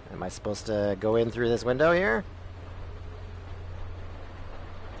I supposed to go in through this window here?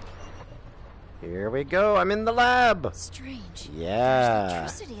 Here we go. I'm in the lab. Strange. Yeah. There's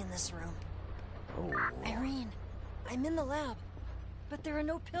electricity in this room. Oh. Irene, I'm in the lab, but there are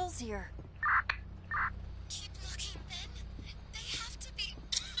no pills here. Keep looking, Ben. They have to be.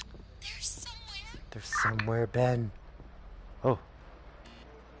 They're somewhere. They're somewhere, Ben. Oh.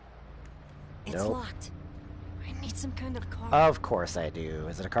 It's Nope. locked. I need some kind of card. Of course I do.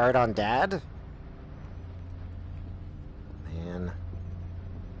 Is it a card on Dad? Man.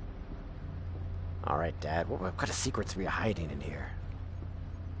 Alright, Dad. What kind of secrets are we hiding in here?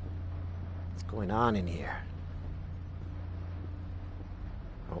 What's going on in here?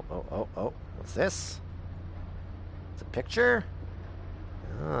 Oh. What's this? It's a picture?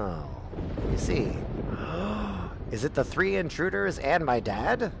 Oh. Let me see. Is it the 3 intruders and my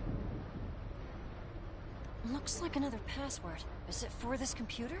dad? Looks like another password. Is it for this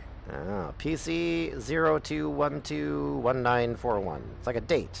computer? Oh, PC 02121941. It's like a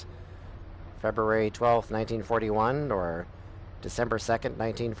date. February 12th, 1941, or December 2nd,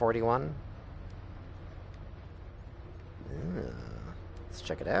 1941. Let's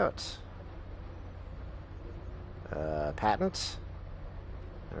check it out. Patent.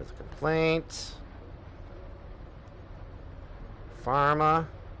 There's a complaint. Pharma.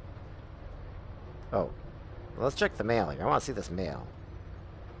 Oh. Well, let's check the mail here. I want to see this mail.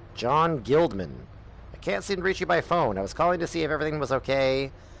 John Gildman. I can't seem to reach you by phone. I was calling to see if everything was okay,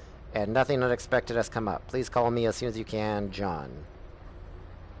 and nothing unexpected has come up. Please call me as soon as you can, John.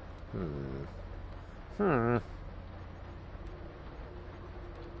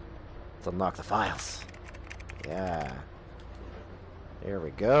 Let's unlock the files. Yeah. There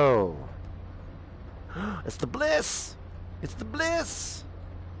we go. It's the Bliss! It's the Bliss!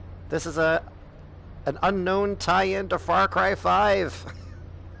 This is an unknown tie-in to Far Cry 5.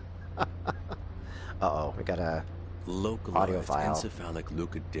 Uh-oh, we got a audio Localized file. encephalic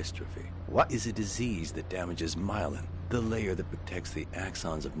leukodystrophy. What? Is a disease that damages myelin, the layer that protects the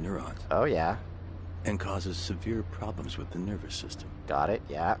axons of neurons, Oh, yeah. and causes severe problems with the nervous system. Got it,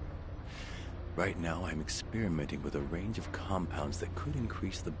 yeah. Right now, I'm experimenting with a range of compounds that could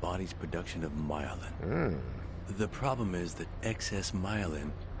increase the body's production of myelin. The problem is that excess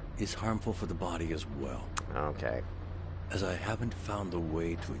myelin is harmful for the body as well. Okay. As I haven't found a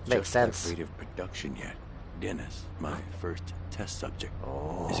way to Makes adjust sense. that rate of production yet, Dennis, my first test subject,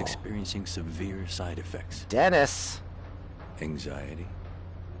 Oh. is experiencing severe side effects. Dennis! Anxiety,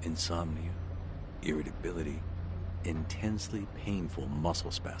 insomnia, irritability, intensely painful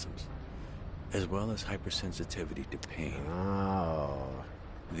muscle spasms, as well as hypersensitivity to pain. Oh.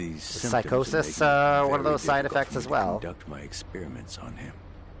 These Is symptoms psychosis, are making it one of very those side difficult effects for me as to well? Conduct my experiments on him.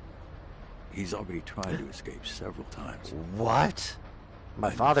 He's already tried to escape several times. What? My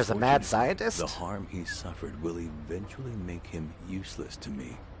father's a mad Unfortunately, scientist? The harm he suffered will eventually make him useless to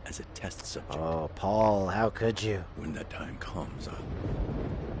me as a test subject. Oh, Paul, how could you? When that time comes, I'll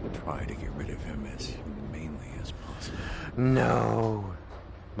try to get rid of him as humanely as possible. No.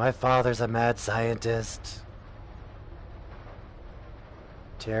 My father's a mad scientist.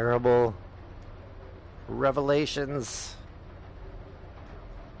 Terrible revelations.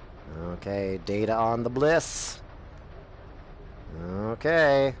 Okay, data on the Bliss.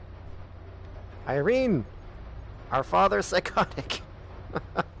 Okay. Irene! Our father's psychotic.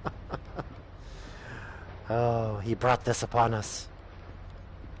 Oh, he brought this upon us.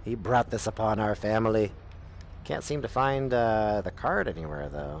 He brought this upon our family. Can't seem to find the card anywhere,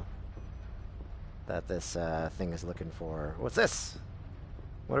 though. that this thing is looking for. What's this?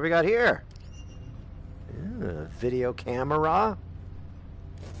 What do we got here? Video camera.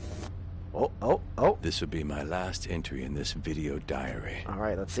 Oh. This will be my last entry in this video diary. All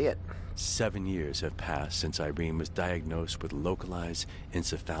right, let's see it. 7 years have passed since Irene was diagnosed with localized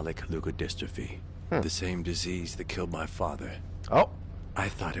encephalic leukodystrophy, the same disease that killed my father. Oh. I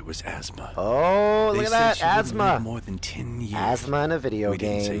thought it was asthma. Oh, look at that, she wouldn't asthma. live more than 10 years. Asthma in a video we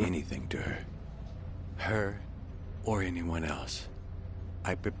game. didn't say anything to her. Her or anyone else.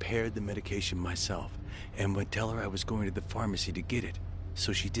 I prepared the medication myself and would tell her I was going to the pharmacy to get it,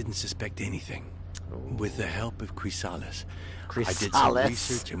 so she didn't suspect anything. Ooh. With the help of Chrysalis, I did some Chrysalis.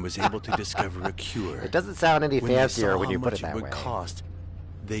 research and was able to discover a cure. It doesn't sound any When they fancier saw when you how put much it that would way. cost,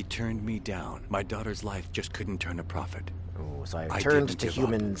 they turned me down. My daughter's life just couldn't turn a profit. Oh, so I I turned didn't to give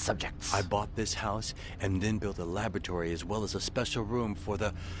human up. subjects. I bought this house and then built a laboratory as well as a special room for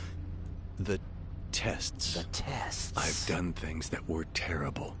the tests. The tests. I've done things that were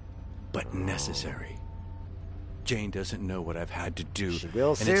terrible, but necessary. Jane doesn't know what I've had to do, She will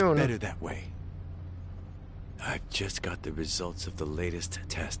and soon. it's better that way. I've just got the results of the latest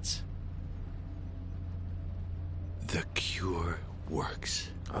tests. The cure works.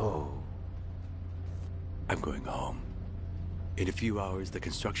 Oh. I'm going home. In a few hours, the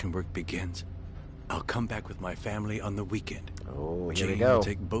construction work begins. I'll come back with my family on the weekend. Oh, here Jane we go. will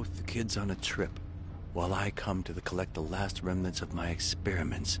take both the kids on a trip, while I come to collect the last remnants of my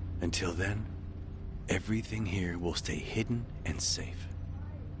experiments. Until then, everything here will stay hidden and safe.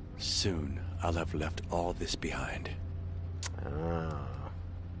 Soon, I'll have left all this behind. Oh.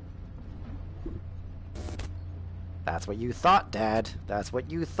 That's what you thought, Dad. That's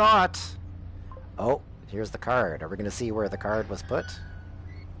what you thought. Oh, here's the card. Are we going to see where the card was put?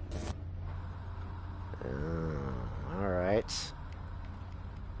 Alright.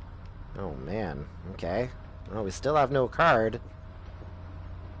 Oh, man. Okay. Oh, we still have no card.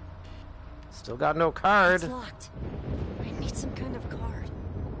 Still got no card. It's locked. I need some kind of card.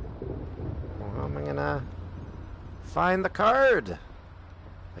 Well, how am I gonna find the card?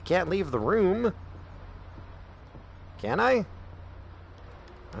 I can't leave the room. Can I?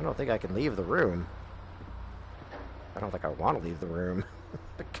 I don't think I can leave the room. I don't think I want to leave the room.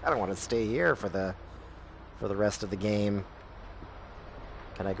 I kind of want to stay here for the rest of the game.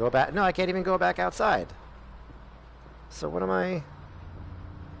 Can I go back? No, I can't even go back outside. So what am I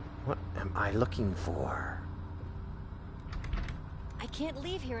looking for? I can't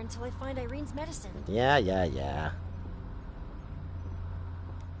leave here until I find Irene's medicine. Yeah.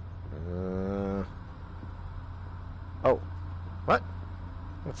 Oh. What?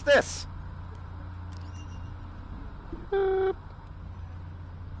 What's this?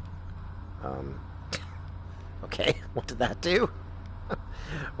 Okay, what did that do?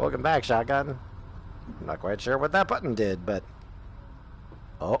 Welcome back, Shotgun. I'm not quite sure what that button did, but...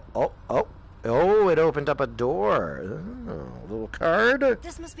 Oh, it opened up a door. Oh, a little card?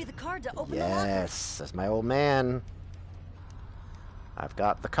 This must be the card to open the locker. Yes, that's my old man. I've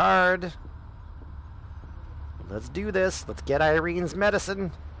got the card. Let's do this. Let's get Irene's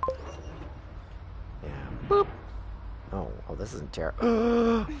medicine. Yeah, boop. Oh, this isn't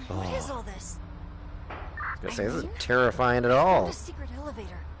terrible. What is all this? I was gonna say, this Irene? isn't terrifying at I all. found a secret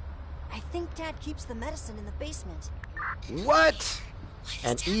elevator. I think Dad keeps the medicine in the basement. What?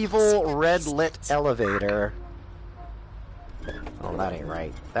 An evil red lit elevator. Oh, that ain't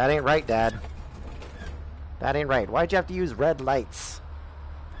right. That ain't right, Dad. That ain't right. Why'd you have to use red lights?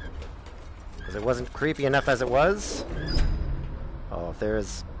 Because it wasn't creepy enough as it was? Oh, if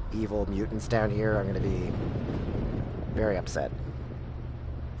there's evil mutants down here, I'm gonna be very upset.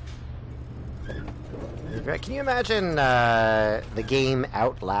 Can you imagine the game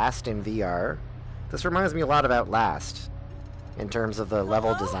Outlast in VR? This reminds me a lot of Outlast in terms of the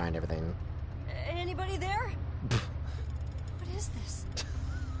level design and everything. Anybody there? What is this?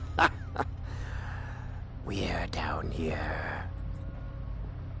 We're down here.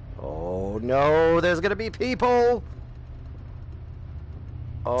 Oh no, there's gonna be people!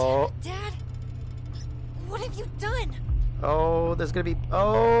 Oh, Dad? What have you done? oh, there's gonna be...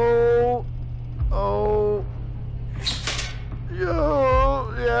 Oh!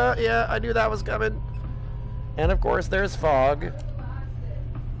 Yeah, I knew that was coming. And of course, there's fog.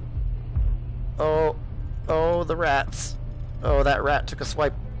 Oh, the rats. Oh, that rat took a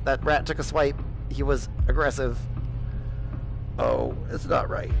swipe. He was aggressive. Oh, it's not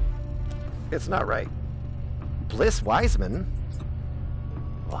right. It's not right. Bliss Wiseman?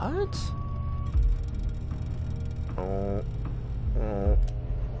 What? Oh.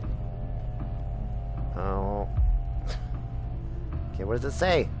 Okay, what does it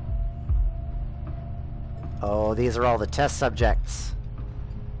say? Oh, these are all the test subjects.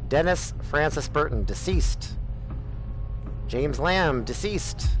 Dennis Francis Burton, deceased. James Lamb,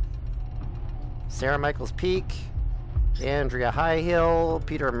 deceased. Sarah Michaels Peak. Andrea Highhill.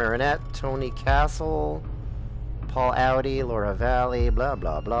 Peter Marinette. Tony Castle. Paul Audi. Laura Valley. Blah,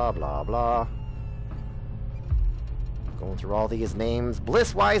 blah, blah, blah, blah. Going through all these names.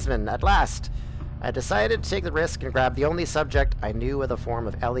 Bliss Wiseman, at last. I decided to take the risk and grab the only subject I knew with a form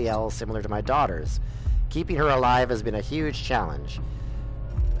of LEL similar to my daughter's. Keeping her alive has been a huge challenge.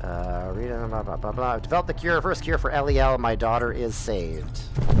 Rita, blah, blah, blah, blah. I've developed the cure, first cure for LEL. My daughter is saved.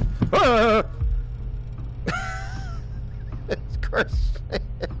 Of course.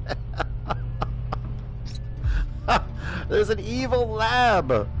 There's an evil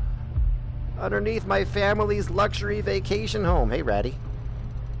lab underneath my family's luxury vacation home. Hey, Ratty.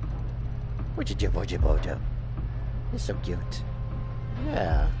 Bojo. You're so cute.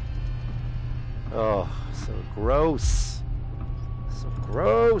 Yeah. Oh, so gross. So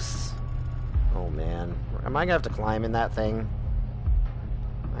gross. Oh, man. Am I gonna have to climb in that thing?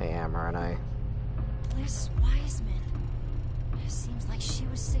 I am, aren't I? Bliss Wiseman. It seems like she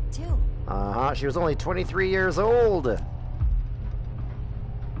was sick too. Uh-huh. She was only 23 years old.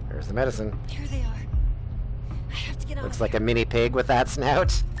 There's the medicine. Here they are. I have to get out. Looks like a mini pig with that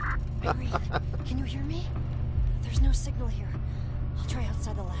snout. Irene, can you hear me? There's no signal here. I'll try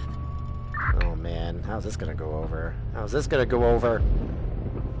outside the lab. Oh man, how's this gonna go over? How's this gonna go over?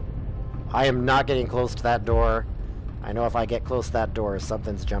 I am not getting close to that door. I know if I get close to that door,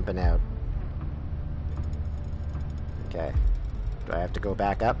 something's jumping out. Okay. Do I have to go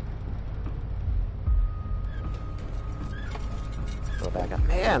back up? Go back up.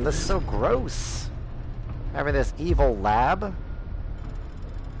 Man, this is so gross. Having this evil lab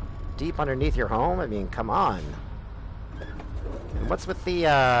deep underneath your home? I mean, come on. And what's with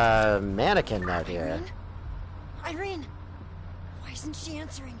the mannequin out here? Irene? Why isn't she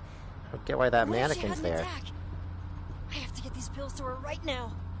answering? I don't get why that What if she mannequin's had an there. attack? I have to get these pills to her right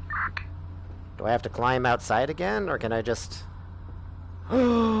now. Do I have to climb outside again, or can I just...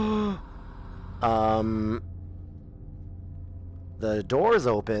 The door's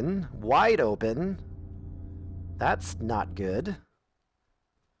open. Wide open. That's not good.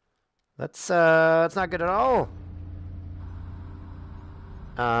 That's not good at all.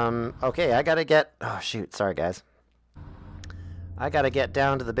 Okay, I gotta get... Oh, shoot. Sorry, guys. I gotta get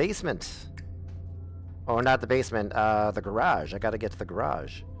down to the basement. Oh, not the basement. The garage. I gotta get to the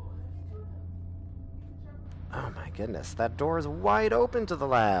garage. Oh, my goodness. That door is wide open to the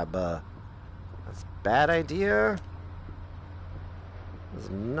lab. That's a bad idea. It's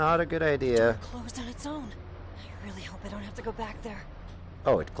not a good idea. It closed on its own. I really hope I don't have to go back there.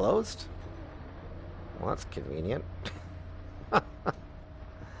 Oh, it closed? Well, that's convenient.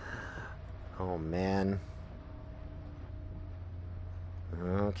 Oh, man.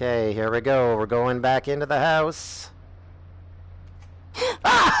 Okay, here we go. We're going back into the house.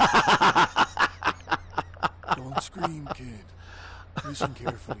 Don't scream, kid. Listen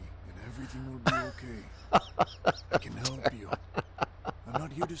carefully, and everything will be okay. I can help you. I'm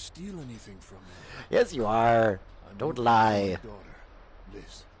not here to steal anything from you. Yes, you are. Don't lie. My daughter,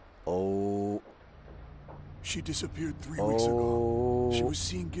 Liz. Oh. She disappeared 3 weeks ago. She was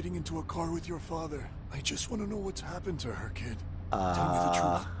seen getting into a car with your father. I just want to know what's happened to her, kid. Tell me the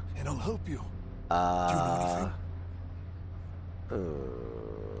truth, and I'll help you. Do you know anything?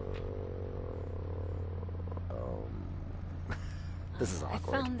 This is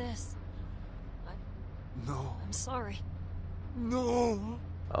awkward. I found this. No. I'm sorry. No.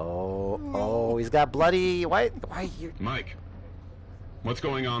 Oh, he's got bloody... Why you... Mike, what's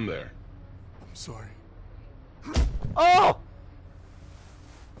going on there? I'm sorry. Oh!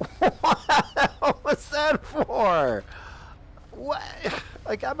 What was that for? What?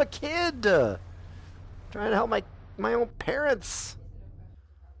 Like, I'm a kid. Trying to help my own parents.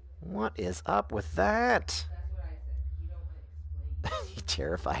 What is up with that? He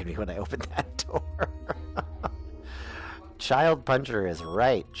terrified me when I opened that door. Child Puncher is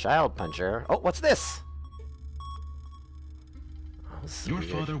right. Child Puncher. Oh, what's this? Your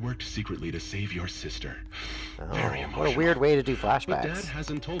father worked secretly to save your sister. Oh, Very emotional. what a weird way to do But flashbacks. Dad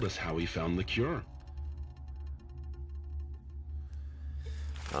hasn't told us how he found the cure.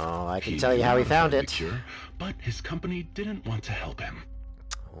 Oh, I can tell you how he found it. The cure, but his company didn't want to help him.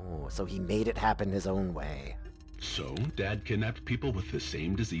 Oh, so he made it happen his own way. So, Dad kidnapped people with the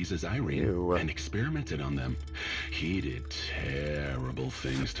same disease as Irene Ew. and experimented on them. He did terrible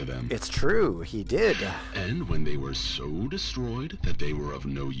things to them. It's true, he did. And when they were so destroyed that they were of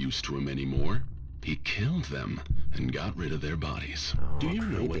no use to him anymore, he killed them and got rid of their bodies. Oh, Do you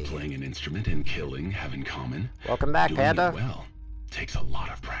know what creepy. playing an instrument and killing have in common? Welcome back, Doing Panda. it well takes a lot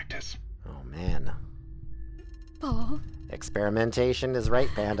of practice. Oh, man. Paul Experimentation is right,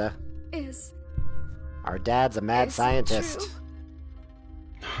 Panda. is... Our dad's a mad Is it scientist. true?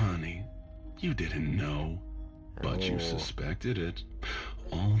 Honey, you didn't know. But you Oh. suspected it.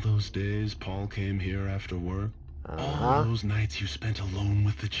 All those days Paul came here after work. Uh-huh. All those nights you spent alone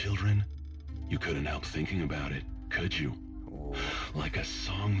with the children. You couldn't help thinking about it, could you? Like a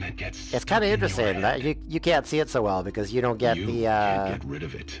song that gets It's kind of stuck in your interesting that head. you can't see it so well because you don't get You the can't get rid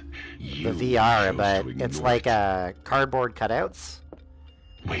of it. You VR, chose but to it's ignore like it. cardboard cutouts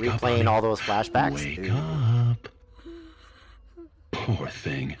Wake up, replaying honey. all those flashbacks. Wake Ooh. up. Poor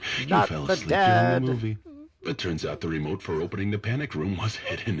thing. Not you fell the asleep dad. during the movie. It turns out the remote for opening the panic room was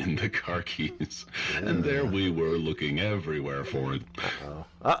hidden in the car keys. And there we were looking everywhere for it. Uh-oh.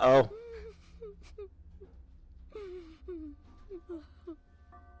 Uh-oh.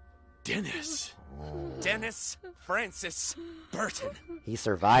 Dennis. Dennis Francis Burton. He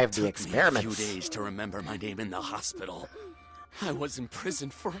survived the Took me a experiments. few days to remember my name in the hospital. I was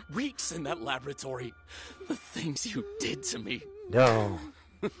imprisoned for weeks in that laboratory. The things you did to me. No.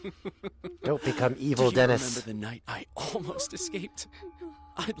 Don't become evil, Do you Dennis. remember the night I almost escaped?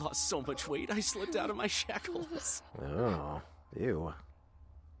 I'd lost so much weight, I slipped out of my shackles. Oh. Ew.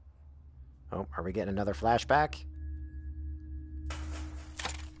 Oh, are we getting another flashback?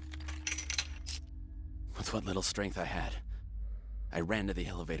 With what little strength I had, I ran to the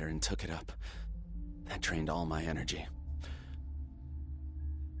elevator and took it up. That drained all my energy.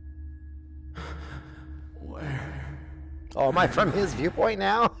 Where? Oh, am I from his viewpoint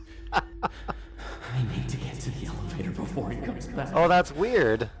now? I need to get to the elevator before he comes back. Oh, that's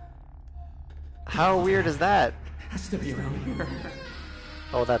weird. How weird is that? Has to be around here.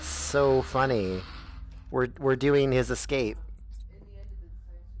 Oh, that's so funny. We're doing his escape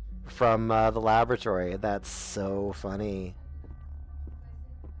from the laboratory. That's so funny.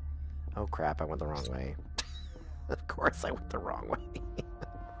 Oh crap, I went the wrong way. Of course I went the wrong way.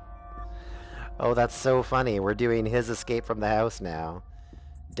 Oh, that's so funny. We're doing his escape from the house now.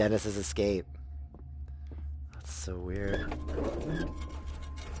 Dennis's escape. That's so weird.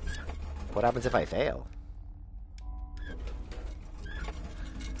 What happens if I fail?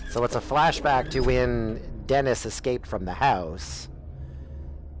 So it's a flashback to when Dennis escaped from the house,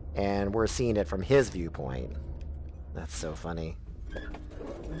 and we're seeing it from his viewpoint. That's so funny.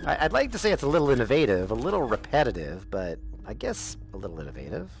 I'd like to say it's a little innovative, a little repetitive, but I guess a little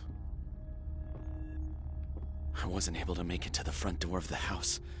innovative. I wasn't able to make it to the front door of the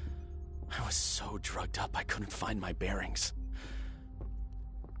house. I was so drugged up I couldn't find my bearings.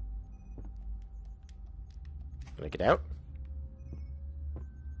 Can I get out?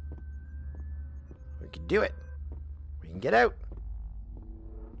 We can do it. We can get out.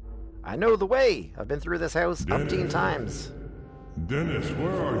 I know the way. I've been through this house umpteen times. Dennis,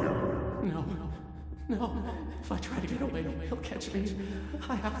 where are you? No. If I try to get away, he'll catch me.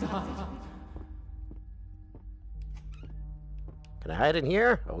 I have to hide. Can I hide in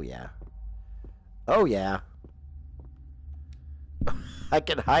here? Oh, yeah. Oh, yeah. I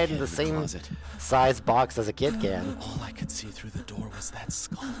can hide in the same closet. size box as a kid can. All I could see through the door was that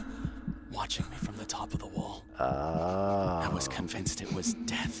skull, watching me from the top of the wall. Oh. I was convinced it was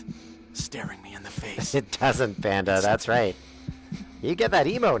death, staring me in the face. It doesn't, Panda. That's right. You get that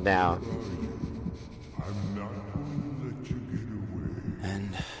emote now. I'm not going to let you get away.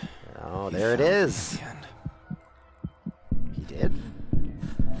 And Oh, he there it found me is. at the end. He did?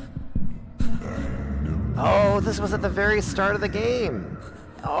 Oh, this was at the very start of the game.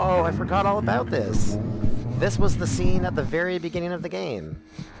 Oh, I forgot all about this. This was the scene at the very beginning of the game.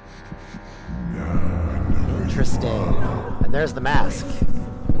 Interesting. And there's the mask.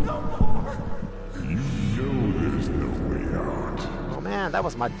 You know there's no way out. Oh man, that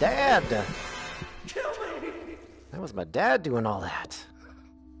was my dad. That was my dad doing all that.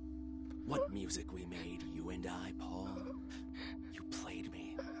 What music we made, you and I, Paul. You played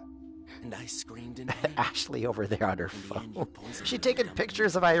me. And I screamed in pain. Ashley over there on her In the end, you phone. poisoned She me taking and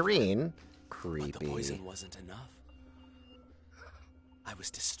pictures of Irene. But the Creepy. poison wasn't enough. I was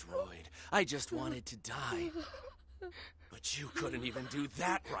destroyed. I just wanted to die. But you couldn't even do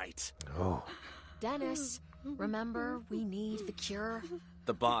that right. Oh. Dennis, remember, we need the cure.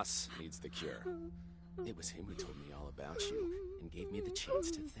 The boss needs the cure. It was him who told me all about you and gave me the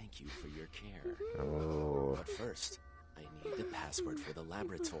chance to thank you for your care. Oh. But first, I need the password for the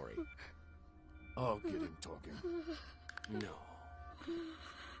laboratory. I'll get him talking. No.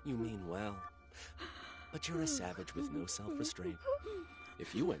 You mean well. But you're a savage with no self-restraint.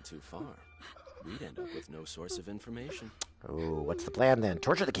 If you went too far, we'd end up with no source of information. Oh, what's the plan then?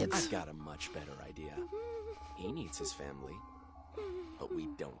 Torture the kids. I've got a much better idea. He needs his family, but we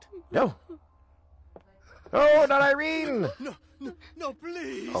don't. No. Oh, not Irene! No,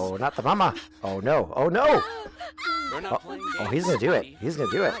 please! Oh, not the mama. Oh, no. Oh, no! We're not playing games. Oh, he's gonna do it. He's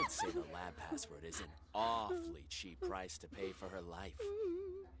gonna do it. I'd say the lab password is an awfully cheap price to pay for her life.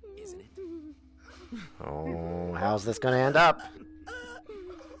 Isn't it? Oh, how's this gonna end up?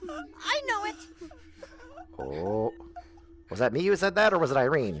 I know it! Oh. Was that me who said that, or was it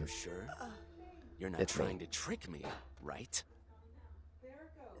Irene? You sure? You're not It's me. trying to trick me, right?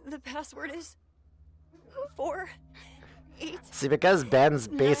 The password is 4, 8. See, because Ben's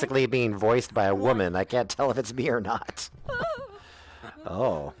basically being voiced by a woman, I can't tell if it's me or not.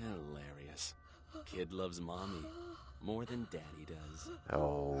 Oh. Hilarious. Kid loves mommy more than daddy does.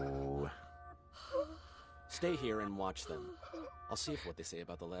 Oh. Stay here and watch them. I'll see if what they say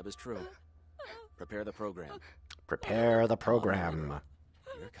about the lab is true. Prepare the program. Prepare the program.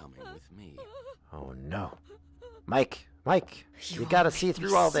 You're coming with me. Oh, no. Mike, you gotta see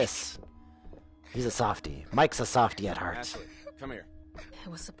through all this. He's a softie. Mike's a softie at heart. Ashley, come here. It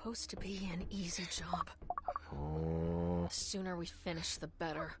was supposed to be an easy job. Oh. The sooner we finish, the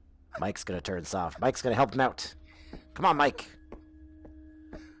better. Mike's gonna turn soft. Mike's gonna help him out. Come on, Mike.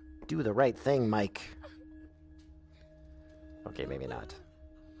 Do the right thing, Mike. Okay, maybe not.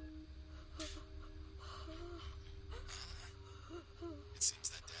 It seems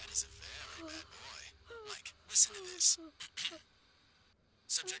that Dad is a very bad boy. Mike, listen to this.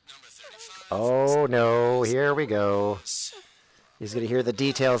 Subject number 35. Oh, no. Here we go. He's gonna hear the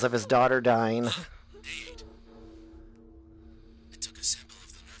details of his daughter dying. Day 8. I took a sample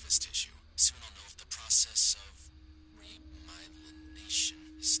of the nervous tissue. Soon I'll know if the process of remyelination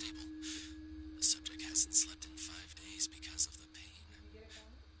is stable. The subject hasn't slept in 5 days because of the pain.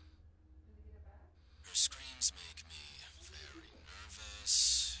 Her screams make me very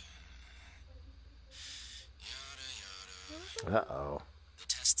nervous. Yada yada. Uh-oh. The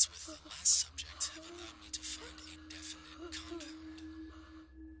tests with the last subject have allowed me to find a definite compound.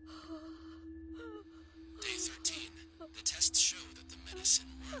 Day 13. The tests show that the medicine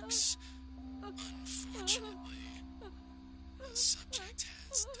works. Unfortunately, the subject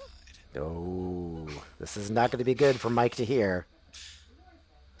has died. Oh, this is not going to be good for Mike to hear.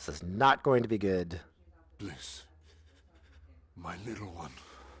 This is not going to be good. Bliss. My little one.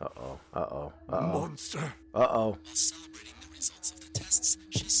 Uh-oh, uh-oh, uh-oh. Monster. Uh-oh. While celebrating the results of the tests,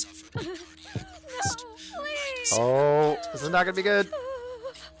 she suffered a cardiac arrest. Oh, this is not going to be good. It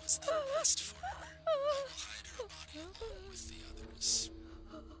was the best for her. I will hide her body along with the others.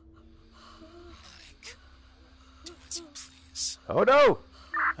 Mike, do as you please. Oh, no.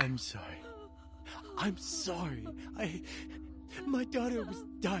 I'm sorry. I'm sorry. My daughter was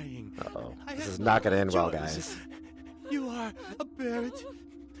dying. Uh-oh. I This had is not going to end well, choice. guys. You are a parent.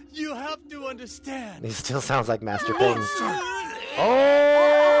 You have to understand. He still sounds like Master Ping. Monster.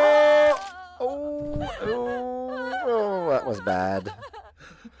 Oh! Oh! Oh! Oh, that was bad.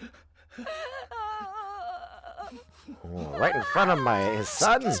 Oh, right in front of his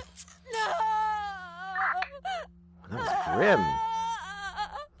son. That was grim.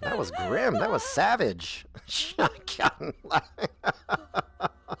 That was grim. That was savage. Shotgun.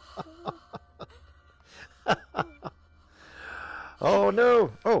 Oh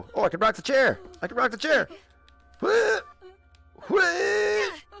no! Oh! I can rock the chair. I can rock the chair. Boo!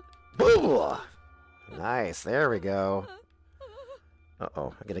 Nice. There we go.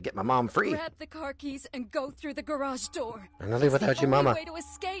 Uh-oh. I gotta get my mom free. Grab the car keys and go through the garage door. I'm not leave without It's you, the only Mama. way to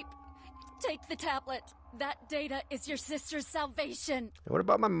escape. Take the tablet. That data is your sister's salvation. What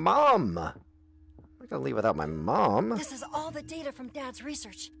about my mom? I'm not gonna leave without my mom. This is all the data from Dad's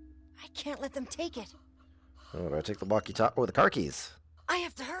research. I can't let them take it. Oh, I better take the walkie-talkie. Oh, the car keys. I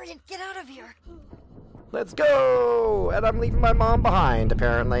have to hurry and get out of here. Let's go! And I'm leaving my mom behind,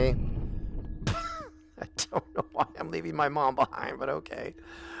 apparently. I don't know why I'm leaving my mom behind, but okay.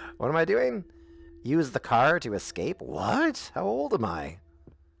 What am I doing? Use the car to escape? What? How old am I?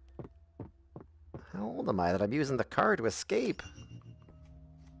 How old am I that I'm using the car to escape?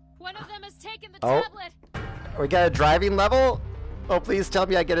 One of them has taken the Oh. tablet. We got a driving level? Oh, please tell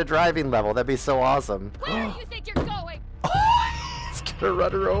me I get a driving level. That'd be so awesome. Where do you think you're going? He's gonna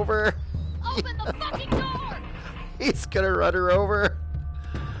run her over. Open the fucking door! He's gonna run her over.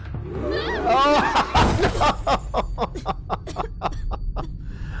 Oh,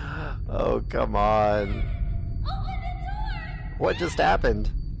 no. Oh, come on. Open the door! What just happened?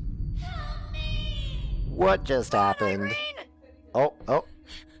 Help me! What just happened? Irene! Oh.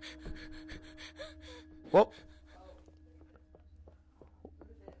 Whoop.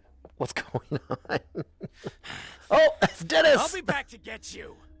 What's going on? Oh, it's Dennis! I'll be back to get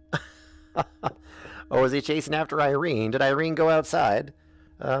you. Oh, is he chasing after Irene? Did Irene go outside?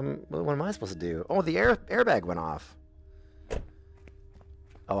 What am I supposed to do? Oh, the airbag went off.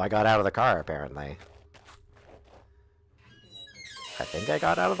 Oh, I got out of the car, apparently. I think I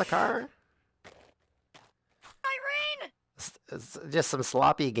got out of the car? Irene! It's just some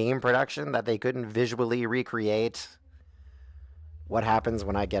sloppy game production that they couldn't visually recreate. What happens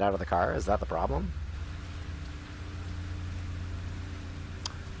when I get out of the car? Is that the problem?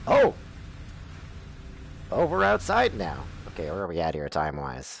 Oh! Oh, we're outside now. Okay, where are we at here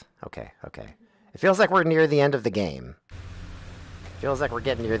time-wise? Okay. It feels like we're near the end of the game. Feels like we're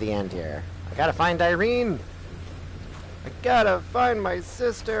getting near the end here. I gotta find Irene! I gotta find my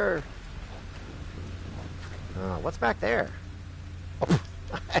sister! What's back there? Oh,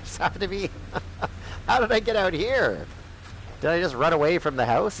 I just happen to be... How did I get out here? Did I just run away from the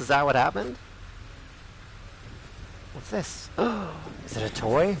house? Is that what happened? What's this? Is it a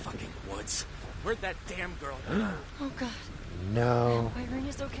toy? Fucking woods. Where'd that damn girl go? Oh, God. No. Irene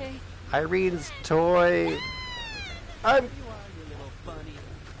is okay. Irene's toy. I'm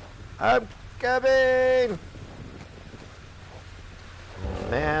coming!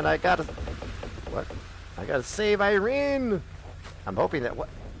 Oh, man, I gotta... What? I gotta save Irene! I'm hoping that... What?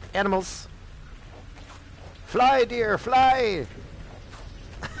 Animals! Fly, dear, fly!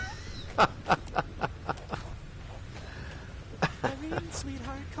 Irene,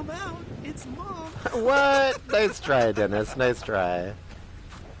 sweetheart, come out. It's Mom. What? Nice try, Dennis. Nice try.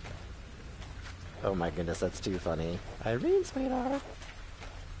 Oh my goodness, that's too funny. Irene, sweetheart.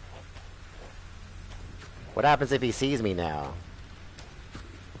 What happens if he sees me now?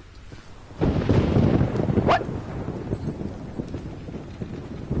 What?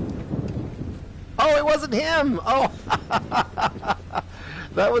 Oh, it wasn't him! Oh!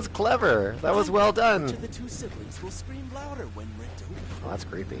 That was clever. That was well done. Each of the two siblings will scream louder when ripped open. Oh, that's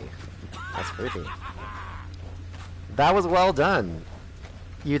creepy. That's creepy. That was well done.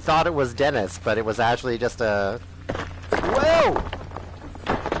 You thought it was Dennis, but it was actually just a... Whoa!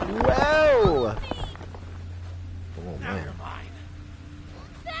 Whoa! Oh, Now man. you're mine.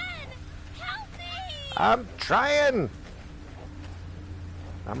 Ben! Help me! I'm trying!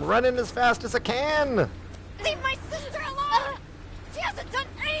 I'm running as fast as I can! Leave my sister alone! She hasn't done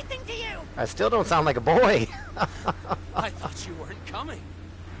anything to you! I still don't sound like a boy. I thought you weren't coming.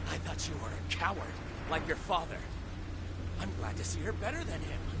 I thought you were a coward, like your father. I'm glad to see her better than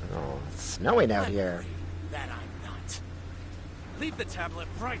him. Oh, it's snowing out I'm here. afraid that I'm not. Leave the tablet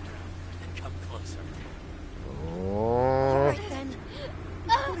right now and come closer. Oh. Right then.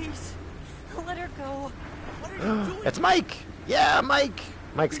 Please, let her go. What are you doing? It's Mike! Yeah, Mike!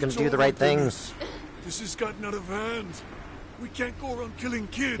 Mike's gonna It's do the over, right thing. Dennis. This has gotten out of hand. We can't go around killing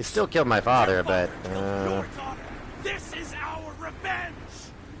kids. He still killed my father, Your but... father killed your daughter. This is our revenge.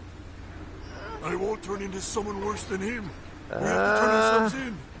 I won't turn into someone worse than him. We have to turn ourselves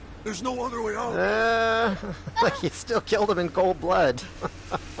in. There's no other way out. He still killed him in cold blood.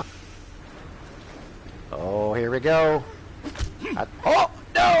 Oh, here we go. Oh,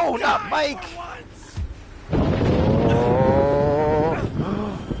 no, not Mike! Oh.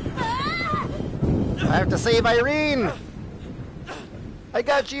 I have to save Irene! I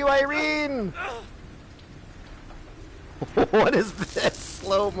got you, Irene! What is this?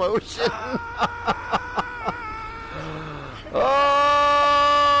 Slow motion?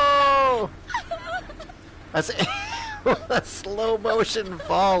 Oh! That's a slow motion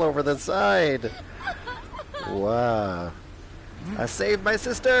fall over the side. Wow. I saved my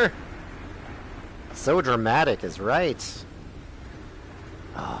sister. So dramatic is right.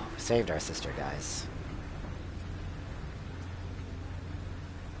 Oh, we saved our sister, guys.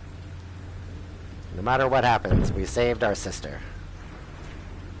 No matter what happens, we saved our sister.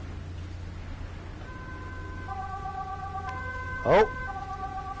 Oh!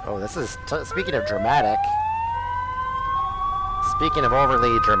 Oh, this is... speaking of dramatic... Speaking of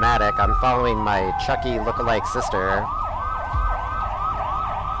overly dramatic, I'm following my Chucky look-alike sister.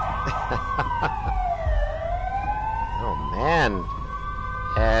 Oh, man.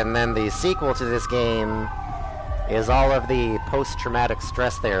 And then the sequel to this game is all of the post-traumatic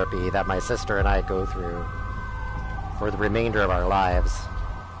stress therapy that my sister and I go through for the remainder of our lives.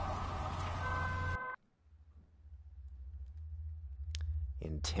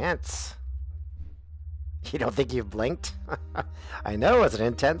 Intense. You don't think you've blinked? I know, it's an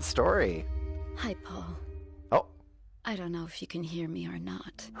intense story. Hi, Paul. Oh. I don't know if you can hear me or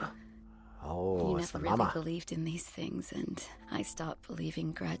not. Oh, You it's the never really mama. believed in these things, and I stopped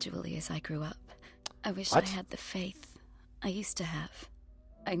believing gradually as I grew up. I wish What? I had the faith I used to have.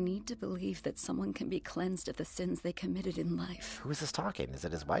 I need to believe that someone can be cleansed of the sins they committed in life. Who is this talking? Is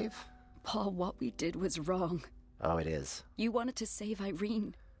it his wife? Paul, what we did was wrong. Oh, it is. You wanted to save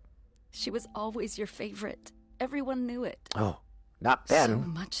Irene. She was always your favorite. Everyone knew it. Oh, not Ben. So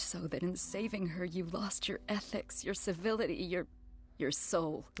much so that in saving her, you lost your ethics, your civility, your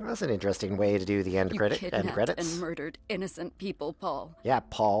soul. That's an interesting way to do the end credits. You kidnapped and murdered innocent people, Paul. Yeah,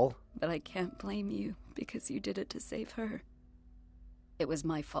 Paul. But I can't blame you because you did it to save her. It was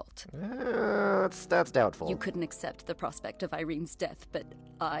my fault. That's doubtful. You couldn't accept the prospect of Irene's death, but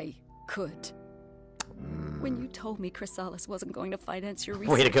I could. When you told me Chrysalis wasn't going to finance your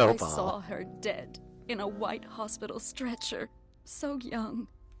research, Way to go, I Paul. saw her dead in a white hospital stretcher, so young.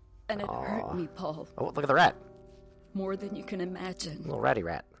 And it hurt me, Paul. Oh, look at the rat. More than you can imagine. Little ratty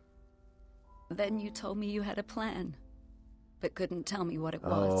rat. Then you told me you had a plan, but couldn't tell me what it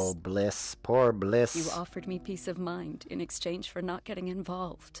was. Oh, Bliss. Poor Bliss. You offered me peace of mind in exchange for not getting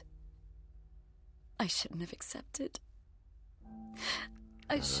involved. I shouldn't have accepted.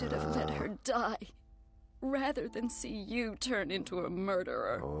 I should have let her die, rather than see you turn into a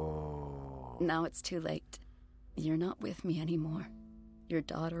murderer. Oh. Now it's too late. You're not with me anymore. Your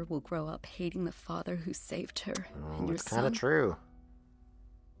daughter will grow up hating the father who saved her, and your It's son... kind of true.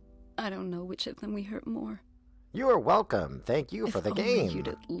 I don't know which of them we hurt more. You are welcome. Thank you for the If only game. you'd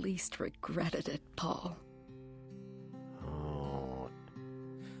at least regretted it, Paul. Oh.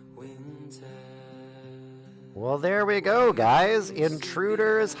 Well, there we go, guys.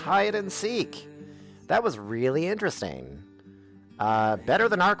 Intruders Hide and Seek. That was really interesting. Better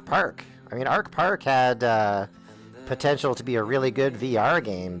than Ark Park. I mean, Ark Park had potential to be a really good VR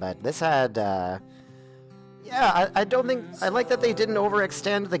game, but this had... yeah, I don't think... I like that they didn't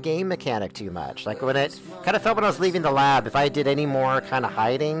overextend the game mechanic too much. Like, when it... kind of felt when I was leaving the lab, if I did any more kind of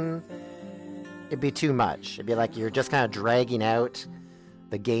hiding, it'd be too much. It'd be like you're just kind of dragging out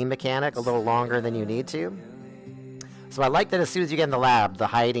the game mechanic a little longer than you need to. So I like that as soon as you get in the lab, the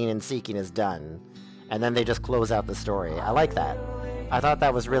hiding and seeking is done. And then they just close out the story. I like that. I thought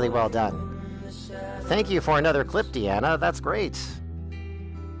that was really well done. Thank you for another clip, Deanna. That's great.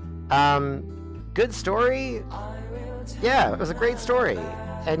 Good story. Yeah, it was a great story.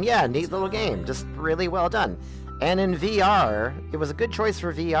 And yeah, neat little game. Just really well done. And in VR, it was a good choice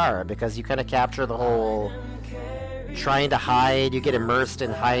for VR because you kind of capture the whole trying to hide. You get immersed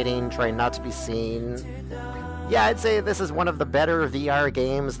in hiding, trying not to be seen. Yeah, I'd say this is one of the better VR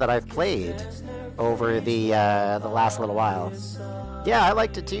games that I've played over the last little while. Yeah, I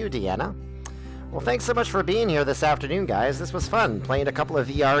liked it too, Deanna. Well, thanks so much for being here this afternoon, guys. This was fun, playing a couple of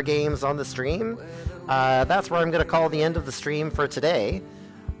VR games on the stream. That's where I'm going to call the end of the stream for today.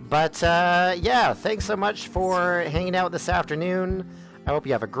 But, yeah, thanks so much for hanging out this afternoon. I hope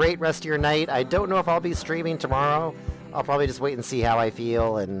you have a great rest of your night. I don't know if I'll be streaming tomorrow. I'll probably just wait and see how I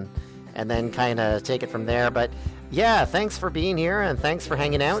feel and then kind of take it from there. But, yeah, thanks for being here, and thanks for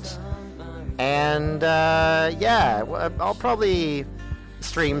hanging out. And, yeah, I'll probably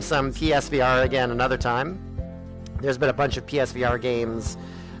stream some PSVR again another time. There's been a bunch of PSVR games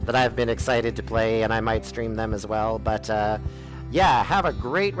that I've been excited to play, and I might stream them as well. But, yeah, have a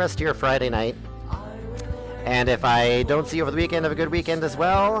great rest of your Friday night. And if I don't see you over the weekend, have a good weekend as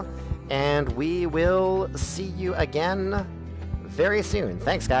well. And we will see you again very soon.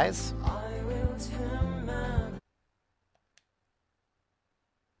 Thanks, guys.